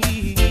me.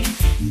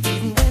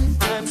 Even when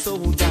I'm so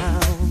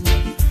down,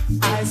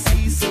 I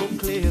see so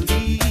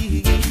clearly.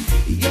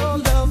 Your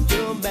love,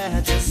 your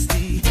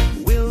majesty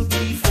will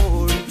be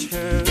for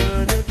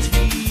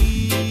eternity.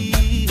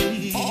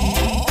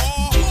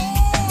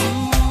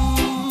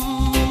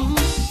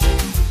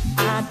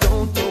 I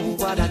don't know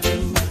what I'd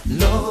do,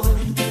 Lord,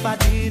 if I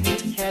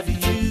didn't have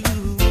you.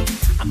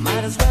 I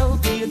might as well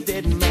be a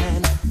dead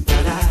man,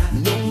 but I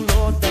know,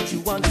 Lord, that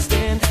you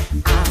understand.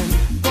 I'm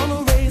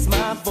gonna raise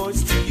my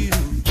voice to you.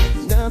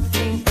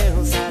 Nothing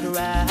else I'd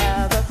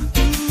rather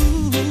do.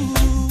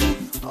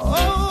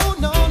 Oh,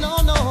 no.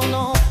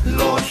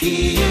 Lord,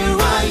 here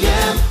I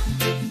am.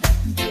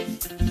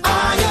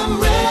 I am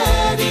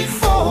ready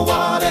for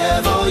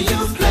whatever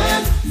you've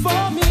planned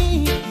for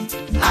me.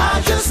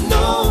 I just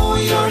know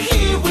you're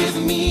here with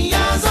me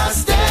as I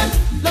stand,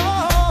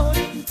 Lord,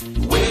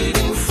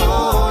 waiting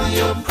for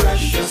your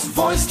precious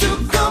voice to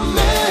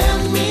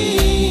command me.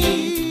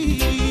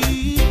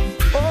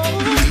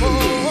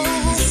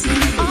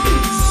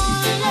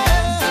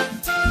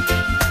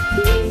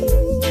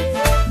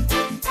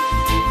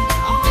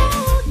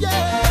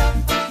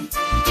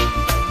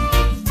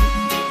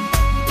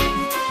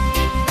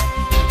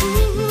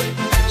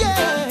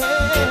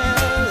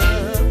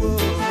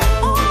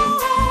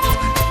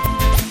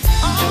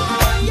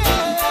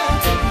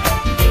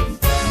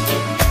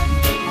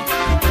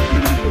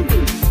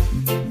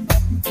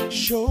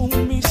 Show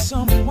me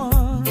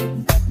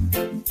someone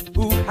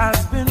who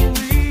has been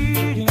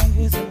reading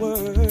his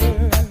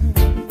word,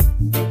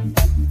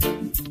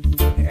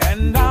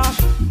 and I'll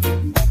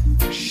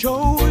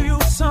show you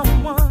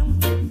someone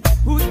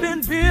who's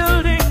been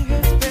building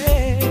his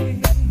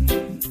faith.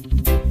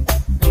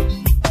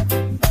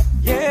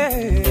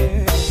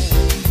 Yeah,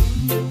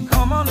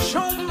 come on,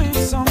 show me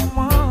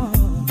someone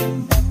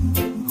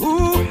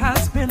who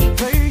has been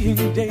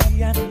praying day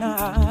and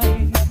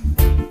night.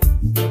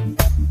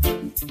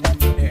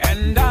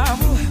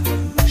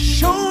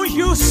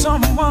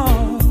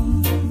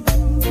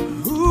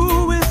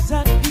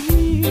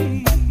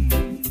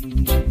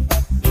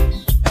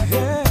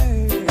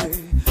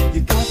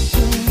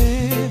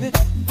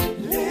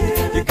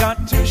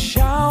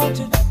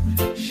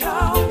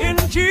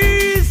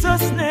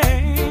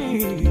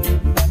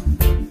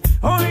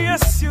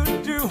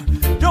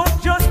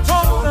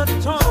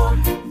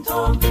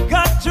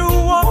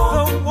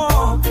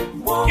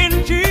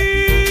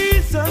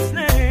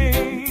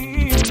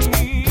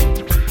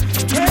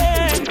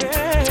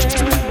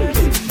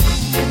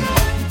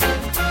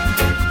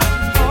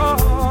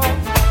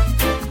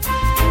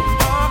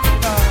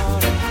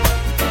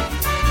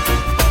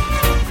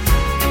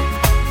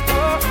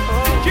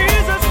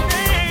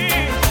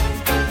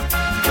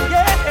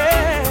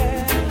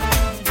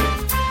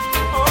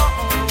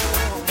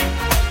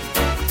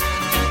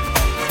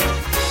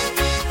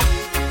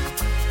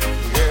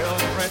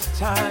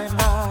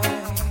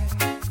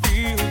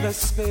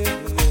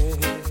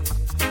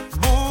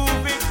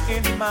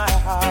 in my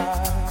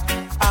heart,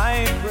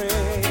 I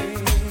pray.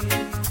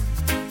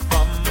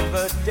 From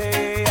the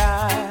day I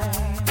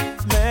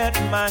met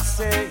my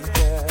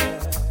Savior,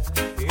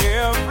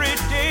 every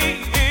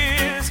day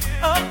is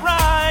a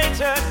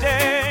brighter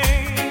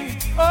day.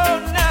 Oh,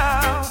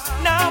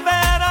 now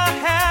that I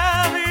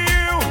have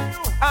you,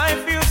 I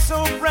feel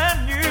so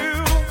brand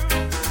new.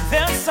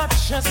 There's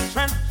such a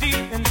strength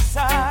deep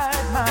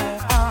inside my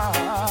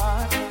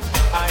heart.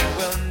 I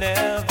will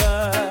never,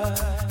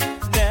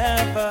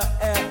 ever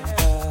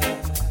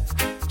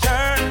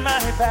turn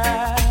my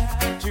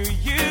back to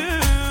you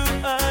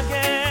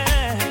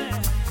again.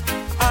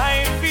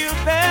 I feel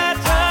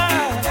better,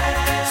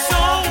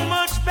 so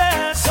much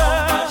better,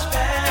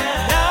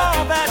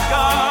 now that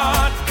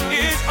God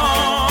is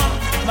on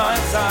my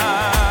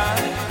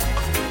side.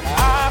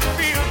 I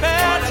feel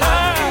better,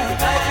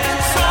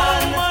 so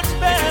much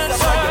better.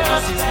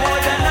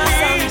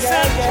 Peace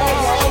and joy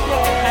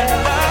and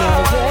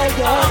love.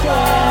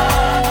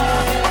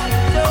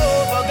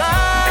 Jehovah,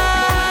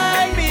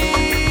 guide me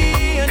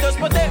and just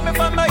protect me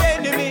from my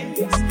enemies.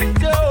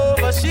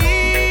 Jehovah,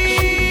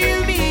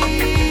 shield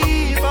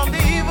me from the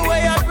evil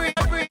way I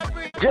breathe.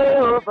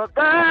 Jehovah,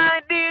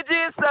 guide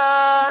Deejay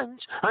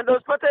Sanch and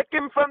just protect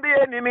him from the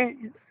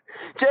enemies.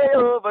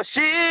 Jehovah,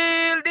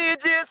 shield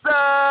Deejay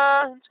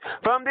Sanch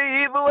from the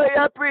evil way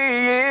I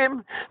pray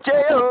him.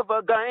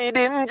 Jehovah, guide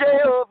him,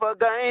 Jehovah,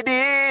 guide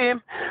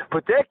him.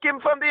 Protect him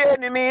from the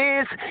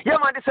enemies. Yeah,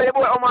 man, this is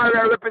boy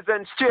Omari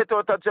represent straight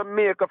out of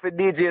Jamaica for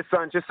Deejay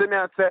Sanch. You see me,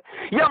 I say,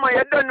 yeah, man,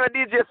 you done with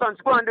Deejay Sanch.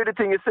 Go and do the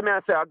thing. You see me,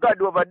 I say,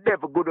 God over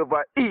devil, good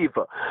over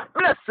evil.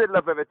 Blessed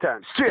love every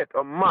time. Straight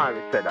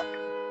Omari said that.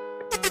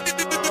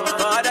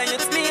 Father,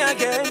 it's me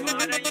again.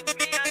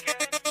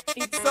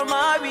 It's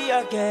Omari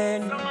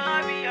again.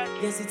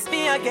 Yes, it's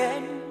me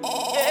again.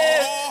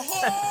 Yeah.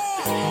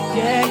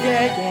 Yeah,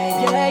 yeah,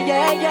 yeah, yeah,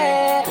 yeah,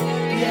 yeah.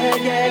 Yeah,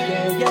 yeah,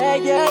 yeah, yeah,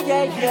 yeah,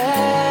 yeah, yeah.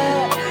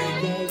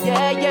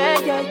 Yeah, yeah,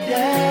 yeah,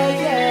 yeah,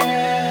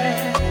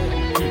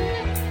 yeah.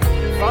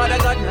 Father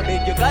God, now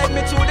beg you guide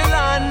me through the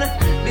land.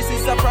 This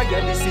is a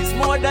prayer, this is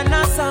more than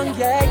a song.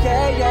 Yeah,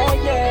 yeah, yeah,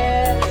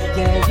 yeah.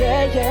 Yeah,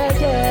 yeah, yeah,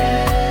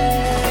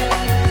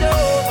 yeah.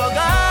 Jehovah,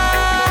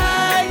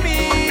 guide me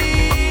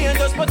and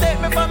just protect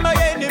me from my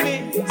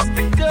enemies.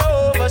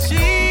 Jehovah,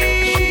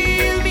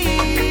 shield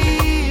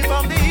me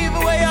from the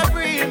evil way I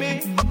breathe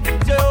me.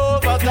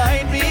 Jehovah,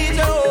 guide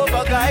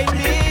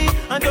me,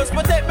 and just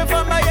protect me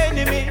from my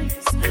enemies.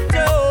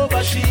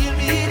 Jehovah, shield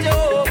me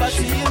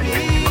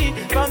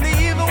from the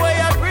evil way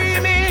I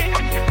breathe me.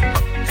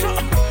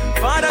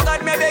 Father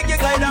God, me beg you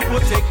guide and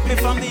protect me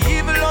from the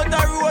evil out the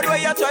road where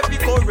you try to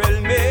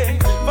corral me.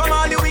 From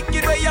all the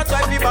wicked where you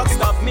try to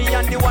backstab me,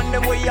 and the one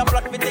them where you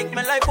plot to take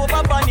my life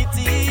over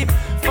vanity.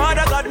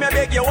 Father God, me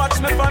beg you watch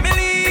my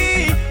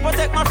family.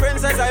 Protect my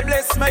friends as I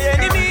bless my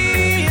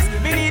enemies.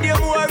 Me need you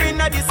more in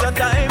a this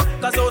time,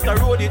 cause out the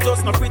road it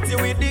just not pretty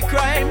with the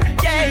crime.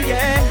 Yeah,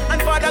 yeah.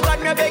 And Father God,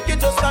 me beg you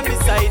just stand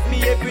beside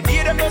me. Every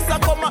day them just a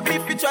come at me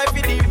if you try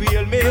to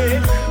derail me.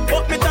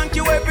 But me thank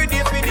you every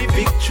day for the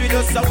victory.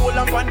 Just a hold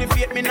on the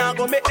faith, me now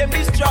go make them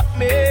distract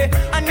me.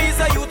 And these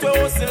are youth who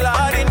hustle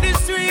hard in the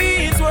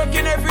streets,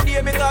 working every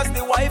day because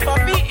the wife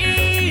have to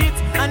eat.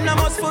 And I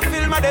must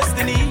fulfill my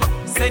destiny.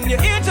 Send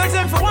your angels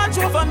in for watch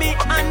over me.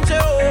 And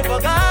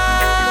Jehovah,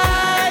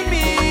 guide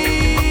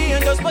me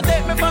and just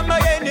protect me from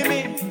my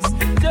enemies.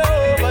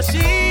 Jehovah,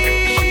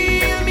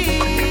 shield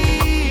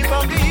me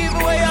from the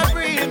evil way I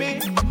breathe me.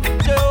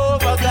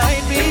 Jehovah,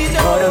 guide me,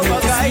 Jehovah,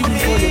 guide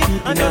me,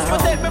 and just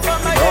protect me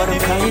from my Lord, I'm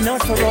enemies. crying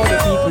out for all the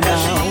people now.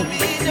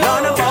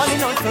 Lord, I'm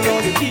calling out for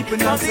all the people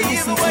now. So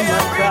listen to my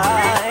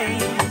cry.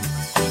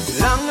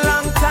 Long,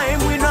 long time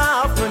we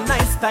not have no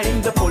nice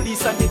time. The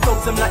police and the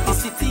thugs them like the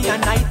city at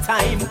night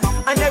time.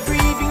 And every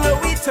evening when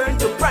we turn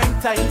to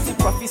prime time, see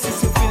prophecies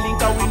fulfilling,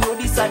 cause we know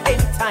this at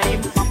end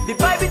time. The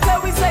Bible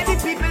tell we say the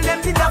people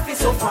them did not be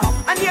so far.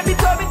 And here we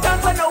tell me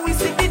times I know we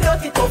see the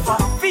dirty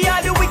tougher. For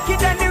all the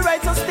wicked and the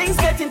righteous things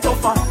getting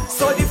tougher.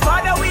 So the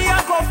Father we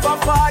are go for.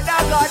 Father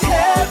God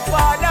help,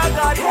 Father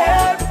God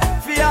help.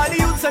 For all the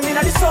youths I mean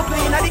at the struggle,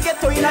 in the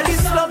ghetto, in the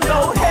slum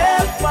now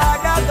help,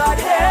 Father God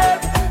help.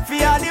 For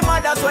all the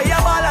mothers where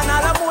you ball and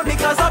all the moon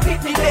because of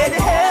it me dead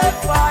help,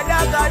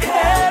 Father God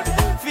help.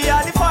 For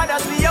all the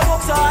fathers we are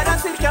work so hard and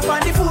still keep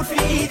on the food for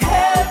eat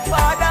help,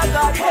 Father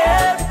God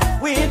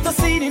help. We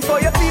interceding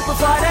for your people,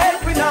 Father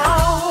help me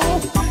now.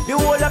 The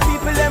older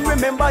people them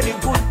remember the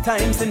good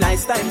times, the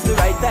nice times, the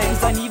right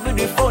times, and even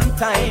the fun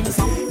times.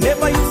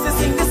 Never used to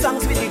sing the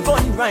songs with the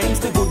gun rhymes,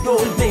 the good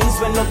old days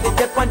when love the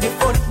death on the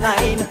front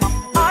line.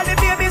 All the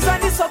babies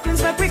and the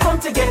sucklings make we come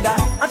together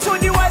and show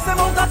the wise them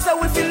how God say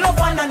we feel love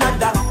one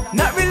another.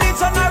 Not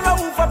religion or a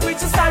who for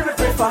preaching style we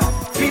prefer.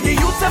 Be the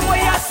youth them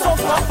way I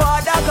suffer.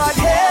 Father God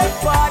help,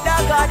 Father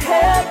God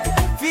help.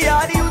 For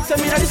all the youth them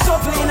in the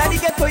struggle, in the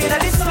ghetto, in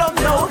the slum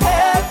now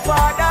help,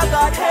 Father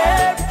God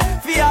help.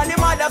 For all the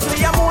mothers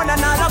we are mourn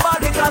and all about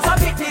because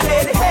of it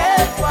dead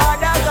help,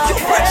 Father God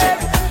help.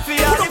 For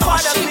all the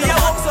fathers we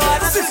are up so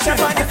hard and sister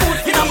on the food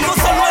for eat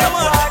help,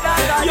 Father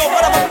God help. Yo,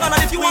 what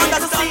about if you want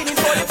that scene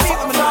for the people?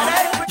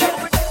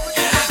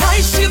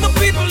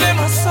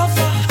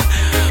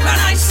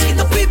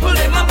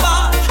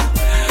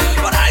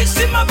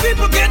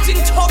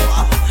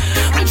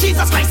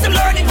 Jesus Christ, I'm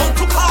learning how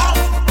to call.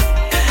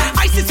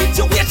 I see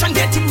situation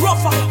getting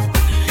rougher.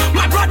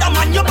 My brother,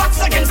 man, your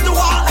back's against the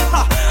wall.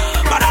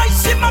 But I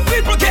see my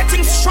people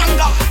getting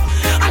stronger.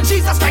 And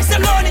Jesus Christ,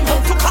 I'm learning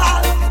how to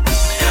call.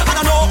 I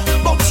don't know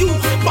about you,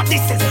 but this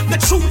is the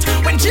truth.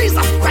 When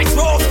Jesus Christ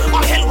rose,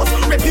 all hell was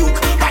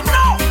rebuked. Right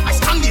now, I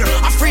stand here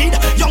afraid,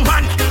 young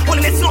man. Well,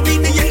 let's not be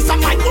the ends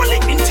of my only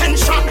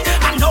intention.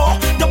 I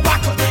know the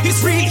battle is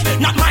real,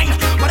 not mine.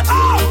 But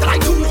all that I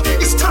do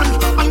is stand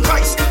on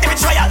Christ. Every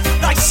trial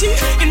that I see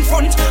in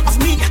front of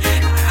me,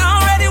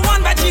 already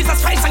won by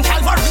Jesus Christ and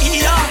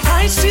Calvary.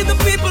 I see the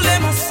people, they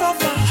must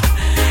suffer.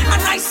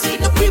 And I see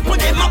the people,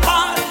 they must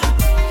ball.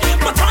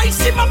 But I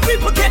see my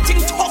people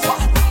getting tougher.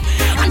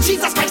 And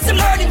Jesus Christ is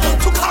learning how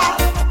to call.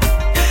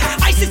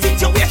 I see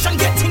situation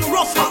getting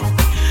rougher.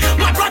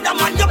 My brother,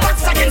 man, your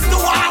back's against the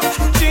wall.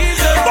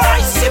 But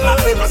I see my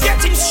people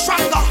getting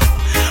stronger.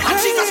 And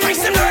Jesus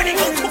Christ is learning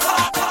how to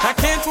call. I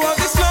can't walk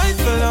this life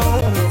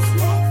alone.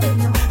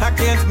 I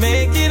can't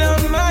make it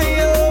on my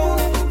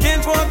own.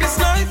 Can't walk this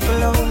life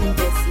alone.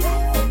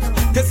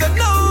 Cause I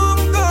know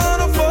I'm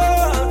gonna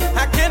fall.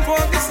 I can't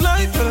walk this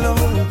life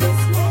alone.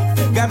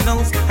 God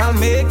knows I'll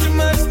make too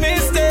much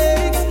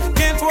mistakes.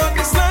 Can't walk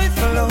this life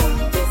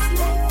alone.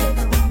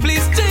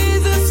 Please,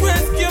 Jesus,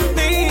 rescue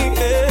me.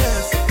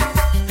 Yes.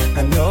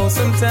 I know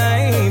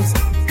sometimes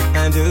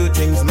I do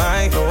things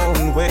my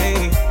own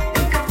way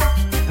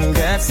and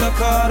get so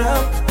caught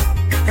up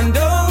and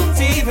don't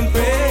even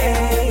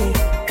pray.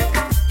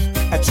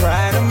 I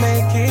try to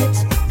make it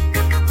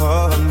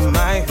on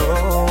my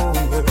own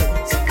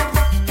words.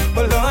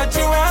 But Lord,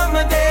 you are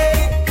my day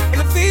and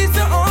the feet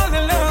are all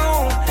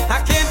alone.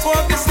 I can't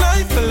walk this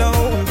life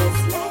alone.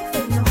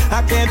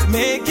 I can't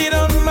make it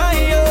on my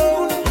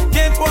own.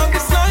 Can't walk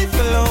this life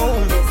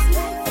alone.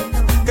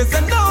 Cause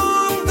I know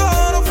I'm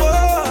gonna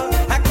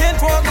fall. I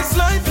can't walk this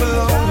life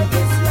alone.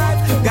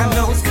 God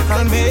knows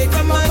I'll make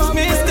a much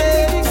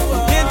mistakes.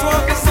 Can't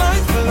walk this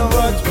life alone.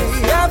 But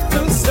we have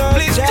to search.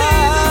 Please,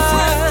 Jesus,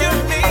 rescue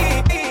me.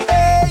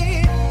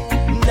 Hey.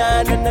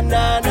 Na na na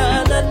na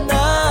na na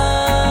na.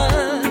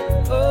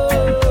 Oh.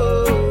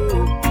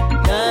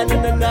 Na na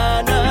na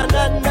na na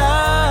na na.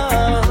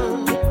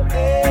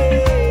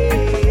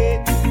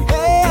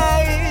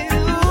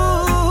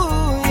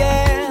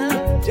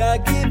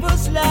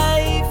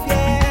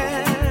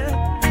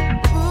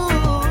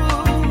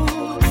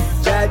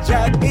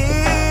 Jah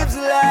gives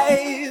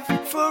life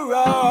for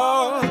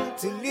all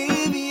to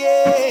live,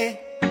 yeah,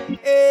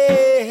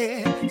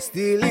 yeah.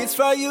 Still it's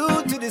for you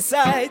to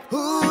decide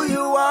who you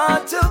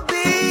want to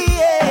be,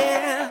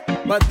 yeah.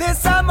 But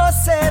this I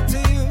must say to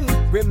you,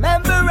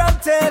 remember I'm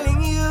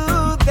telling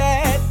you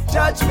that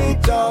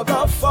judgment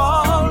will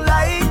fall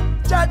like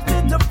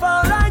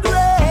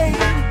rain,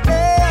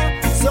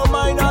 yeah. So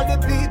mind all the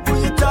people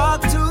you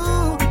talk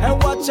to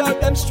and watch out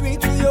them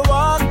streets where you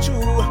walk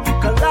through.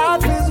 'Cause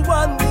life is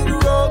one big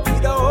road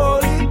with a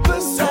whole heap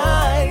of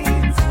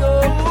signs. So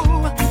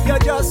you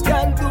just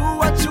can't do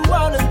what you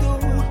wanna do.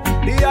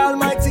 The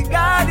Almighty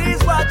God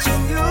is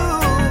watching you.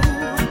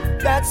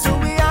 That's who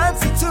we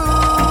answer to.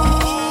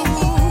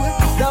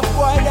 The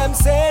boy them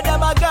say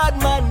them a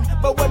God man,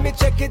 but when me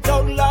check it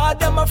out, Lord,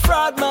 them a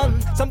fraud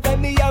man. Sometimes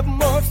me have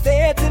more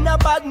faith in a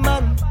bad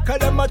man, 'cause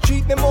them a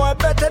treat me more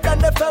better than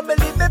the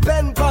family me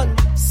pen pon.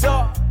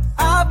 So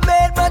I've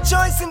made my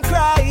choice in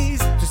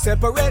Christ to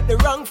separate the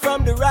wrong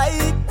from the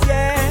right,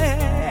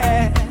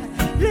 yeah.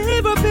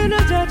 Live up in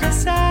a judge's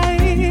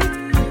sight.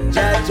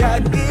 Jah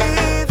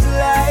gives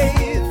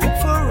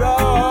life for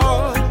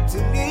all to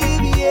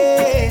live,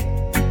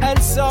 yeah. And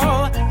so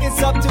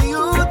it's up to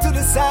you to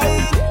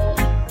decide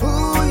who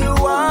you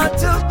want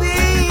to be,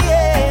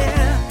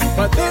 yeah.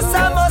 But this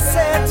I must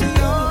say to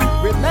you,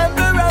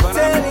 remember I'm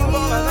telling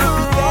you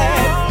that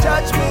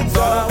judgment's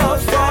gonna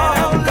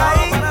fall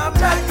like I'm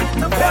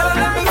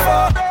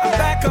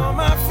back on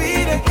my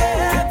feet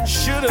again.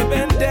 Should have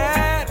been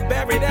dead,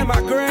 buried in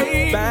my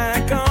grave.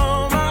 Back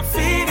on my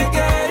feet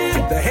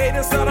again. The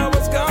haters thought I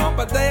was gone,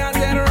 but they are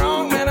dead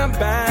wrong. Man, I'm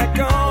back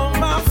on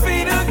my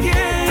feet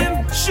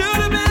again. Should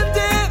have been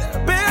dead,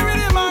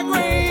 buried in my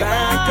grave.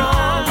 Back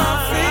on my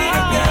feet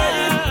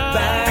again.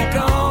 Back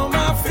on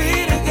my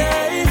feet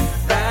again.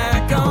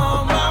 Back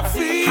on my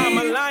feet. I'm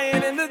a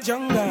lion in the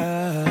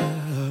jungle.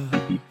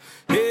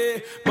 Yeah,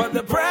 but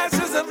the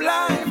pressures of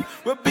life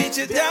will beat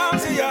you down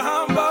to your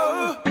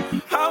humble,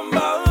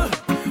 humble.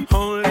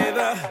 Only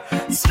the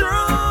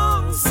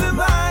strong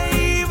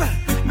survive.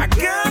 I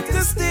got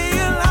to stay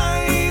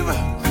alive.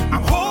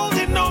 I'm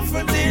holding on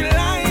for dear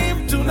life.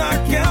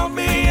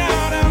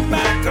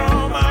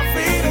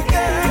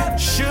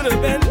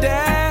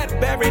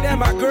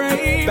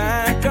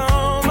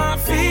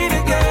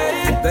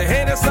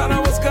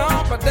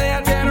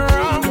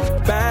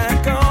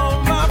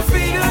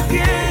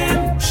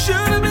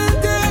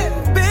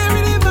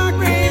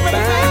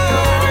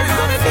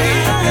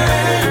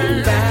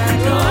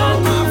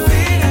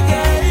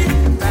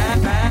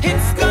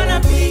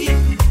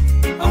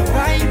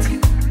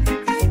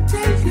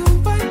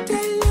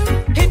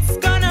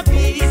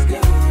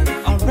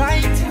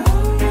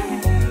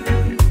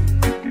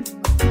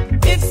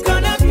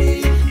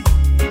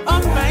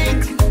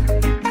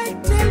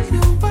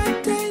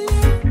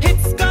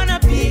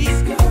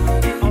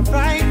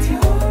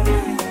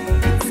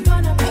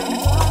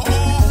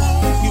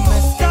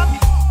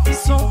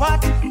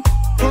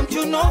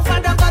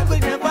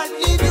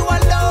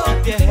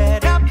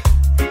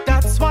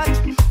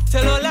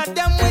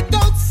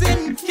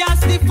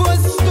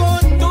 was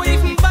stone. Don't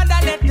even bother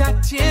let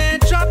that tear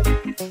drop.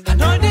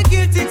 And all the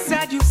guilt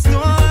inside you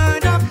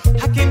stored up.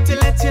 I came to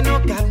let you know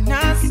God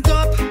not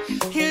stop.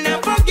 He'll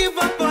never give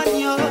up on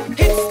you.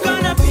 It's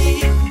gonna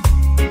be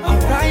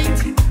alright.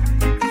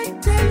 I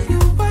tell you,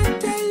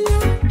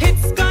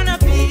 it's gonna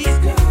be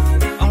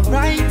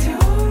alright.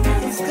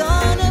 It's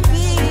gonna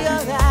be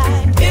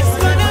alright. It's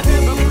gonna be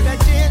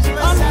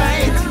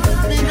alright.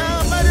 Me now,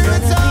 but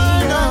it's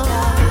all now.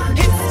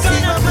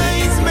 See, my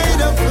mind's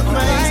made up for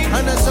Christ,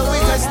 and that's how we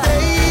can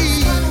stay.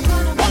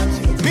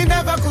 Me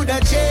never could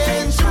have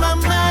changed my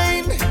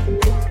mind.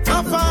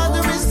 My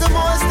Father is the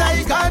most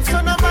high God,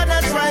 so no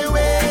matter try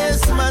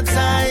waste my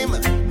time.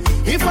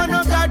 If I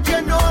know God,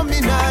 you know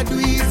me not do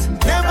it.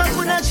 Never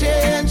could have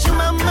changed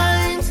my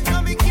mind.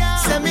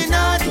 Say me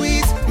not do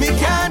it, me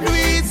can't do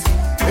it.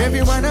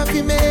 Every one of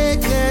you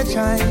make their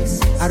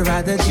choice. I'd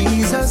rather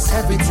Jesus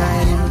every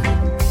time.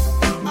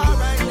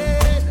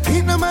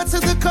 It no matter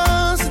the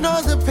cost,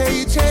 nor the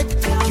paycheck,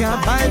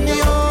 can't buy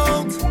me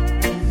out.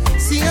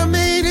 See, I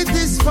made it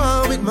this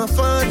far with my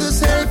Father's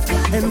help,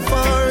 and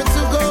far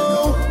to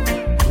go.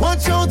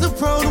 Watch out the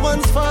proud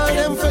ones fall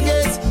and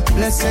forget.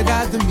 Blessed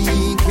are the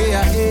meek,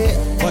 yeah.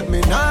 But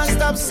me not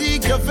stop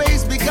seek your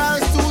face,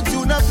 because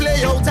to not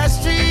play out a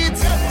street.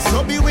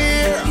 So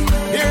beware,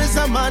 there's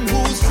a man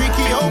who's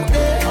tricky out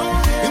there.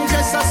 Him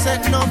just a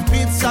setting up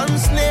beats and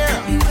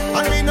snare.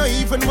 And me no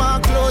even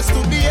walk close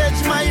to the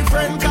edge, my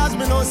friend, cause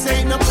me no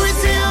say no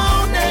pretty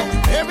out there.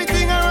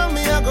 Everything around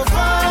me I go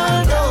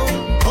fall down.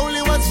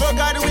 Only what's for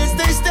God will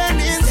stay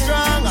standing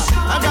strong.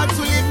 I got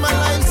to live my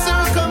life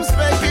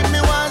circumspect. If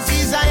me want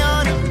see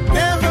Zion,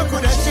 never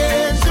could have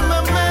changed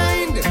my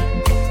mind.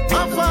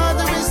 My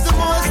Father is the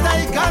most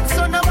high God,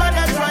 so no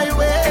matter try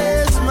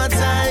waste my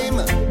time.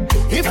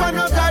 If I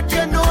know God,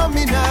 you know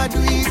me not do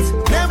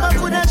it. Never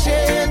could have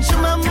changed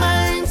my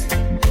mind.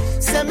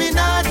 Say me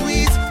not do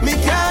it, me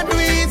can't do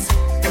it.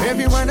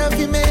 Every one of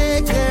you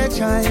make their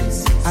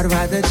choice. I'd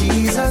rather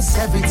Jesus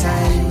every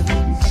time.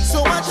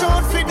 So watch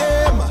out for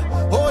them.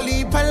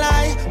 Holy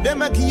palai,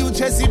 them a give you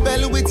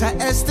Jezebel with a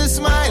Esther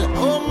smile.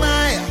 Oh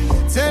my,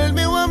 tell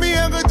me what me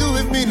I gonna do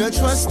if me not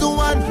trust the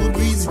one who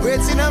breathes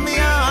breath in me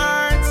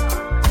heart.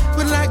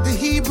 But like the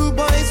Hebrew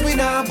boys, we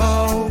not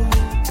bow.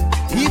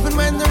 Even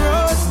when the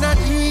road's not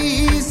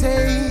easy,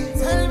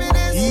 tell me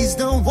this. He's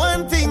the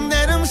one thing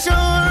that I'm sure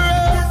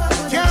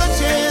of. Can't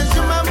change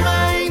my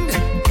mind.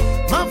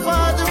 My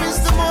Father is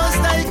the most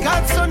high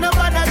God, so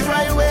nobody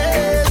try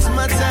waste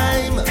my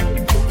time.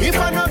 If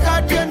I know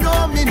God, you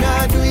know me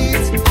not do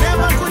it.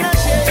 Never could have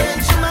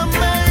changed my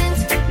mind.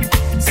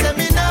 Say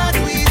me not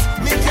do it,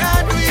 me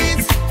can't do it.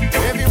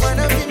 Every one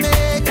of you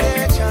make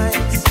their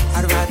choice.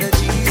 I'd rather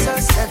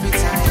Jesus every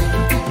time.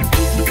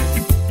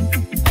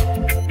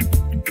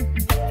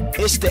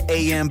 It's the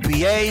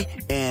AMBA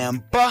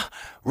and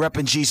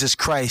repping Jesus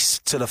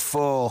Christ to the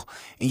full,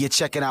 and you're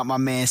checking out my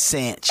man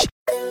Sanch.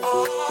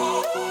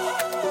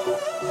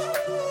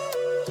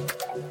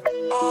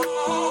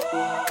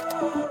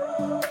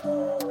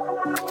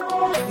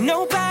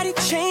 Nobody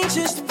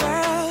changes the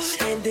world,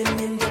 standing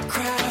in the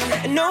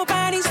crowd, and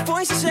nobody's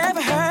voice is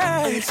ever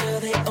heard until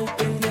they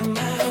open their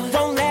mouth.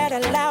 Won't let a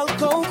loud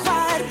go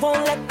quiet,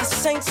 won't let the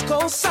saints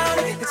go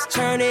silent. Let's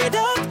turn it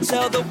up,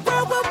 tell the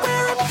world what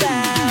we're about.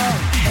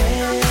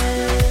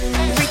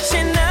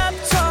 Reaching up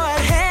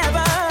toward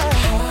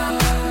heaven,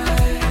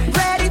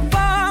 ready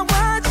for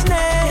what's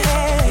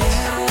next.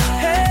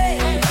 Hey,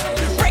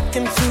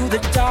 breaking through the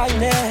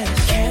darkness.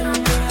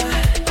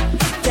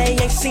 They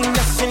ain't seen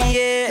nothing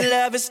yet.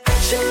 Love is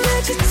action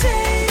that you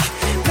take,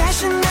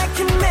 passion that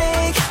can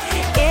make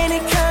any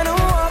kind of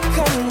walk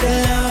under.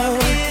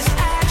 Love is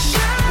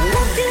action,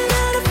 walking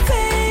out of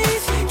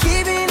faith,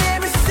 giving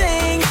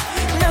everything.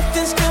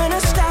 Nothing's gonna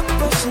stop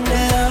us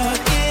now. Love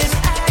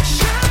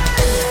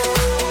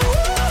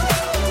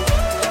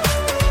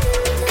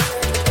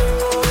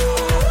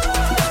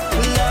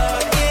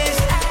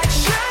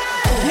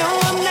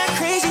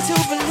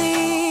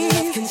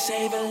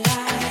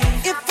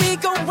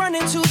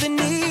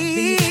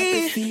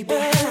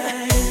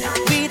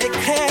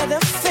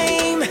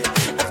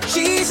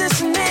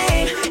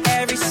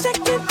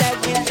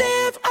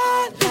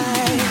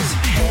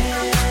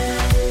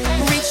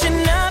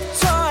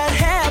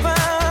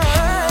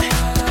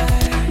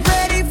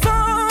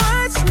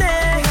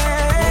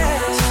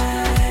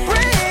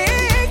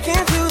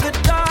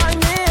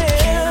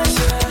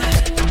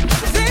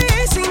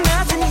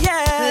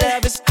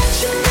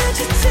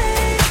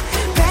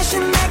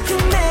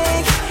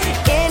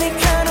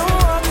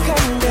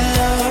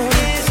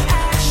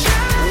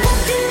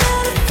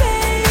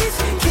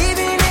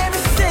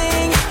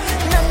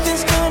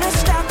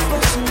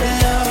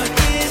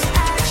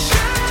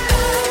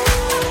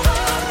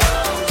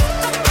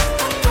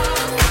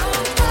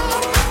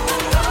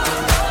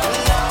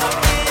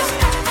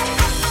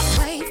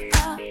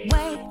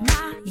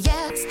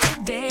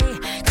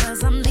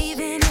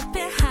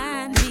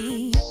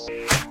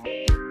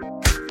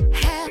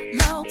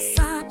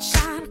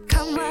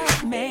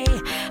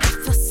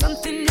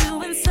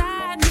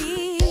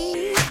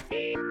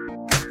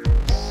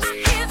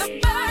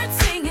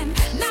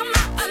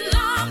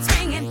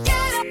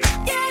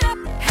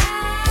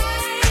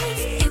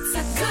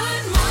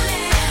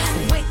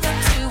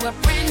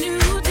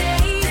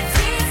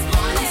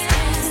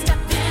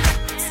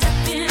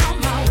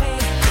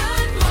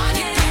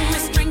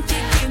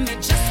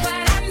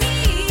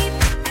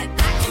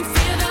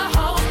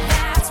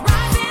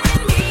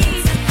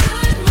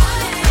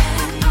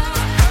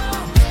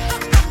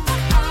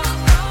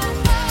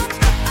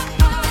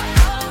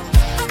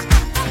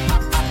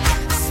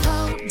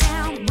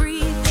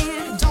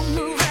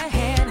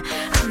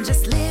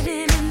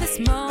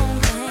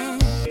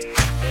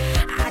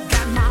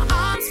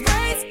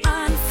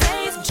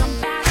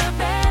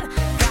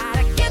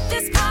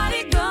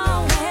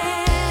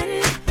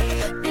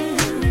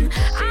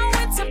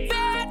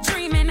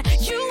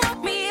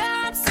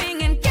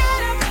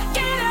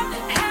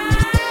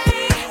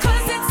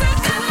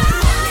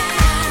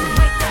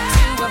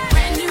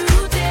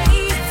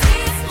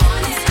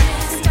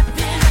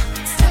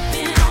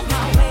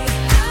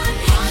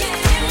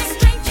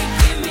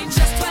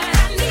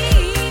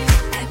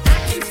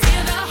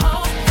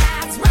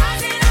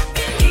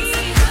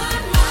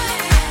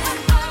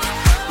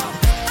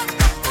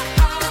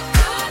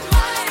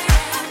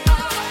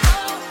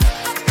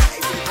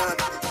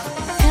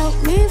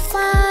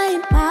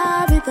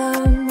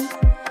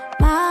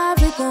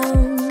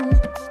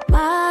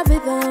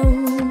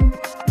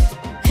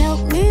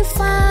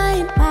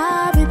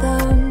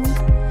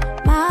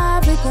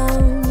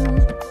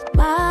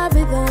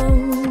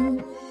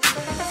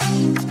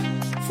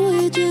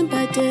searching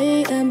by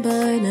day and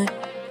by night,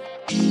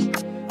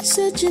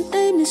 searching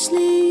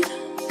aimlessly.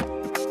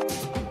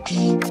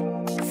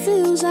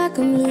 Feels like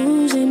I'm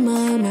losing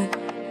my mind.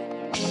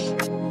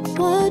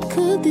 What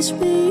could this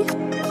be?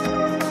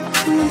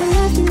 When the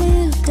life you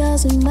live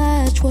doesn't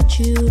match what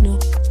you know.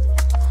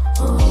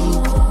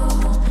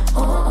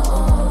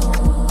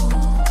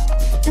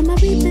 Am I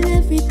reaping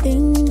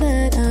everything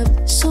that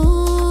I've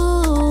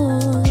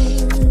sown?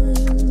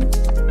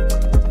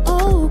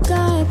 Oh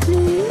God,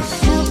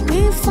 please help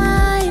me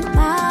find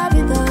my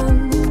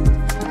rhythm,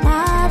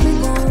 my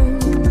rhythm,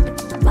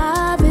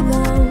 my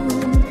rhythm.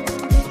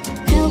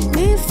 Help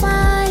me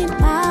find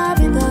my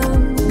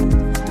rhythm,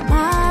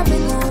 my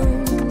rhythm,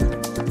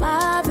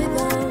 my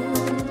rhythm.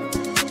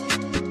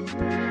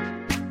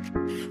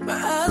 My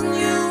eyes on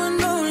you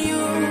and on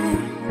you,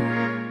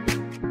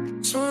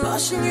 so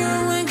lost in you,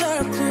 ain't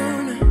got a clue.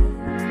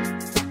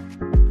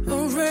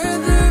 I'd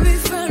rather be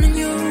finding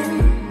you,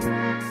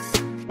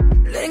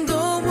 letting go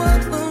of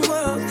what the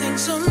world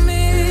thinks of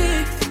me.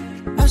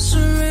 I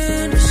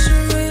surrender,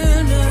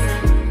 surrender.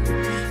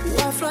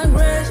 Walk like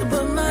rays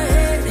above my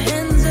head,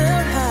 hands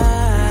up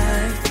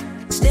high.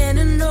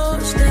 Standing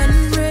over,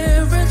 standing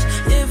reverence.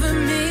 If it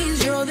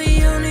means you're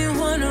the only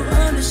one who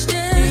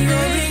understands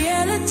your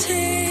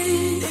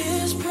reality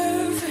is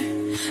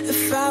perfect.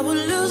 If I would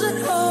lose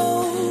it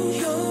all,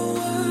 you're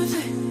worth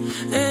it.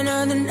 And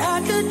nothing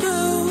I could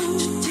do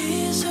to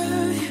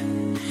deserve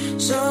you.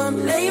 So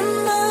I'm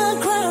laying my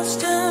crowns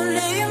down,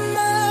 laying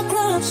my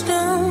crowns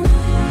down.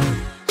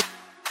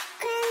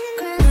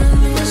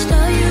 Just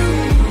are you.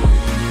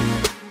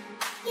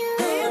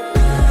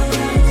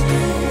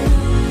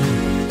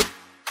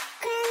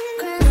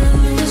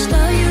 Just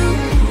are you.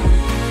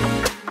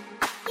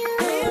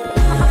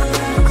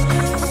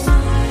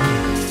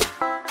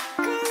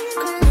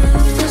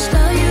 Just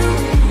are you.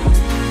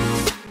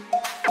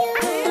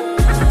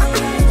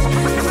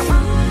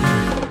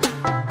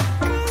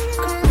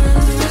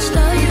 Just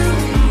are you.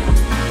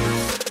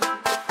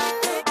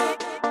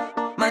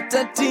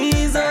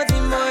 Matatizo ni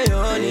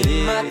moyoni,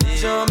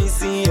 machozi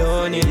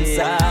sioni,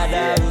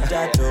 msaada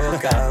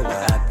utatoka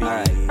wapi?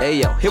 Hey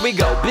yo, here we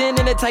go. Been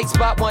in a tight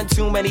spot one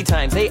too many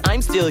times. Hey,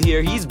 I'm still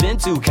here, he's been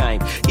too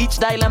kind. Each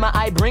dilemma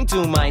I bring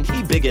to mind,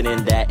 he bigger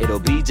than that, it'll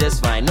be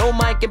just fine. No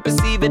mind can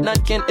perceive it,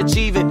 none can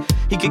achieve it.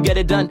 He could get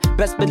it done,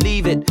 best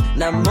believe it.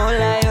 Na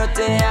mola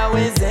yote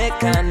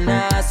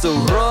yawezekana, So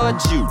road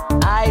you,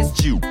 eyes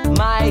you,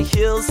 my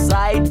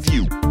hillside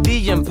view.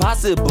 The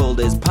impossible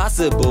is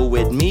possible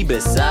with me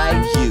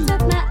beside you.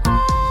 Took my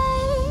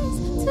eyes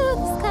to the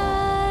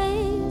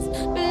skies,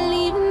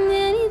 believing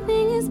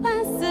anything is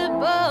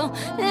possible.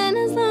 And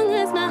as long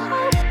as my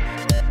hope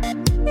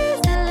is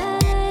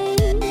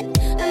alive,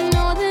 I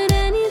know that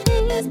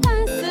anything is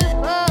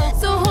possible.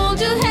 So hold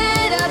your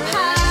head up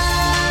high,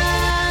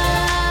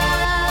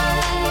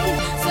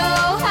 so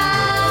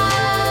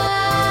high,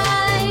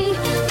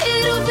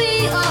 it'll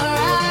be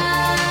alright,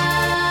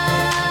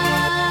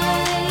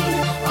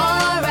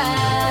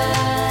 alright.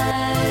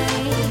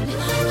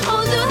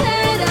 Hold your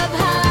head up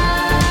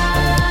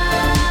high,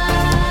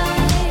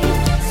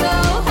 so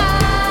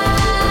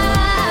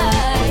high,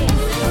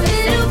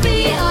 it'll be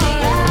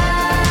alright.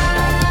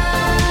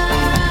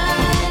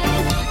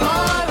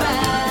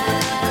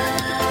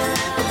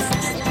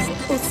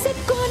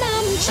 Usiku na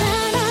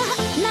mchana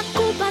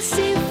nakupa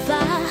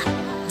sifa,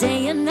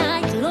 day and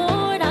night,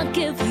 Lord, I'll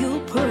give you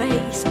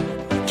praise.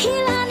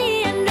 Kila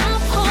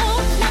niendapo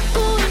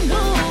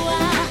nakuinua,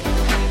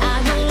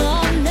 I will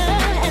honor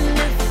and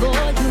live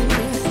for you.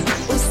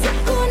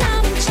 Usiku na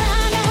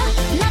mchana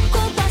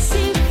nakupa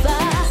sifa,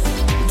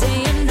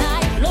 day and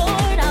night,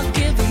 Lord, I'll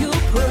give you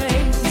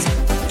praise.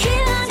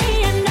 Kila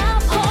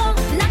niendapo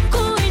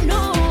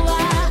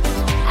nakuinua,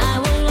 I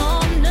will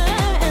honor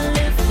and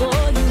live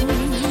for you.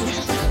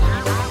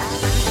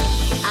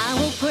 I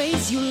will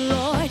praise you,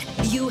 Lord.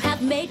 You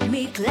have made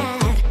me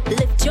glad.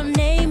 Lift your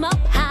name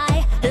up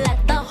high.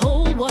 Let the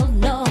whole world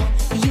know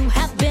you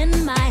have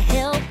been my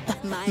help,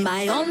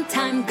 my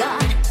on-time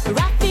God.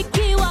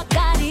 Rafiki wa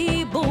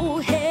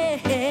karibu, hey,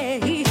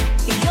 hey.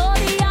 You're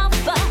the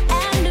Alpha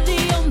and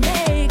the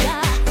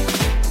Omega,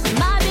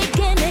 my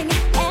beginning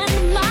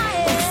and my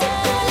end.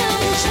 Usiku na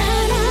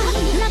mchana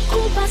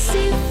nakupa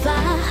sifa,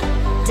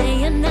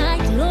 day and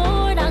night,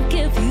 Lord, I'll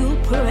give you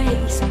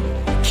praise.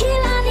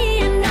 Kila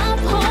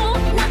niendapo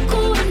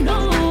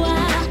nakuinua,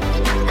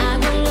 I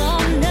will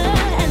honor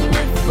and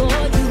live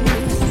for you.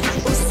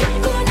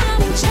 Usiku na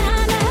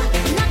mchana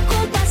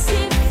nakupa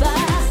sifa,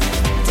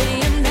 day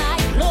and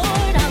night,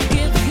 Lord, I'll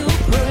give you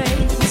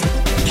praise.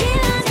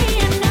 Kila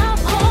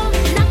niendapo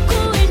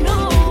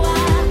nakuinua,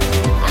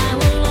 I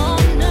will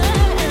honor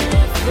and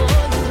live for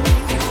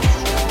you.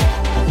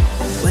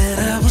 When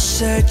I was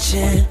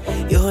searching,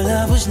 your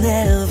love was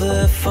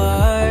never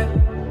far.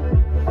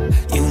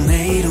 You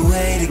made a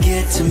way to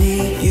get to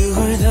me. You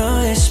were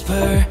the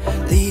whisper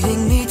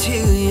leading me to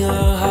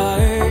your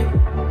heart.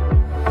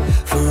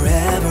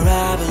 Forever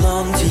I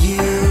belong to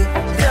you.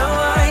 Now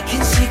I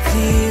can see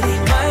clearly,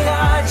 my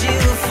God, you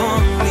for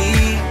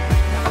me.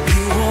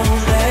 You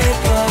won't let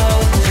go.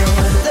 Your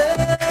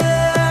love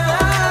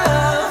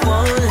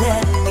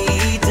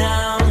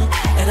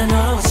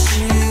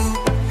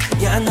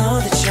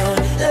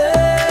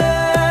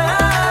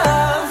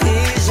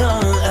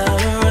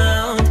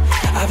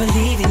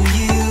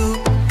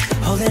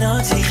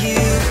to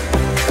you,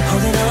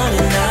 holding on,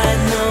 and I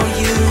know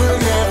you will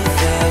never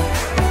fail.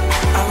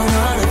 I want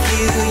all of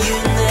you, you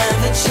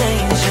never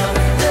change your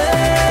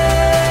love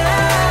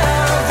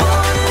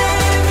won't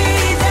let me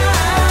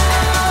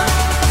down.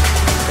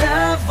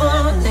 Love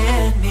won't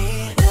let me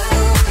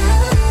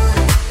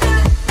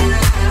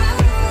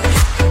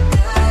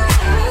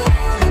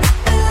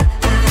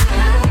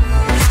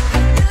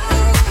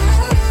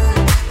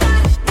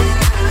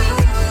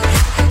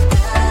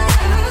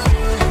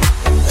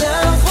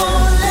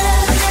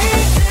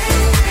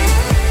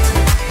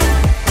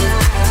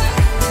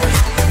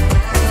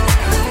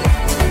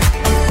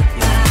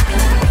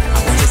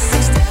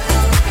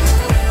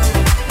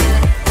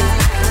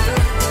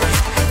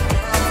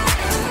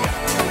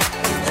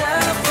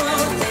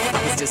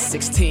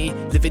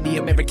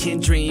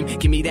dream.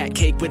 Give me that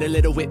cake with a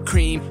little whipped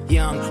cream.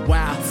 Young,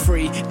 wild,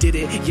 free, did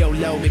it.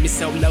 YOLO, made me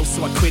so low,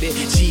 so I quit it.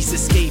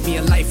 Jesus gave me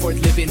a life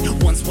worth living.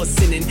 Once was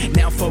sinning,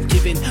 now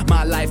forgiven.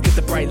 My life, get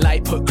the bright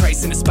light, put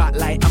Christ in the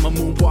spotlight. I'm a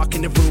moonwalk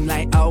in the room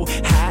like, oh,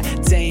 hot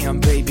damn,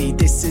 baby,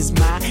 this is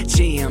my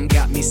jam.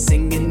 Got me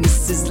singing,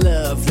 this is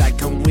love,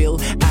 like I'm Will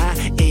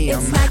I Am.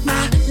 It's like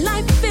my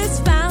life is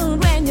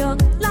found when your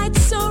light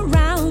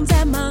surrounds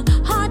and my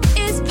heart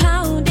is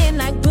pounding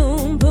like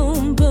boom,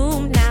 boom,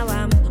 boom. Now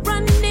I'm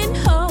running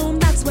home,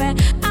 that's where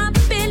I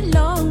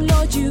belong.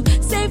 Lord, you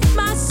saved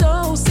my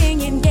soul,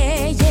 singing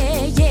yeah,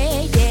 yeah,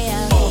 yeah,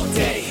 yeah. All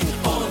day,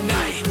 all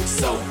night,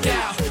 sold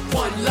out,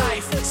 one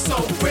life, so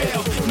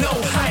real, no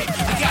hype.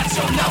 I got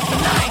your love for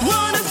life.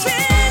 Wanna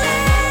feel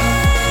it?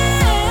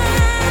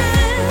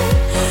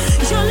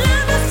 Your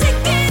love is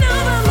taking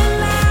over my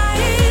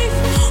life.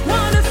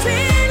 Wanna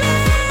feel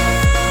it?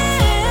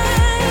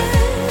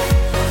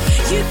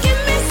 You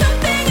give me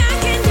something I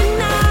can't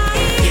deny.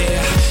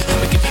 Yeah,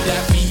 I'ma give you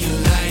that real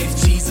life.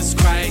 Jesus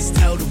Christ,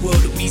 tell the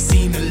world that we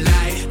seen the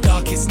light.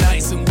 Darkest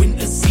nights and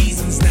winter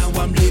seasons, now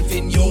I'm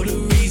living, you're the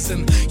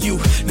reason. You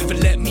never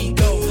let me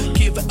go,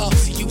 give it up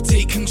so you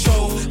take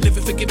control.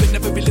 Living forgiven,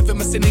 never reliving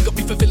my sin, ain't got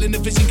me fulfilling the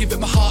vision, give it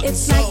my heart and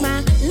soul. It's like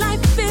my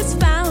life is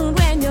found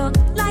when your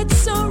light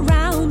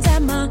surrounds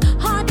and my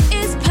heart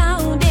is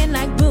pounding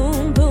like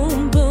boom,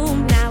 boom,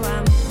 boom. Now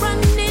I'm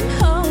running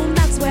home,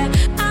 that's where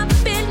I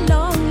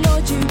belong.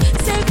 Lord, you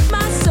saved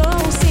my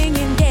soul,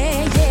 singing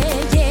yeah,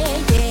 yeah, yeah,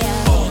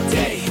 yeah. All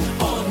day,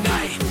 all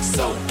night,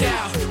 sold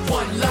out,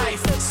 one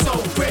life, so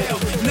real,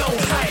 no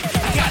hype.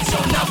 I got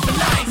your love for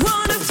life.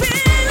 Wanna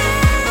feel it?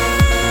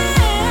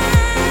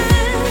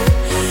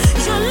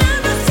 Your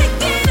love is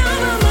taking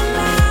over my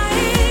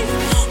life.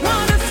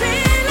 Wanna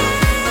feel it?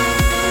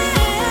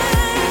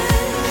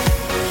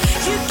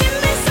 You give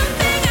me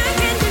something I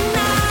can't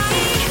deny.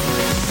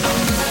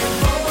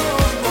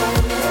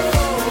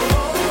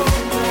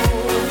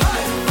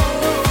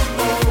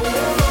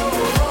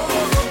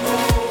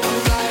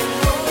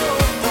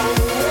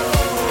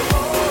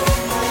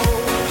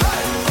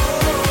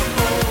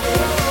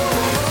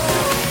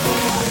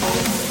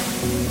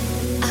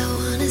 I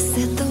wanna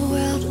set the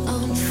world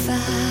on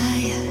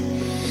fire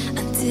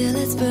until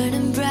it's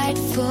burning bright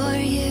for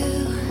you.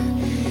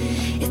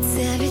 It's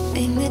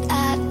everything that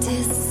I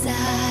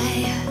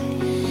desire.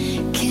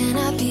 Can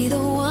I be the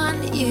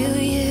one you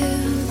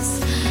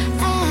use?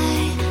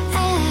 I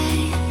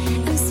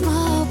am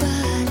small,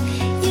 but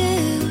you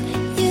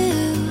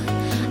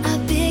are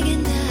big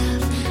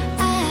enough.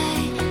 I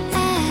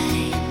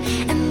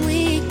am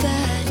weak,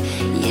 but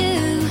you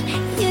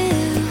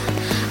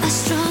are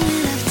strong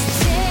enough to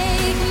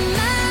take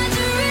my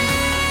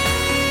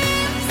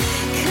dreams,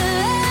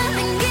 come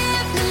and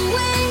give them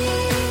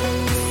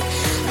wings.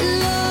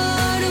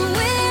 Lord,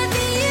 with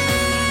you,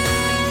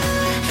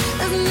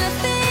 there's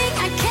nothing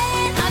I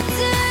cannot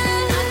do.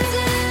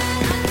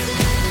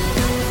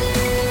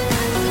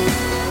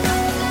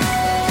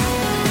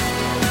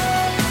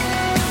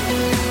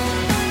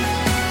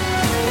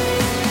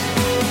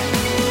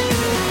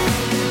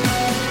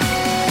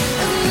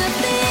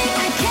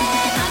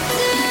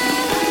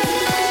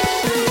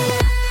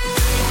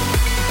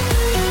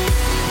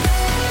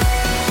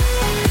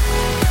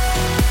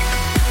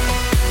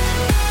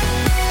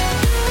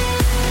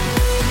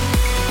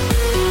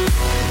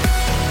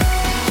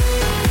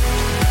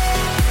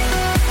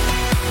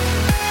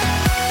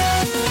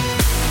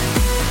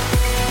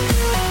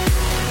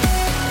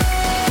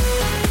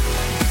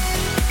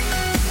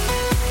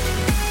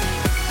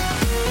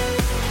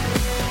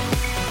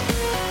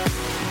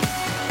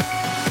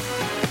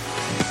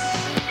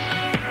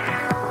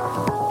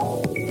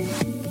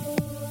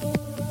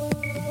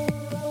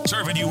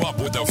 Serving you up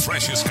with the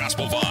freshest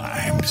gospel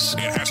vibes.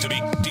 It has to be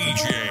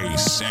DJ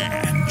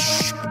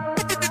Sanch.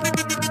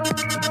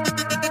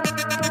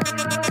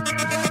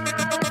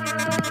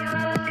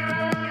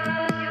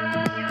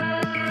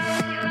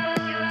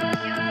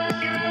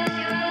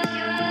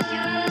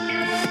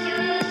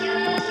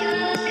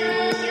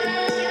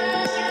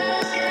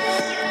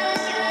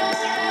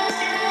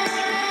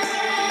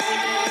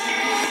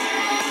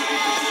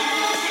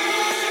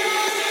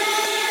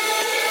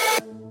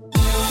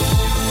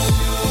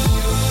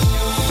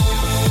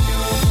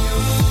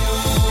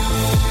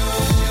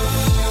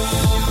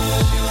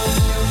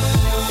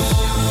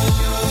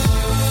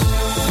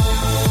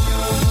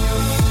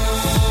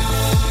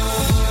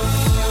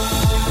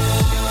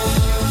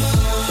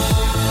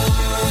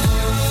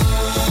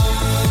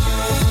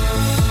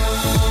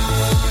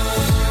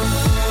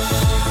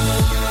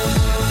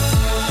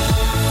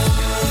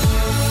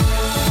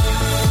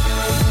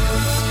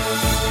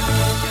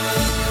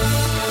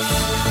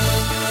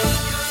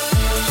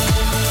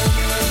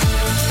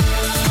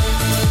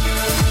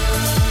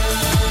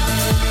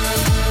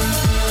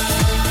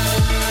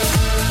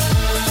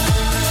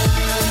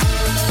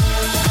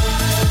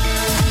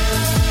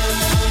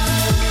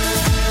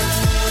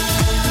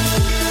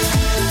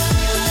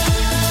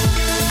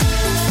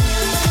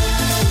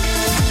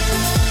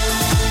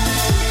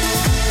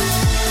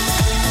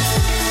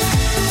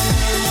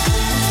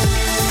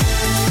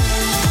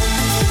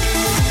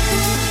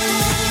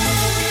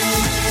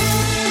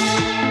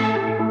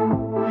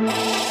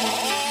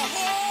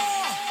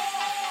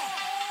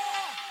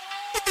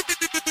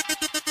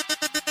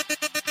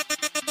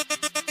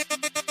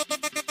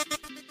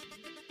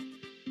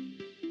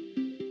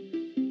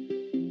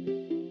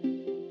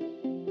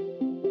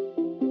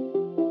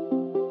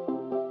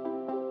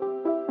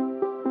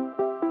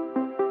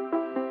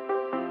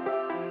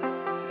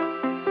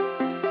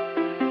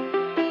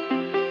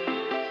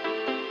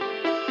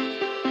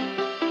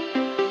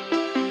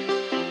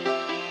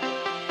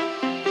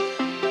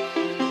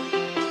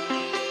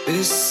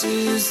 This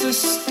is the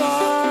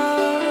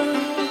start.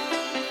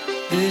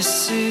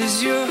 This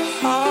is your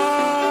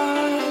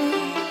heart.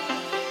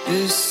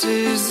 This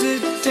is the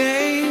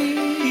day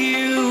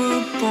you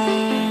were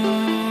born.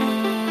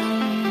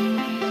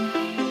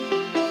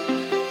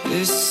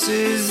 This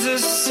is the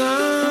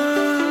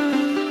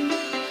sun.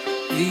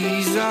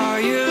 These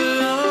are your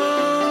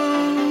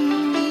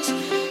lungs.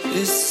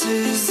 This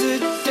is the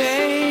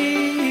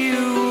day you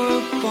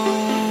were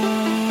born.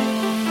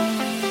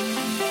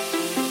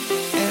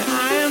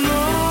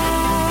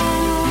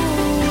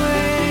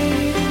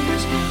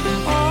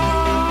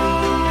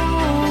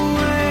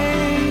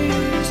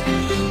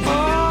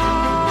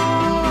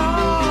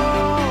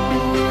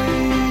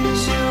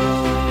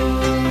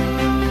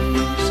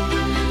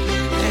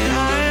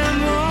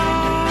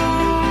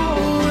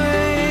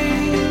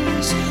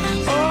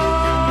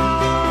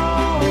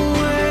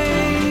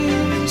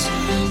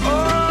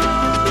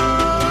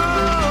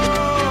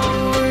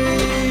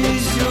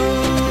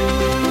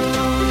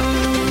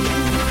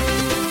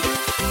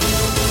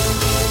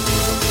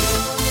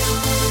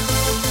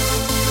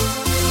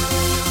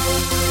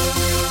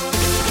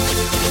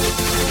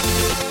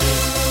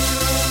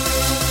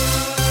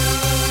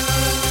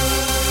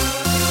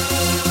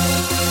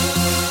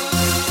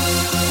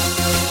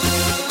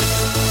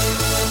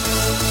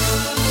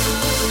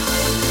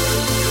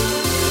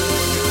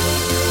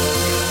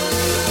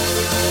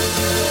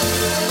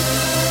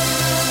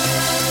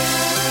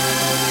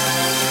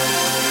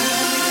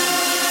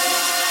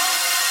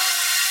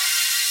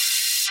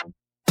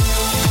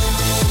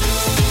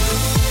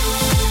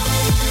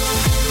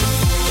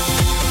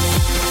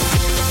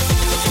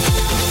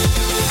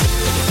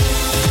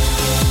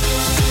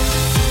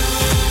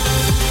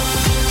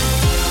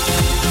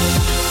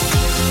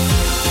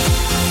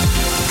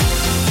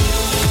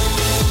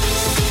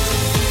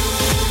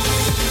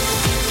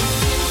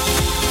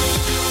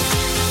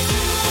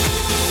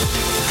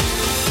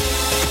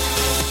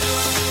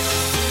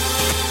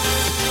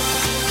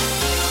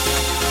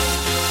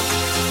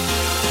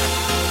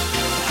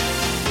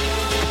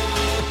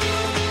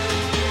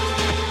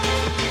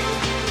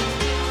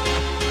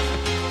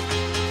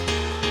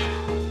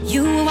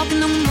 You were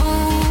walking on the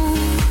moon.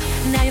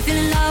 Now you're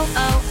feeling low,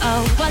 oh,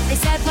 oh. What they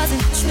said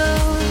wasn't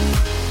true.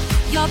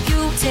 You're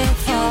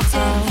beautiful.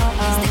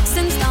 Sticks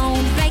and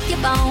stones break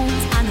your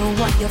bones. I know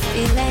what you're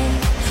feeling.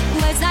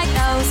 Words like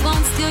those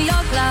won't steal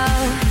your glow.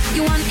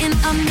 You're one in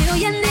a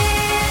million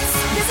years.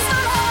 This is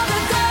for all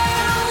the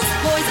girls,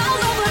 boys all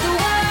over the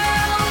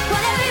world.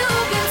 Whatever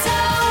you've been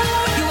told,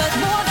 you're worth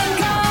more than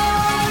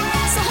gold.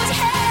 So hold your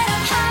head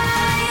up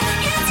high.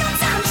 It's your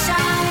time to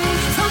shine.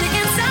 From the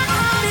inside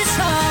out it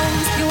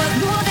shows. You're worth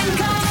more than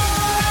gold.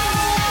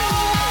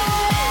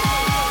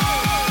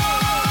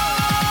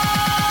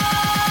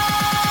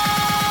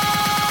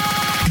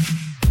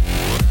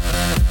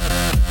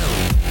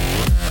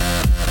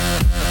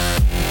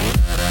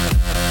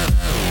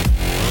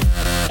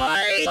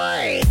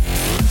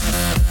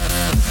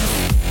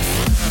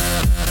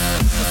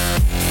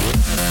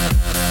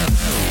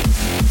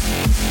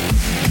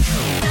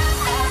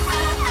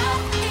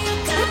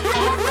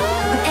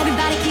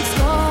 Everybody keeps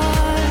score.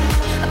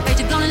 Afraid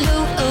you're gonna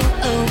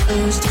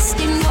lose. Just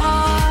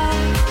ignore.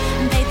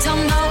 They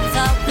don't know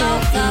the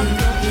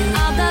beauty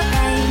of the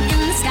rain in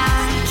the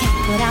sky. Can't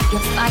put out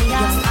your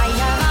fire.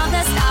 All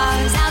the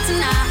stars out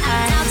tonight.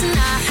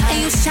 And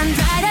you shine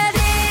brighter.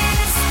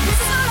 This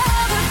is for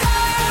all the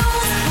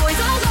girls, boys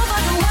all over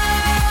the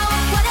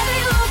world. Whatever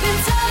you've been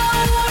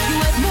told,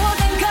 you're worth more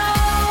than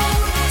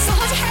gold. So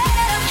hold your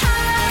head up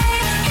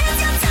high. It's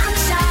your time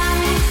to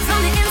shine. From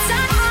the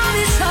inside out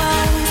it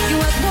shows.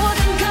 You're worth more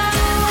than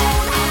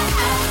gold.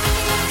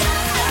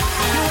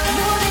 You're worth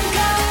more than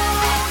gold.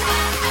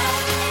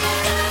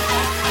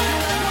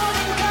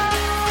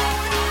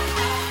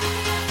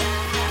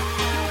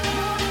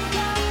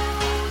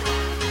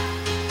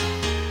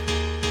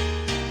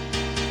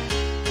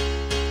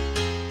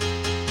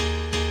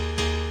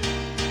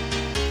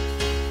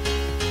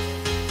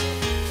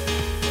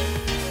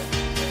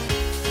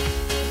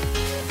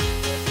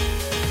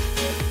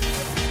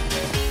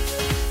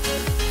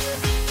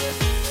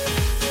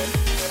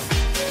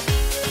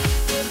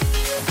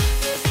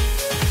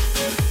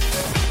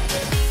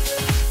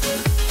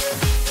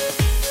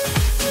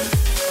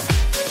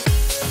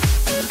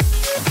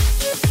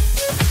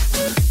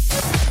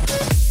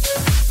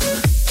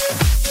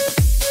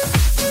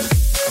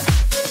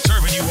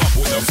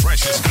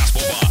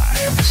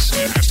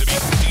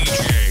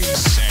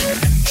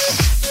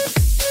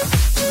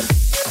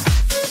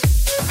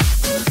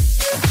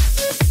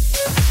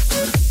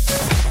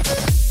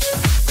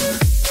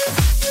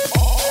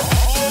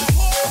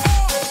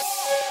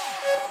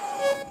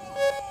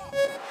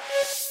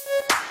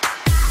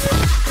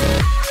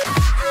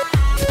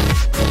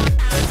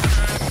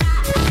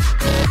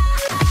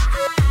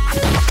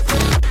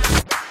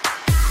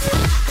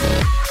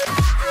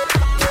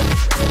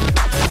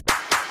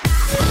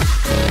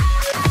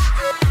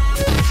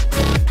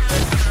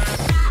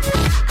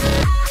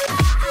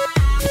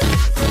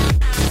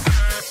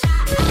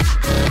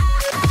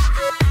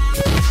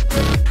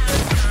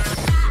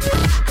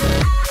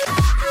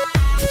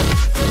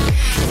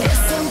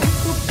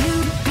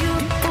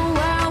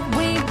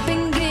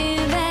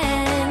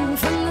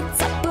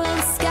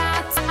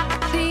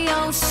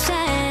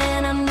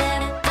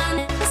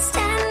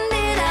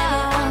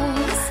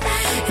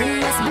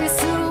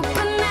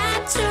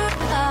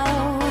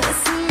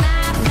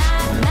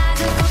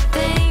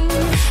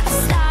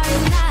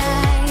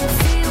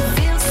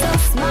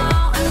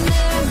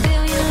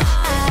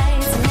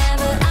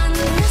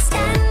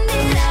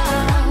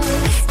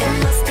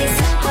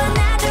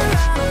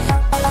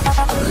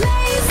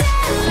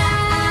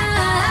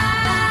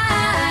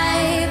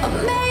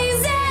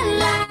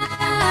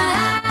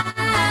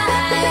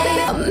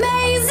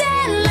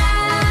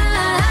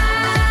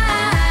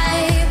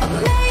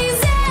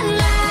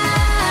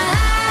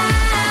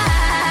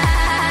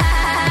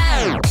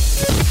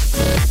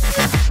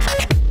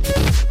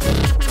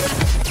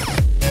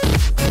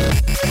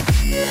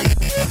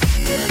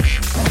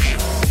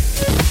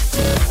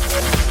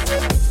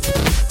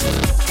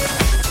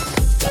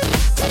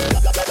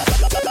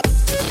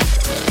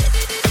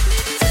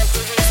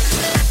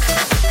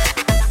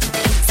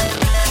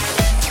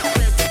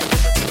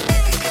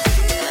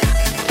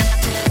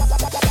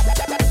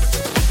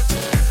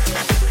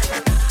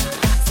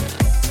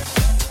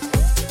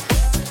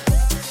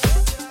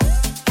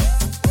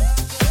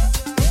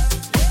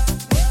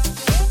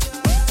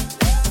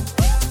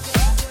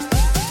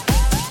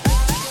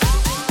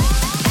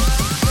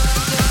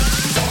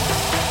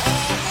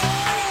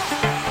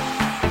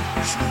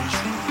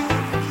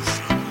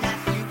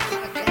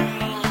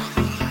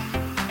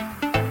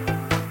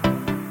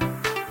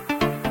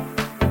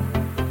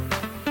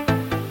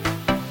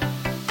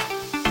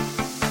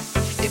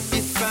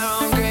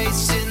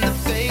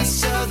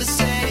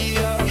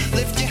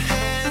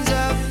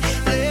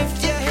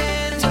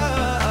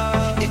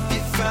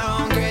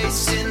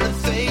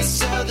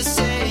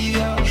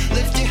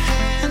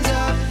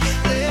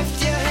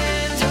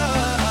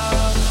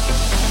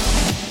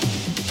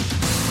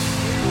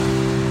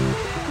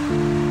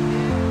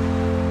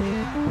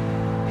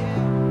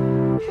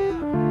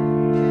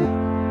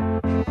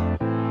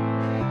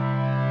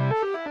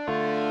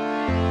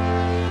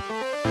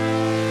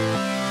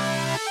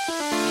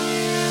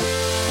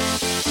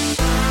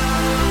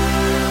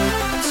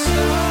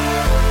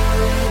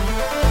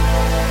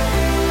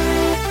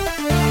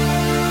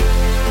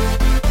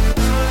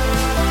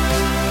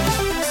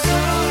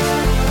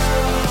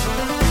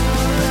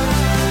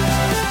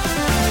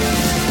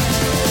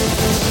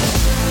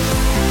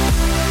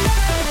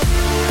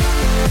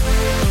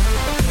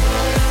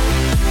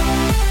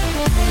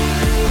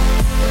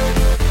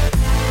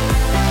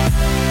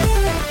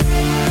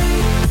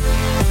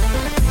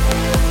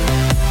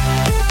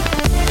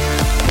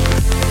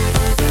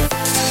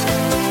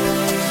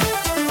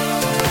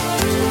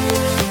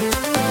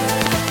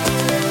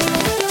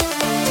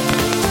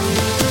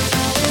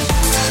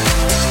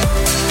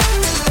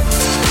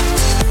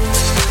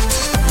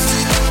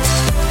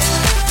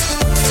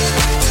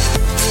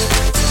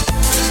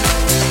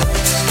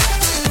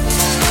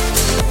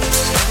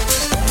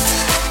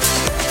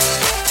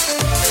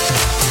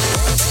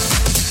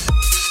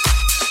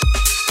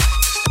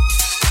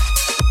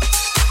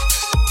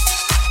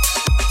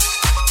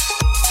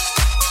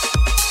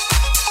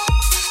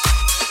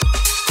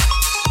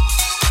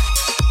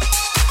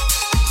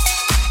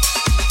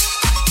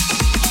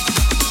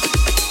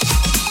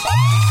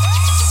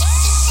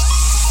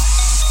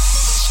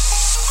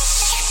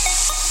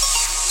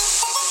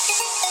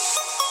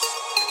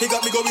 He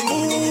got me going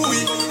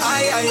ooh-wee,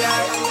 aye, aye,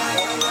 aye.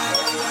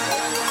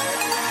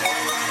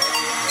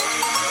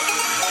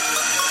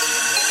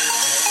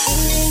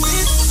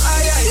 Ooh-wee,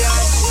 aye, aye,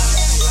 aye.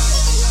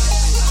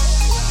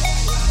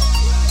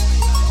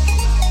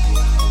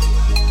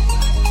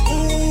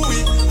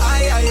 Ooh-wee,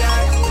 aye, aye,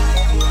 aye.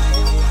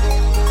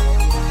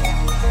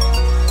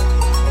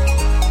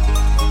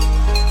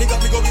 He got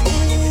me going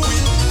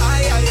ooh-wee,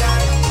 aye, aye,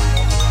 aye.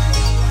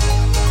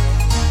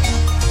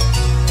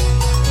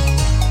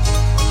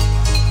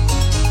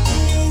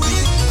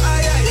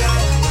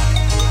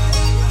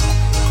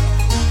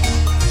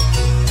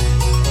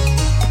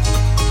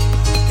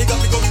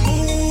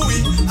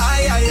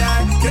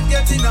 Can't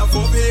get enough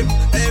of him.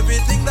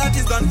 Everything that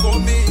is done for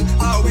me,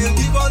 I will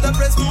give all the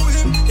praise to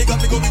him. He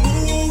got me going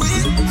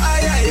ooh-wee,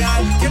 aye, aye,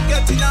 aye. Can't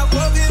get enough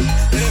of him.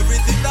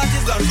 Everything that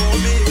is done for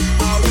me,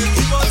 I will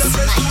give all the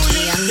praise to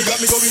him. He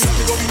got me going,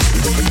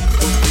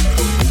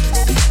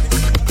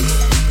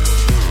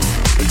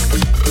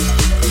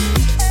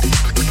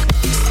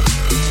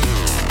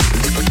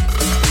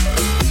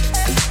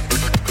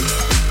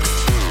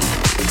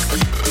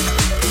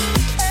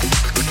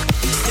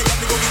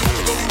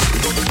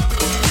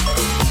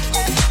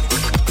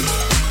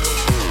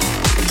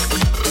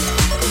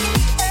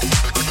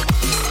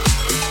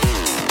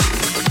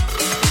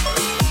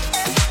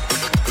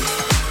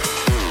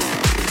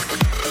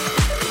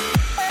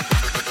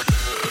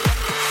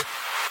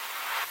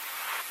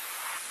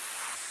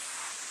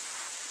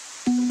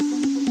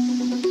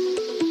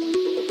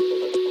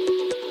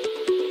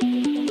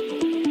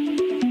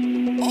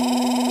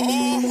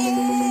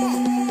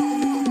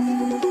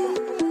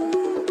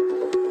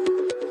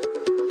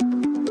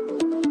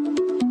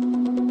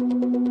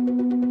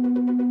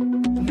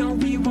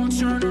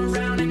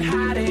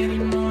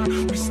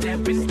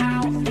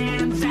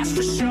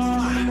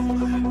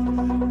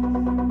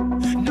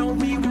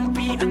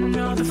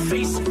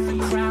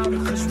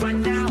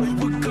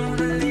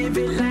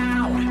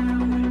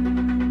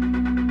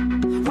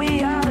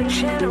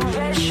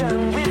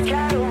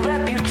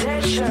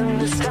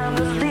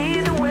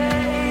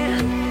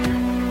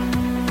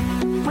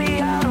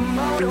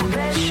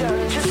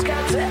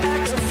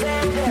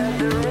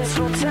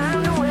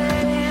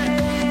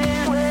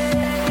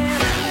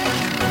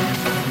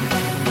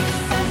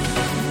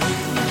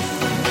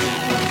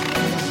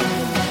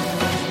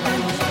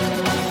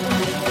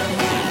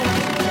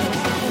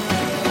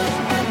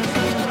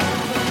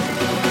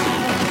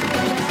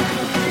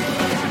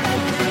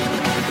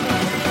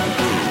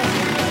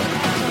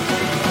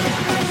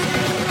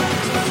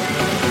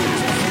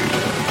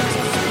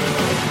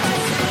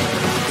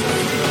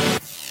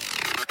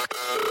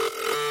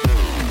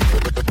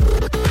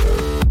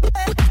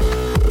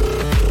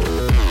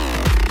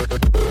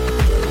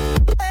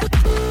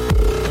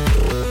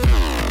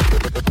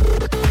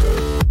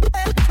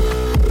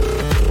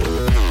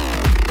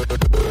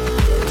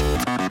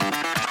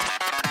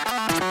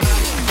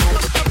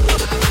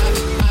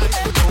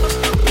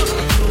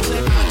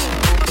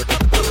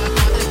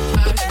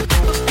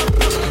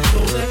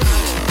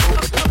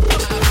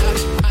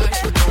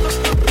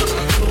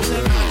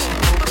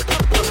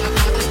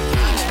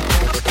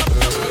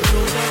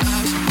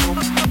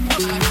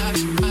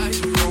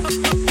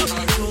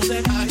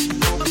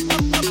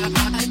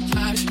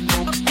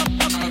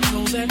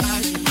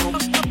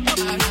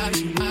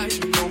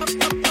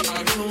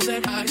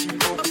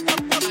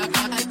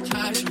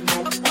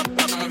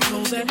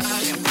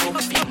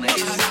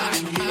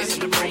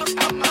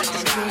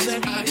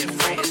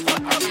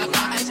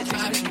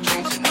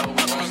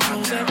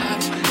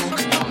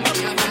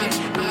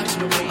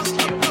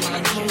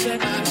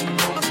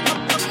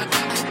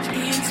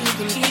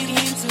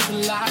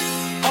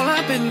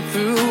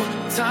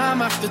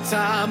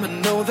 time, I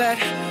know that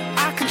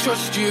I can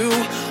trust you.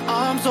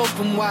 Arms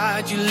open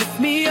wide, you lift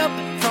me up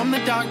from the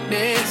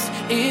darkness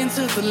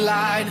into the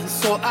light. And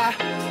so I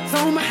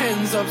throw my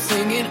hands up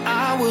singing,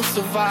 I will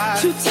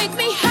survive. You take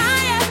me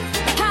higher,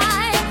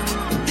 higher,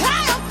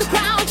 high off the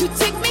ground. You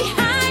take me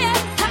higher,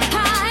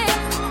 higher,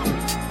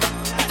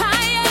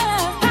 higher,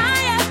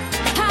 higher,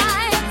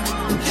 higher,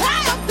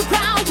 high off the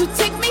ground. You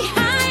take me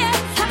higher,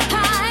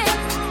 higher,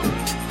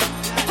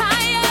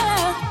 higher.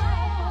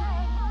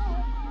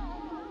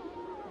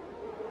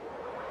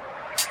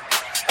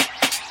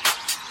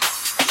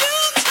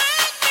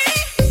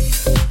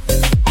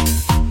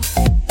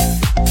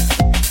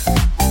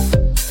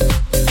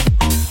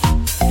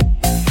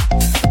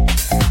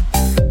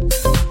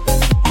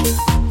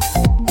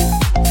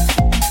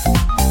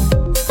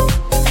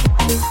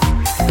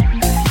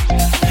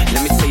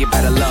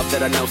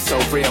 That I know so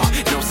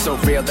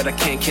real that I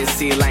can't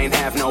conceal. I ain't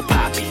have no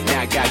poppy,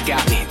 now God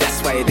got me.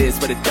 That's why it is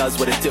what it does,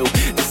 what it do.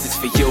 This is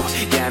for you,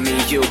 yeah, I mean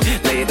you.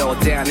 Lay it all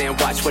down and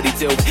watch what he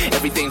do.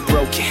 Everything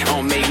broken,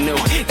 all made new.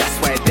 That's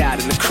why I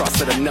died on the cross,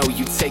 that I know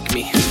you take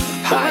me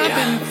higher. I've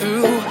been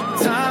through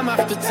time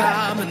after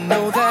time, I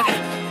know that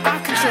I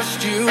can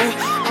trust you.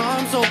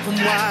 Arms open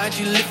wide,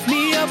 you lift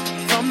me up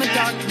from the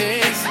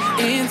darkness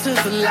into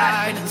the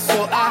light. And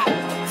so I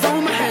throw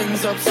my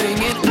hands up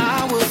singing,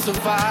 I will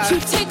survive. You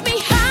take me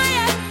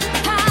higher,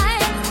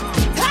 high,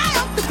 high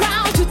off the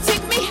ground. You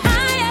take me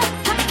higher,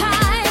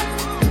 high,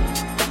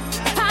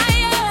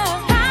 higher,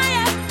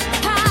 higher,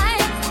 high,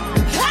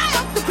 high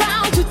off the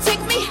ground. You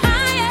take me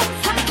higher,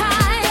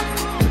 high.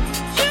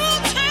 You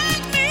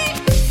take me.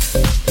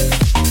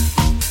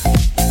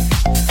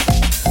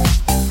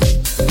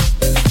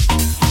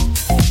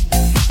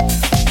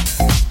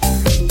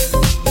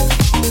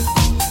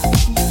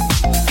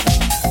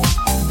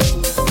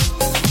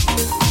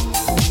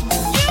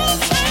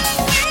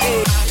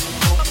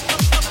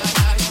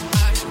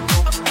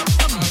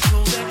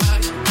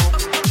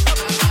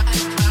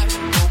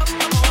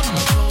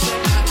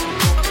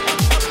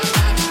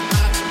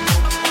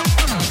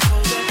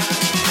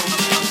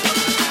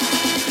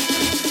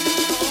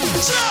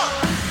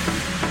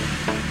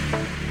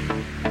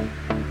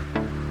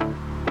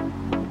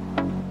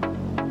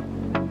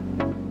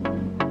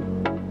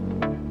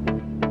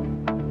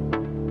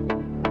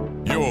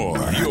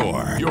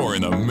 You're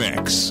in the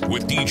mix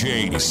with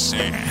DJ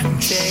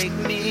Sanch. Take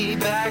me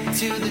back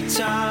to the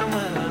time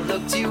when I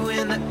looked you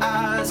in the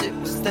eyes. It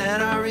was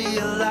then I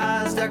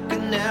realized I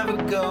could never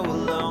go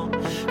alone.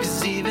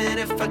 Cause even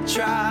if I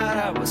tried,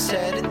 I was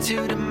heading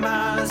to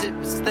demise. It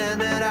was then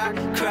that I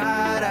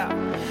cried out,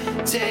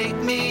 take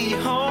me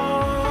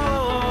home.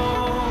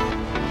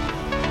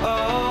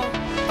 Oh,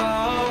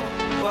 oh,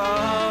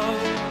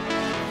 oh.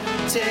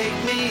 Take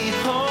me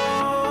home.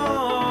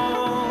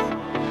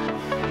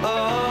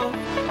 Oh,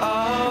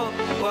 oh,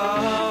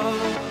 oh.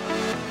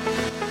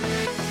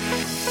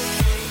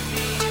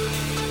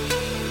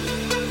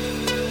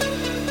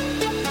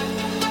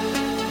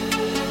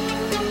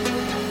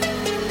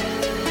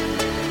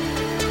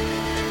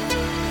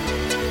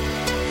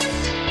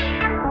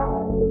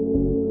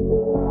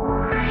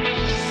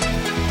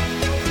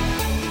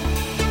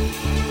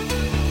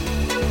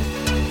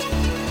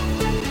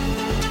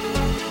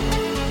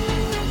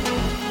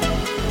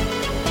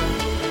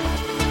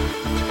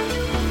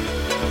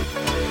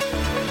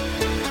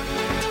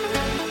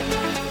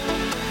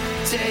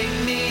 Take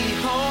me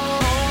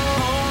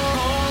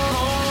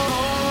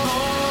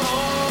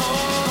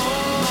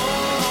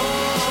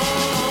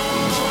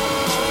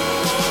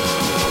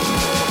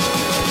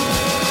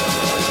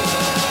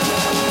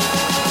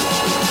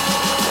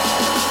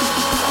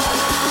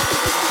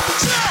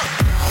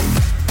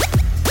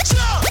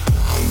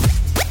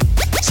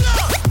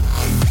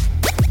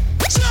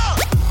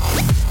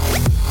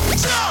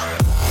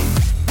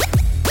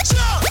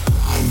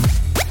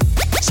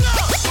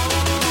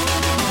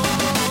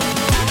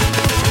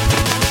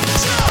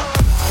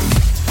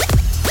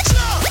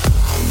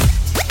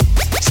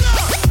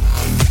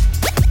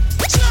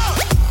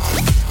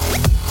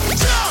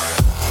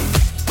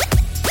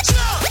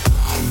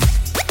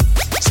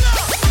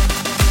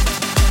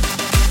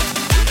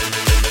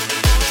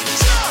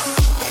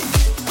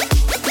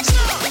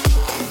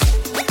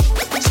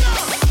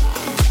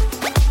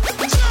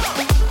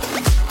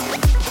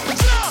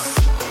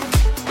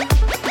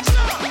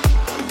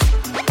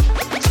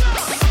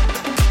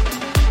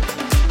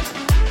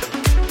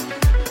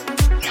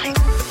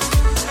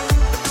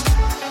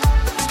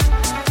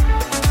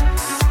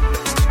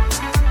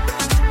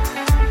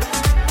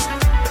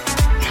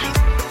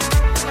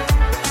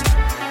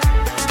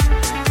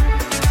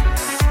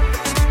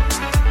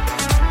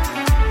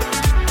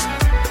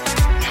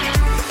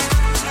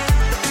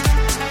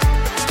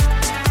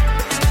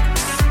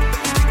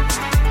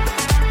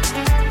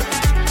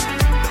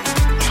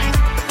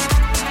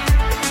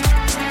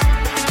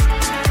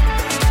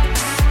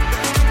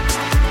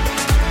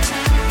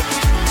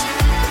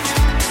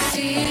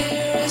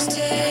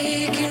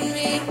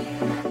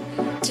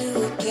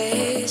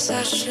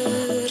I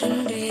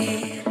shouldn't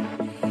be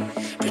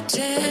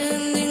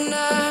pretending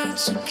not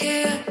to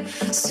care.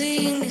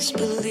 Seeing is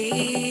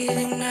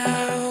believing,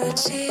 now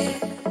it's here.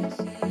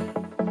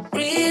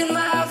 Read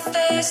my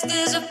face,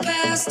 there's a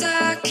past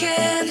I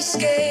can't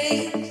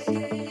escape.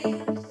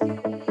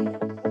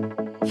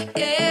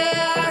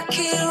 Yeah, I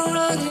keep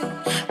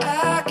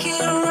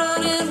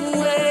running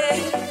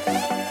away.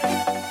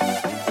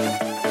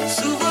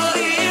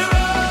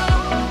 Superhero,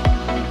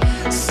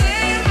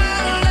 save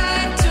my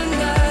life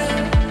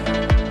tonight.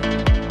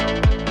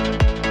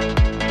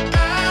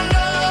 I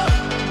know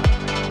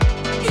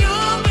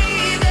you'll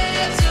be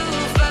there to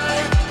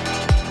fight.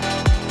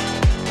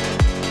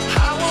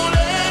 I won't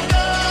let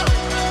go.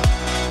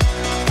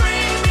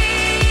 Bring me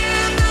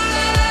in the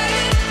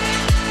light.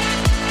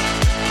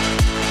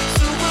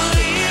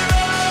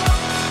 Superhero,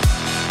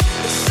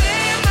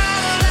 save my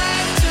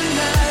life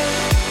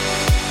tonight.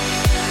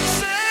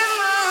 Save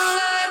my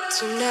life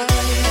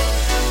tonight.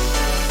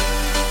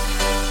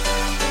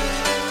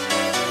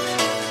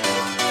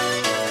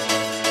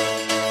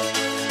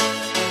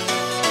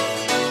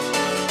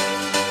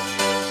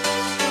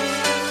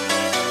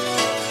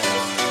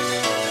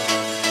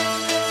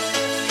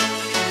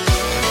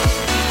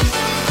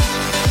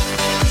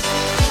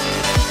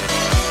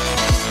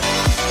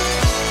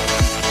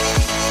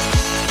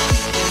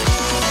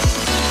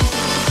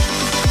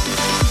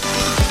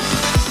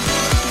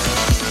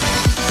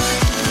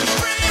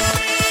 Bring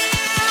me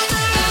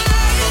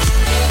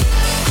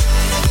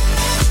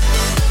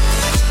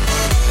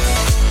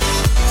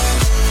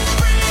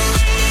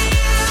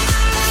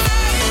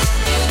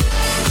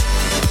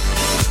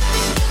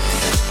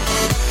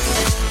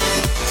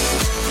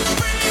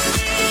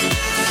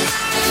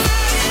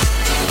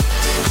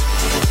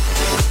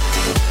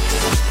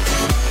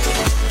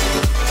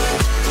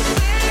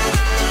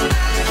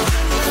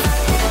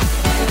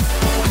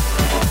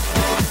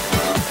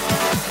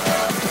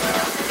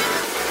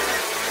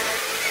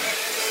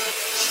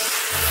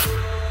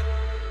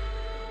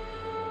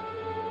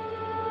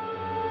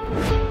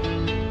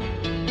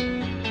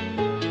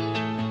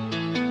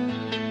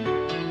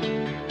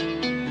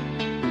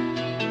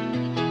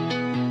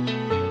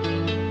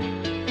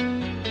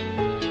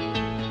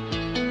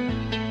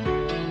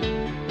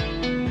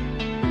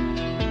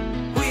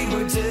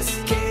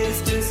just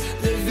kiss,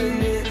 just